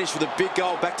he finished with a big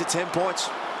goal, back to 10 points.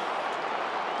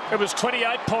 It was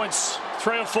 28 points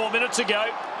 3 or 4 minutes ago.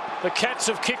 The Cats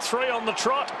have kicked 3 on the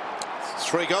trot.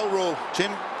 3-goal rule,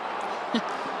 Tim.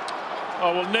 I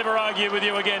will never argue with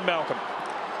you again, Malcolm.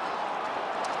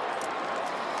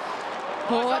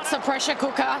 Oh, it's a pressure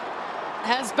cooker.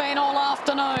 Has been all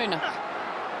afternoon.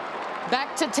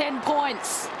 Back to 10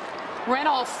 points.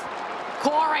 Renoff.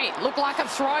 Corey, looked like a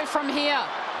throw from here.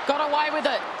 Got away with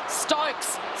it.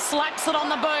 Stokes slaps it on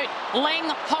the boot. Ling,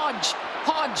 Hodge.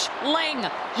 Hodge, Ling,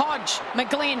 Hodge,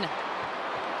 McGlynn.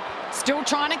 Still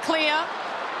trying to clear.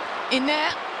 In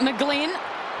there, McGlynn.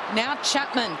 Now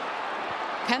Chapman.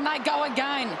 Can they go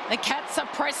again? The Cats are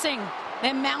pressing.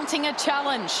 They're mounting a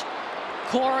challenge.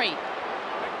 Corey.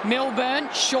 Milburn,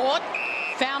 short.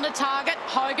 Found a target.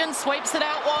 Hogan sweeps it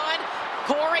out wide.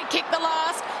 Corey kicked the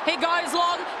last. He goes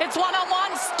long. It's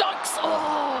one-on-one. Stokes.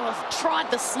 Oh,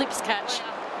 tried the slips catch.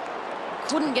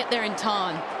 Couldn't get there in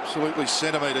time. Absolutely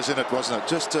centimetres in it, wasn't it?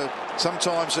 Just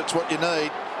sometimes it's what you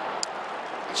need.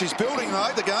 She's building,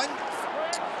 though, the game.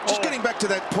 Just getting back to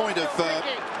that point of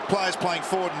players playing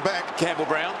forward and back. Campbell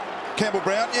Brown. Campbell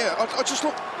Brown, yeah. I just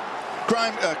look.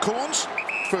 Graham Corns,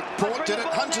 for Port did it.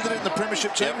 Hunter did it in the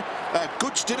Premiership team.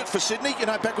 Goods did it for Sydney, you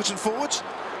know, backwards and forwards.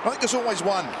 I think there's always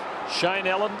one. Shane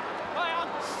Allen.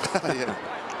 Yeah.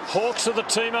 Hawks are the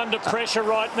team under pressure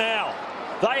right now.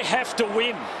 They have to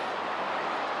win.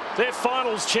 Their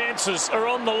finals chances are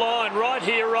on the line right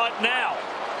here, right now.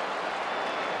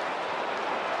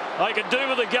 They could do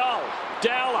with a goal.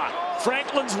 Dowler.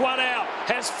 Franklin's one out.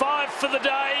 Has 5 for the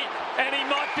day, and he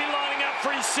might be lining up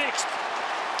for his 6th.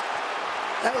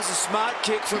 That was a smart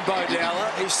kick from Bo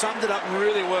Dowler. He summed it up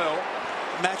really well.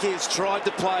 Mackie has tried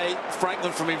to play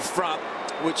Franklin from in front,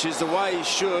 which is the way he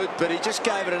should, but he just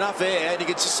gave it enough air, and you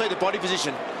could just see the body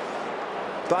position.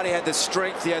 But he had the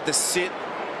strength, he had the sit.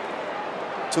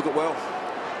 Took it well.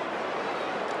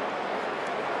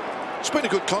 It's been a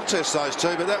good contest, those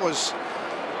two, but that was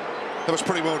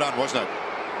pretty well done, wasn't it?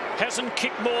 Hasn't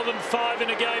kicked more than 5 in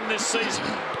a game this season.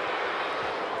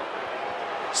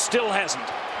 Still hasn't.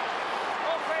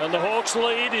 And the Hawks'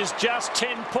 lead is just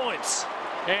 10 points.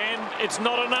 And it's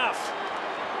not enough.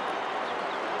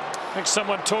 I think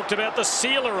someone talked about the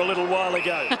sealer a little while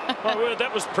ago. My word,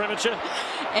 that was premature.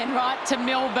 And right to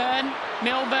Milburn.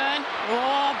 Milburn.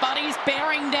 Oh, Buddy's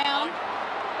bearing down.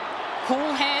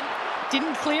 Cool head.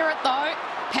 Didn't clear it though.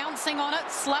 Pouncing on it,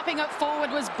 slapping it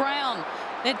forward was Brown.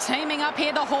 They're teaming up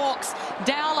here, the Hawks.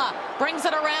 Dowler brings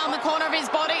it around the corner of his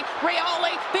body.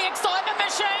 Rioli, the excitement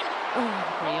machine. Ooh,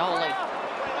 Rioli.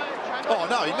 Oh,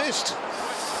 no, he missed.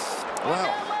 Wow.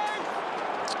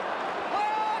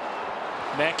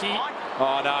 Mackie.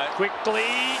 Oh, no. Quickly,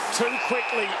 too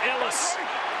quickly. Ellis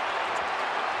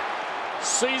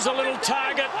sees a little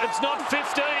target. It's not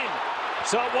 15.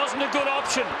 So it wasn't a good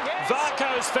option.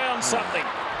 Varco's found something.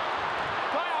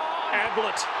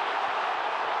 Ablett.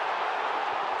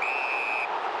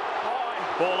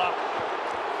 Ball up.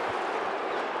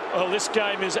 Well, this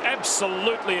game is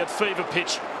absolutely at fever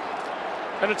pitch.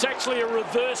 And it's actually a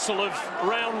reversal of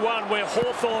round 1 where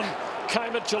Hawthorn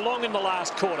came at Geelong in the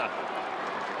last quarter.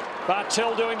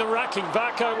 Bartel doing the rucking.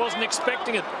 Varco wasn't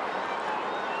expecting it.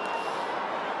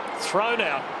 Thrown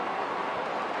out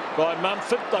by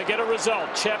Mumford. They get a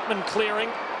result. Chapman clearing.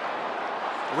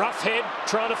 Rough head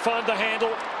trying to find the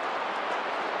handle.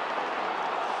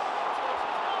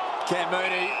 Cam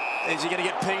Mooney, is he going to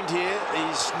get pinged here?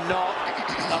 He's not.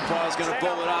 Umpire's going to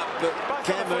ball it up, but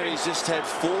Cam Mooney's just had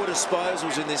 4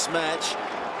 disposals in this match.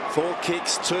 4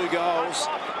 kicks, 2 goals.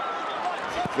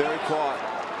 Very quiet.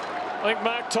 I think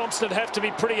Mark Thompson would have to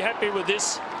be pretty happy with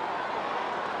this.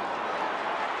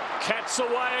 Cats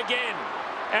away again.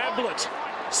 Ablett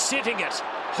sitting it.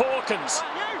 Hawkins.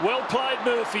 Well played,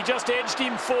 Murphy. Just edged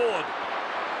him forward.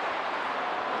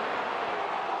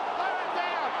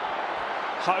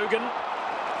 Hogan.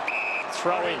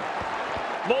 Throw in.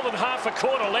 More than half a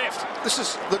quarter left.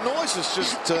 The noise has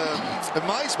just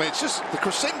amazed me. It's just the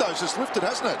crescendo's just lifted,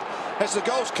 hasn't it? As the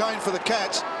goals came for the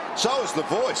Cats, so has the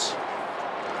voice.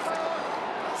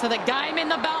 So the game in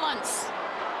the balance.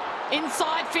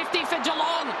 Inside 50 for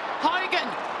Geelong. Hogan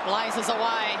blazes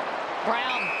away.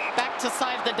 Brown back to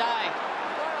save the day.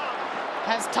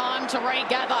 Has time to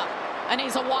regather. And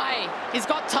he's away. He's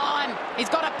got time. He's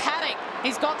got a paddock.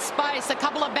 He's got space. A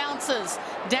couple of bounces.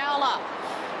 Dowler.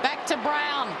 Back to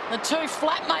Brown. The 2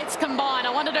 flatmates combine.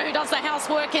 I wonder who does the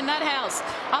housework in that house.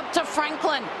 Up to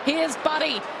Franklin. Here's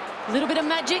Buddy. A little bit of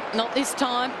magic. Not this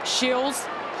time. Shields.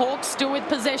 Hawks still with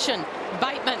possession.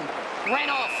 Bateman. Ran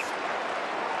off.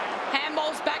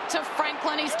 Handball's back to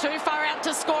Franklin. He's too far out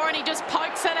to score and he just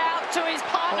pokes it out to his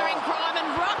partner in crime, and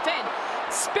Roughhead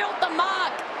spilt the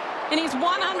mark in his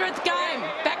 100th game.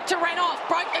 Back to Renoff.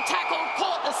 Broke the tackle.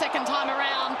 Caught the second time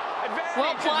around.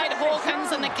 Well played,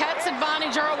 Hawkins, and the Cats'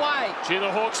 advantage are away. Gee,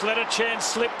 the Hawks let a chance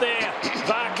slip there.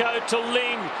 Varco to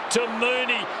Ling to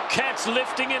Mooney. Cats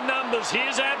lifting in numbers.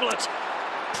 Here's Ablett.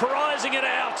 Prizing it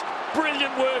out.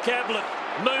 Brilliant work, Ablett.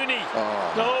 Mooney.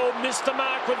 Oh, missed the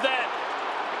mark with that.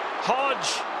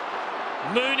 Hodge.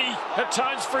 Mooney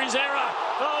atones for his error.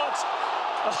 Oh, it's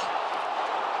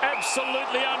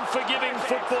absolutely unforgiving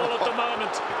football at the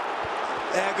moment.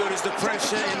 How good is the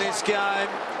pressure in this game?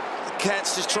 The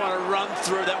Cats just trying to run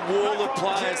through that wall of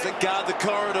players that guard the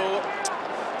corridor.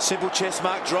 Simple chest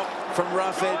mark drop from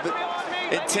Roughhead, but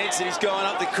intensity's gone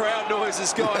up. The crowd noise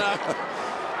has gone up.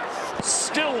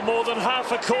 Still more than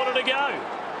half a quarter to go.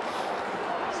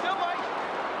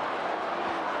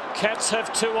 Cats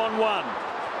have 2 on 1.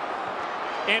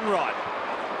 Enright.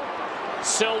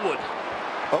 Selwood.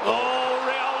 Oh,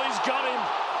 Rioli's got him.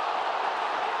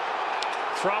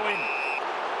 Throw in.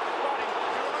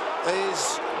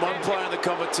 There's one player in the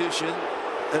competition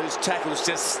whose tackles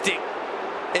just stick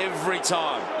every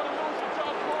time.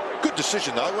 Good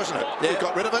decision, though, wasn't it? Yeah. We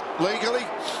got rid of it legally.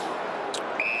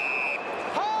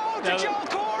 Ball to Joel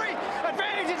Corey.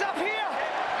 Advantage is up here.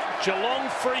 Geelong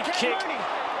free kick.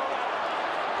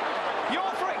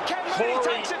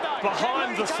 Corey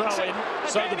behind the throw-in,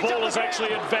 so the ball is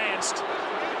actually advanced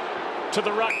to the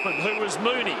ruckman, who was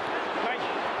Mooney.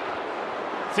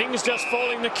 Things just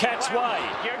falling the Cats' way.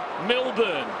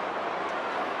 Milburn.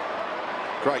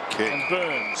 Great kick. And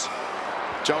Burns.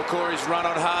 Joel Corey's run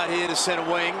on hard here to centre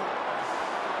wing.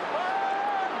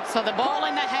 So the ball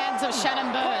in the hands of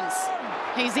Shannon Burns.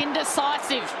 He's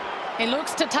indecisive. He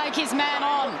looks to take his man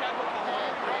on.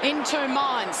 In two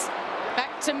minds.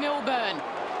 Back to Milburn.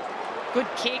 Good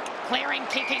kick, clearing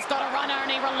kick. He's got a runner and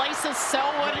he releases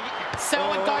Selwood.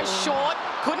 Selwood goes short,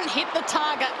 couldn't hit the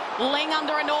target. Ling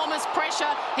under enormous pressure.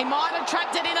 He might have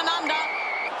trapped it in and under.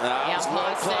 It was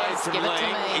well played from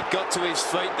Ling. He got to his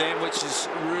feet then, which is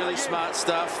really smart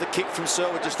stuff. The kick from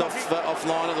Selwood just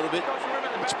offline a little bit.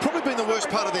 It's probably been the worst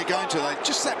part of their game today.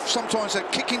 Just that sometimes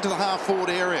that kick into the half-forward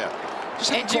area.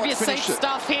 Just edge of your seat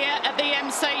stuff here at the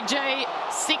MCG.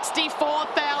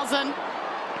 64,000.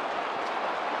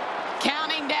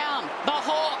 Counting down, the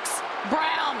Hawks,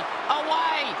 Brown,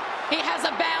 away, he has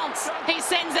a bounce, he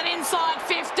sends it inside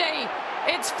 50,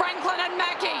 it's Franklin and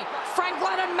Mackey,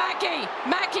 Franklin and Mackey,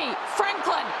 Mackey,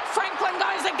 Franklin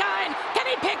goes again, can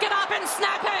he pick it up and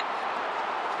snap it?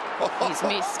 He's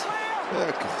missed.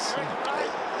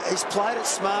 He's played it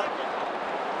smart,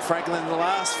 Franklin, in the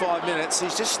last 5 minutes.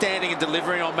 He's just standing and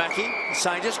delivering on Mackey,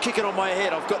 saying, just kick it on my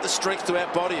head, I've got the strength to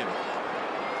outbody him.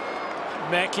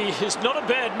 Mackey is not a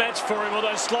bad match for him,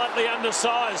 although slightly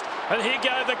undersized. And here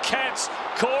go the Cats.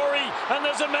 Corey, and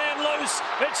there's a man loose.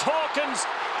 It's Hawkins,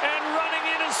 and running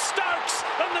in is Stokes,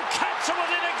 and the Cats are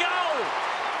within a goal.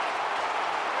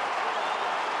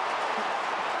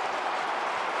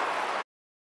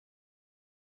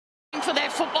 For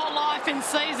their football life in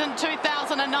season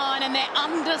 2009, and they're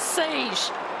under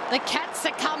siege. The Cats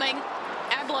are coming.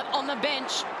 Ablett on the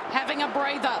bench, having a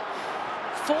breather.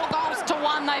 4 goals to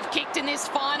 1 they've kicked in this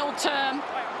final term.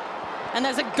 And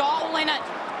there's a goal in it.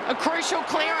 A crucial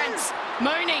clearance.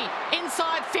 Mooney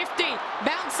inside 50.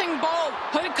 Bouncing ball.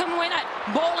 Who can win it?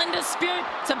 Ball in dispute.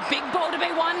 It's a big ball to be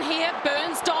won here.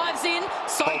 Burns dives in.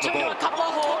 So too to a couple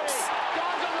of Hawks.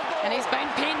 And he's been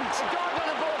pinned.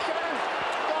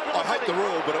 I hate the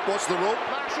rule, but it was the rule.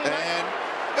 And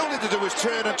all he had to do was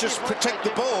turn and just protect the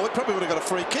ball. He probably would have got a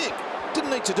free kick. Didn't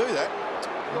need to do that.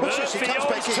 Murphy comes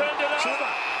back in. Turned it over.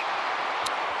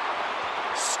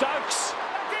 Stokes.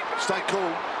 Stay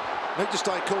cool. Need to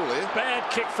stay cool here. Bad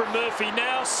kick from Murphy.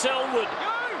 Now Selwood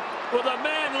with a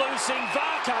man loose in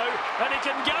Varco, and he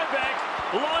can go back,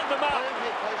 line them up,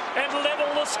 and level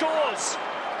the scores.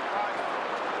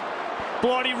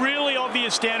 Blighty, really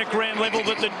obvious down at ground level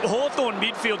that the Hawthorn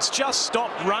midfield's just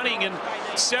stopped running, and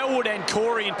Selwood and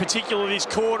Corey in particular this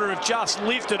quarter have just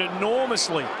lifted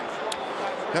enormously.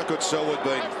 How good Selwood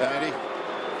been, Andy?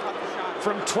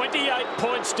 From 28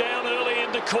 points down early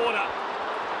in the quarter.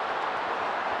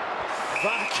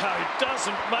 Varco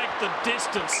doesn't make the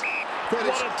distance.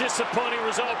 What a disappointing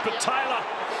result, but Taylor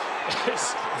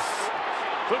is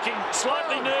looking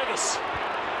slightly nervous.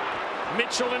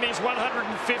 Mitchell in his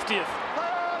 150th.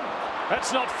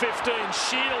 That's not 15.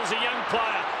 Shields, a young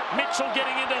player. Mitchell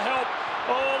getting in to help.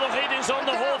 Oh, the heat is on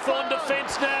the Hawthorn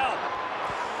defence now.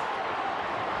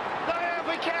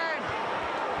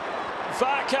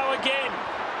 Varco again.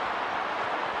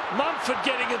 Mumford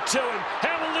getting it to him.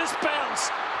 How will this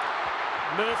bounce?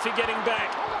 Murphy getting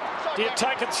back. Do you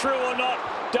take it through or not?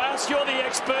 Das, you're the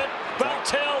expert.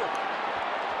 Bartel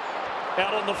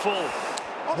out on the full.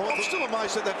 I'm still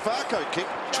amazed at that Varco kick.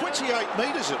 28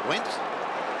 metres it went.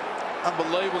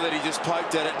 Unbelievable that he just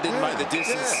poked at it and didn't make the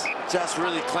distance. Just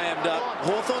really clammed up.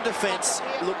 Hawthorn defence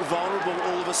looked vulnerable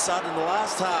all of a sudden in the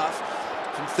last half.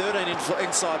 From 13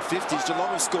 inside 50s,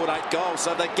 Geelong have scored 8 goals.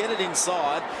 So if they get it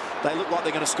inside, they look like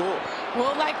they're going to score.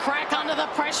 Will they crack under the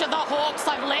pressure? The Hawks,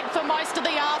 they've led for most of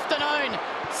the afternoon.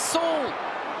 Saul,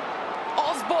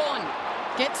 Osborne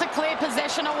gets a clear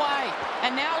possession away.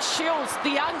 And now Shields,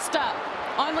 the youngster,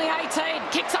 only 18,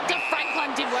 kicks up to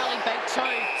Franklin. Did well, he beat 2.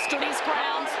 Stood his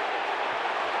ground.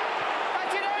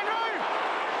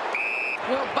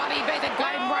 Will Buddy be the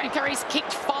game breaker? He's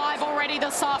kicked 5 already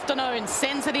this afternoon.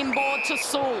 Sends it inboard to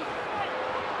Saul.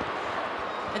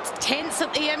 It's tense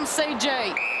at the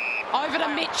MCG. Over to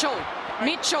Mitchell.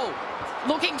 Mitchell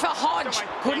looking for Hodge.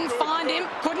 Couldn't find him.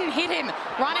 Couldn't hit him.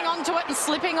 Running onto it and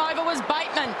slipping over was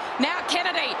Bateman. Now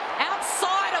Kennedy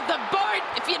outside of the boot.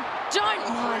 If you don't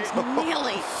mind,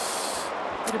 nearly.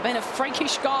 Would have been a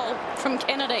freakish goal from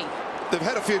Kennedy. They've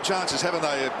had a few chances, haven't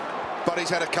they? Buddy's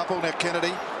had a couple. Now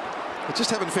Kennedy. They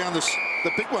just haven't found the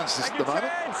big ones at the moment.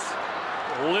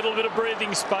 A little bit of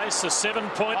breathing space, a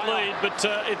 7-point lead, but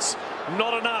it's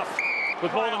not enough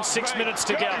with more than 6 minutes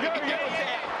to go.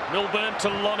 Milburn to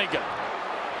Lonigan.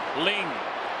 Ling.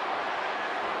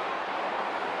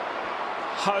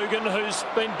 Hogan, who's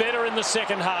been better in the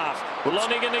second half.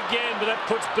 Lonigan again, but that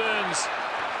puts Burns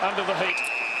under the heat.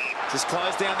 Just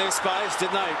closed down their space,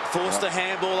 didn't they? Forced the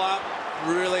handball up.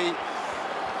 Really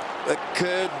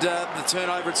curbed the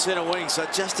turnover at centre wing. So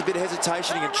just a bit of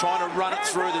hesitation and trying to run it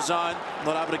through the zone.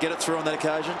 Not able to get it through on that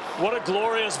occasion. What a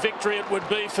glorious victory it would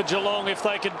be for Geelong if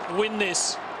they could win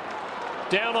this.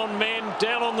 Down on men,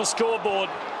 down on the scoreboard,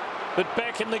 but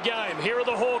back in the game. Here are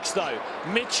the Hawks, though.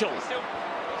 Mitchell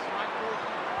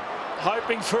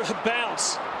hoping for a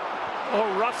bounce. Oh,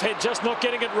 Roughhead just not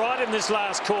getting it right in this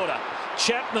last quarter.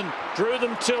 Chapman drew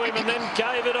them to him and then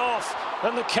gave it off.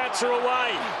 And the Cats are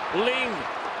away. Ling.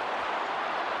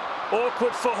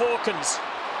 Awkward for Hawkins.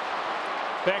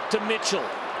 Back to Mitchell.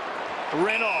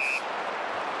 Renoff.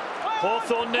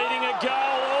 Hawthorn needing a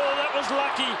goal. Oh, that was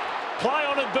lucky. Play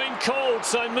on had been called,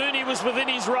 so Mooney was within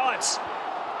his rights.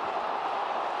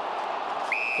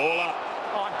 Ball up.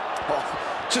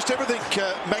 Just everything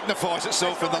magnifies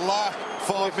itself in the last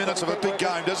 5 minutes of a big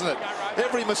game, doesn't it?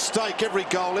 Every mistake, every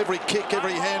goal, every kick,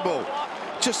 every handball.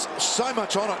 Just so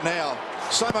much on it now.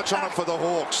 So much on it for the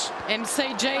Hawks.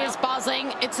 MCG is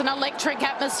buzzing. It's an electric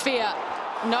atmosphere.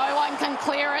 No one can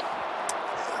clear it.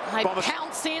 They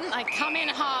pounce in, they come in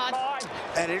hard.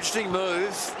 An interesting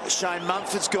move. Shane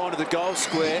Mumford's gone to the goal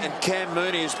square and Cam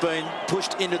Mooney has been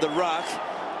pushed into the ruck.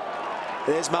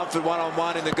 There's Mumford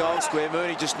one-on-one in the goal square.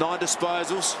 Mooney just 9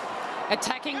 disposals.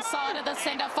 Attacking side of the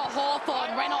centre for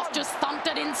Hawthorn. Renoff just thumped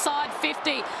it inside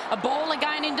 50. A ball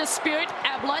again in dispute.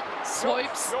 Ablett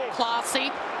swoops. Classy.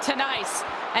 Tenace.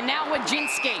 And now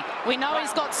Wojcinski. We know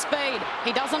he's got speed.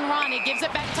 He doesn't run. He gives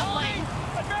it back to Ling.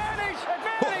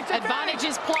 Advantage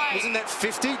is played. Isn't that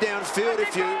 50 downfield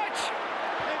if you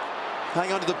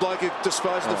hang on to the bloke who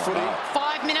disposed of the footy?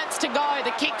 5 minutes to go.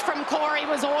 The kick from Corey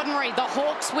was ordinary. The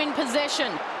Hawks win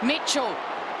possession. Mitchell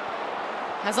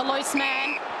has a loose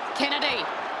man. Kennedy,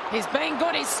 he's been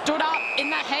good. He's stood up in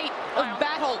the heat of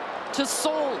battle to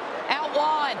Saul. Out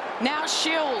wide. Now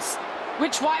Shields.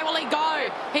 Which way will he go?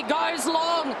 He goes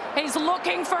long. He's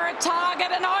looking for a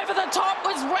target, and over the top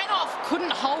was Renoff.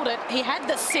 Couldn't hold it. He had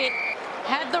the sit,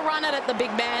 had the run at it, the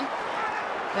big man,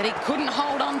 but he couldn't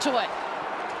hold on to it.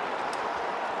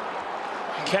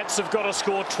 Cats have got to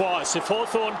score twice. If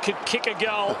Hawthorn could kick a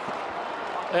goal,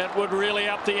 that would really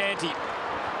up the ante.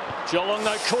 Geelong,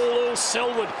 though, call all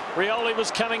Selwood. Rioli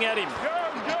was coming at him.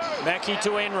 Mackie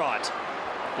to Enright.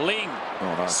 Ling.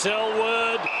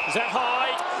 Selwood. Is that high?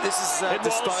 This is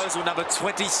disposal number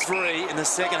 23 in the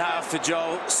second half for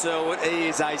Joel Selwood. He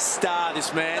is a star,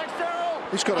 this man.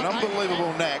 He's got an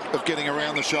unbelievable knack of getting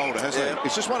around the shoulder, hasn't he?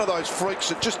 It's just one of those freaks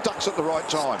that just ducks at the right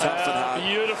time.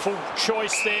 Beautiful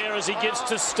choice there as he gives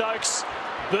to Stokes.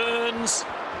 Burns.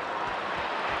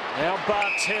 Now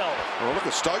Bartel. Oh, look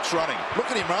at Stokes running. Look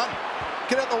at him run.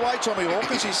 Get out the way, Tommy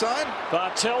Hawkins, he's saying.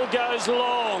 Bartel goes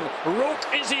long. Rook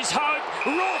is his hope.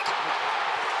 Rook!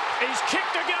 He's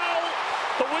kicked a goal.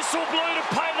 The whistle blew to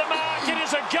pay the mark. It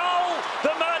is a goal.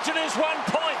 The margin is 1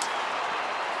 point.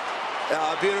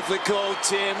 Beautifully called,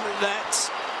 Tim. That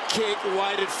kick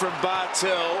weighted from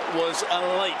Bartel was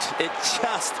elite. It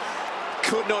just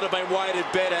could not have been weighted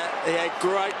better. He had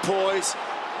great poise.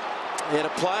 He had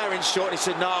a player in short. And he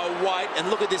said, no, wait. And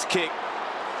look at this kick.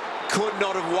 Could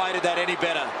not have weighted that any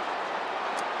better.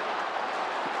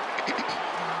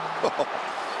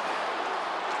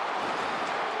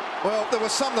 Well, there were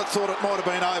some that thought it might have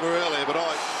been over earlier, but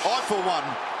I for one,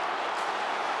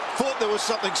 thought there was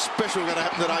something special going to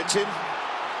happen today, Tim.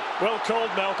 Well called,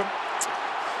 Malcolm.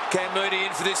 Cam Mooney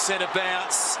in for this centre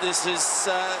bounce. This is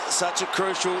such a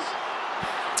crucial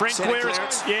Brent Guerra,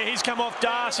 yeah, he's come off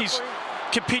Darce. He's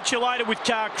capitulated with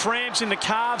cramps in the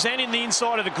calves and in the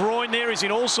inside of the groin there. He's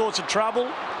in all sorts of trouble.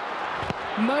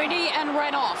 Mooney and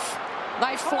Renoff.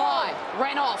 They fly.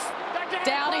 Renoff.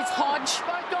 Down is Hodge.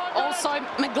 Also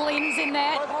McGlynn's in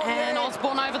there. And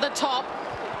Osborne over the top.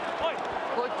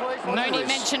 Mooney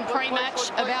mentioned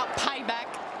pre-match about payback.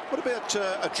 What about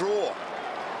a draw?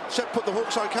 Does that put the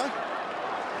Hawks okay?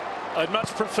 I'd much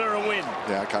prefer a win.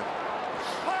 Yeah, okay.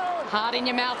 Hard in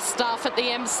your mouth stuff at the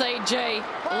MCG.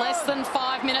 Less than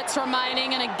 5 minutes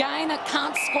remaining, and again it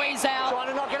can't squeeze out.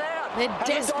 They're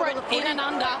desperate in and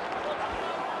under.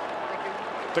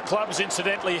 The clubs,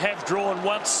 incidentally, have drawn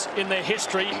once in their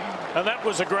history, and that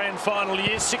was a grand final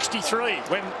year, 63,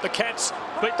 when the Cats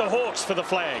beat the Hawks for the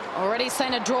flag. Already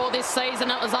seen a draw this season.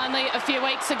 It was only a few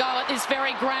weeks ago at this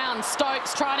very ground.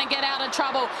 Stokes trying to get out of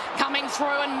trouble. Coming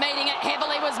through and meeting it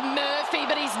heavily was Murphy,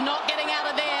 but he's not getting out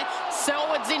of there.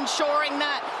 Selwood's ensuring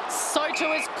that. So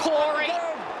too is Corey.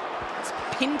 It's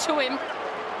pinned to him.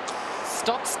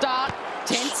 Stop-start.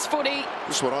 Tense footy.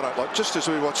 This is what I don't like. Just as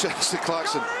we watch Alistair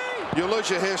Clarkson, you'll lose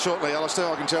your hair shortly, Alistair,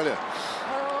 I can tell you.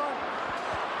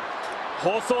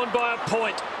 Hawthorn by a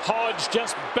point. Hodge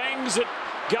just bangs it,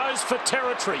 goes for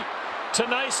territory.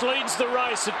 Tenace leads the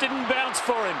race. It didn't bounce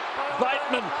for him.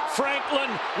 Bateman,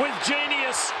 Franklin with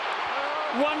genius.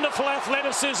 Wonderful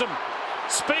athleticism.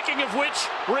 Speaking of which,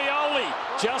 Rioli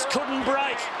just couldn't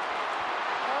break.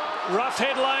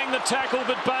 Roughhead laying the tackle,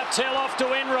 but Bartel off to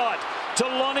Enright, to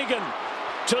Lonigan,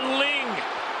 to Ling.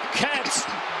 Cats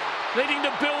needing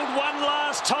to build one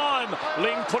last time.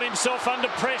 Ling put himself under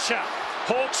pressure.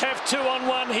 Hawks have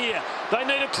 2-on-1 here. They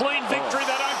need a clean victory.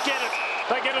 They don't get it.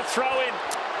 They get a throw in.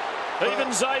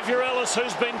 Even Xavier Ellis,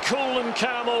 who's been cool and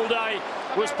calm all day,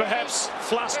 was perhaps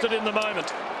flustered in the moment.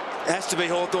 Has to be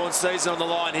Hawthorn's season on the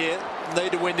line here.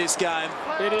 Need to win this game.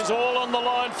 It is all on the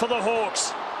line for the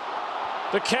Hawks.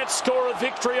 The Cats score a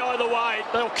victory either way.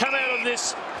 They'll come out of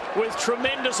this with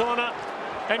tremendous honour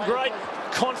and great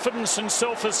confidence and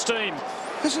self-esteem.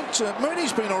 Hasn't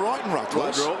Mooney's been all right in ruck,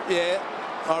 Ross? Yeah,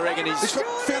 I reckon he's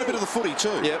found a bit of the footy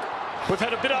too. Yep. We've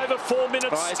had a bit over 4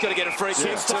 minutes. Oh, he's got to get a free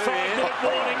kick since the 5-minute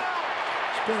warning.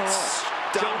 It's been all right.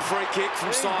 Dumb free kick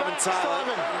from Simon Taylor.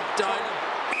 Don't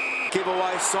give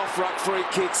away soft ruck free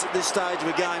kicks at this stage of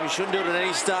a game. You shouldn't do it at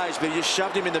any stage, but he just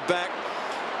shoved him in the back.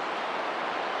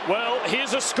 Well,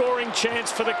 here's a scoring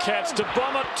chance for the Cats to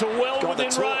bomb it to well within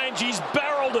range. He's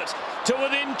barreled it to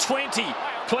within 20.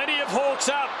 Plenty of Hawks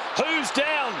up. Who's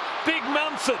down? Big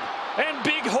Mumford and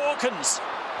Big Hawkins.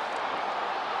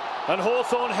 And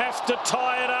Hawthorn have to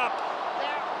tie it up.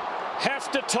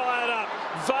 Have to tie it up.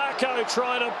 Varco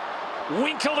trying to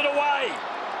winkle it away.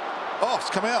 Oh, it's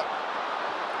come out.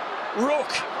 Rook.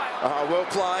 Well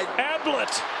played.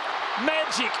 Ablett.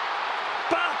 Magic.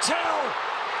 Bartel.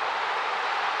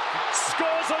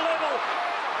 Scores a level.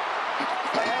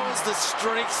 How is the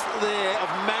strength there of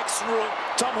Max Rook?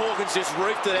 Tom Hawkins just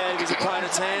reaped it out of his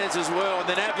opponent's hands as well. And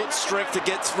then Ablett's strength to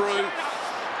get through.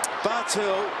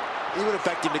 Bartel, he would have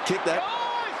backed him to kick that.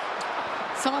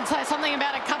 Someone say something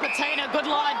about a cup of tea and a good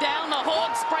lie down. The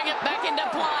Hawks bring it back into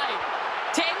play.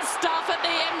 10 stuff at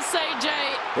the MCG.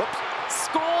 Whoops.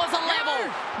 Scores a level.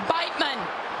 Bateman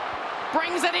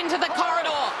brings it into the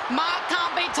corridor. Mark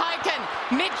can't be taken.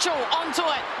 Mitchell onto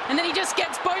it. And then he just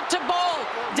gets boot to ball.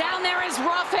 Down there is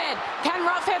Roughhead. Can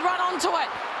Roughhead run onto it?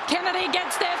 Kennedy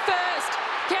gets there first.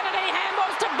 Kennedy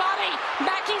handballs to Buddy.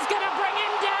 Mackey's going to bring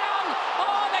him down.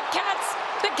 Oh, the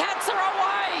Cats are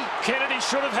away. Kennedy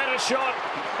should have had a shot.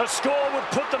 A score would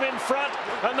put them in front,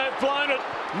 and they've blown it.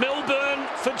 Milburn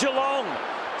for Geelong.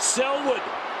 Selwood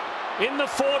in the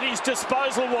 40s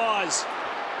disposal-wise.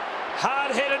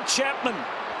 Hard-headed Chapman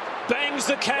bangs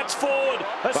the Cats forward.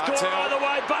 A score either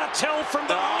way. Bartel from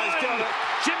behind.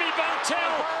 Jimmy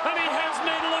Bartel, and he has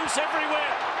men loose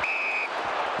everywhere.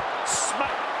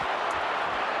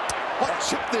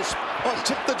 I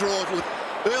tipped the draw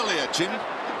earlier, Jim.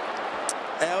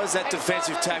 How was that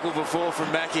defensive tackle before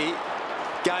from Mackey?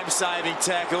 Game-saving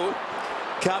tackle.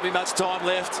 Can't be much time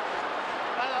left.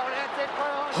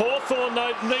 Hawthorn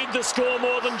need the score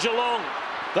more than Geelong.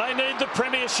 They need the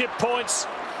premiership points.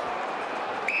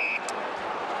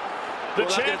 They've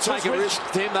got to take a risk,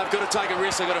 Tim. They've got to take a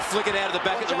risk. They've got to flick it out of the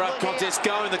back at the ruck contest,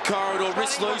 go in the corridor,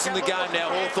 risk losing the game now.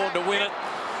 Hawthorn to win it.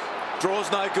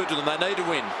 Draw's no good to them. They need to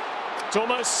win. It's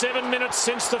almost 7 minutes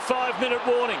since the 5-minute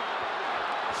warning.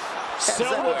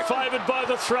 Selwood favoured by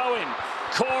the throw-in.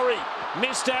 Corey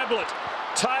missed Ablett.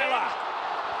 Taylor.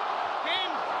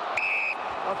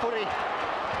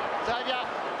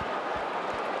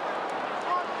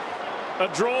 A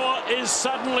draw is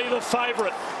suddenly the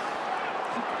favourite.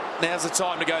 Now's the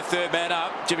time to go third man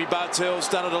up. Jimmy Bartel's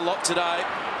done it a lot today.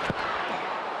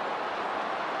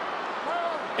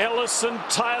 Ellis and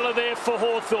Taylor there for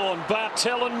Hawthorn.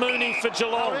 Bartel and Mooney for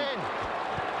Geelong.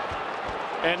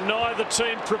 And neither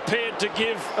team prepared to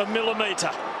give a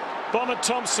millimetre. Bomber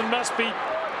Thompson must be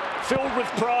filled with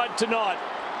pride tonight.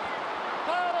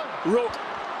 Rook.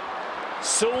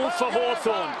 Sewell for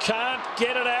Hawthorn. Can't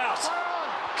get it out.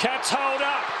 Cats hold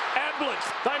up. Ablett.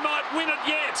 They might win it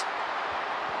yet.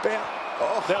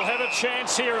 They'll have a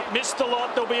chance here. It missed the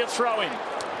lot. There'll be a throw-in.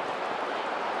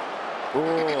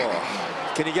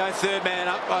 Can he go third man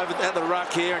up over at the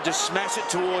ruck here and just smash it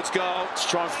towards goal to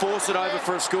try and force it over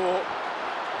for a score?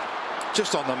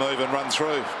 just on the move and run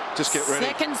through. Just get ready.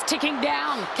 Seconds ticking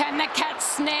down. Can the Cats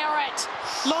snare it?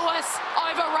 Lewis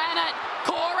overran it.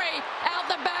 Corey out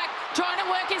the back, trying to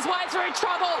work his way through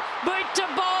trouble. Boot to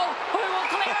ball. Who will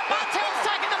clear it? Bartell's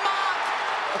taking the mark.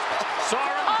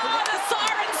 Siren. Oh, the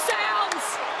siren sounds.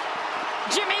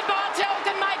 Jimmy Bartell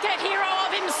can make a hero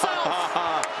of himself.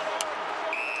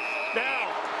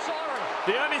 Now,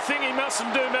 the only thing he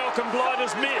mustn't do, Malcolm Blight,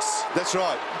 is miss. That's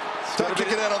right. Don't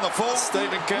kick it out on the full.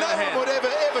 Stephen No Kernahan. one would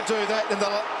ever do that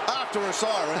after a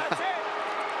siren.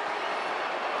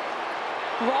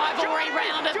 Rivalry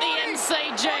round at the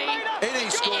MCG. Any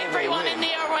score Everyone will in win.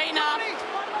 the arena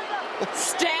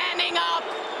standing up.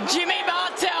 Jimmy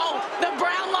Bartell, the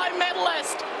Brownlow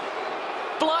medalist.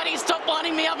 Blighty, stop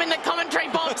winding me up in the commentary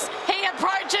box. He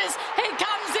approaches, he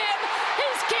comes in,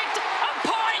 he's kicked a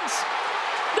point.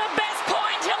 The best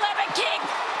point he'll ever kick.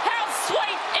 How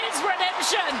sweet is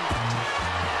redemption?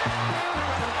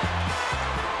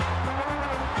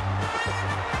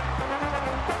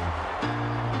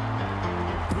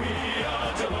 We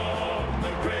are Geelong,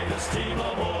 the greatest team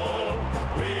of all.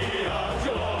 We are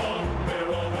Geelong,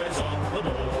 we're always on the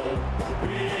ball.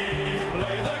 We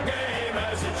play the game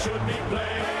as it should be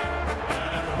played,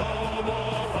 at home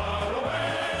or far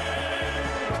away.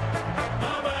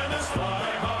 Our banners fly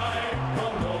high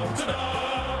from north to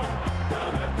south,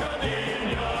 down at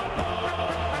Cardinia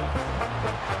Park.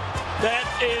 That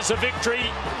is a victory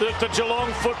that the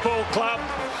Geelong Football Club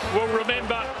will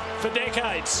remember for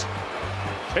decades.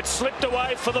 It slipped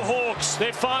away for the Hawks.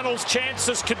 Their finals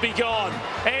chances could be gone.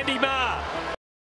 Andy Marr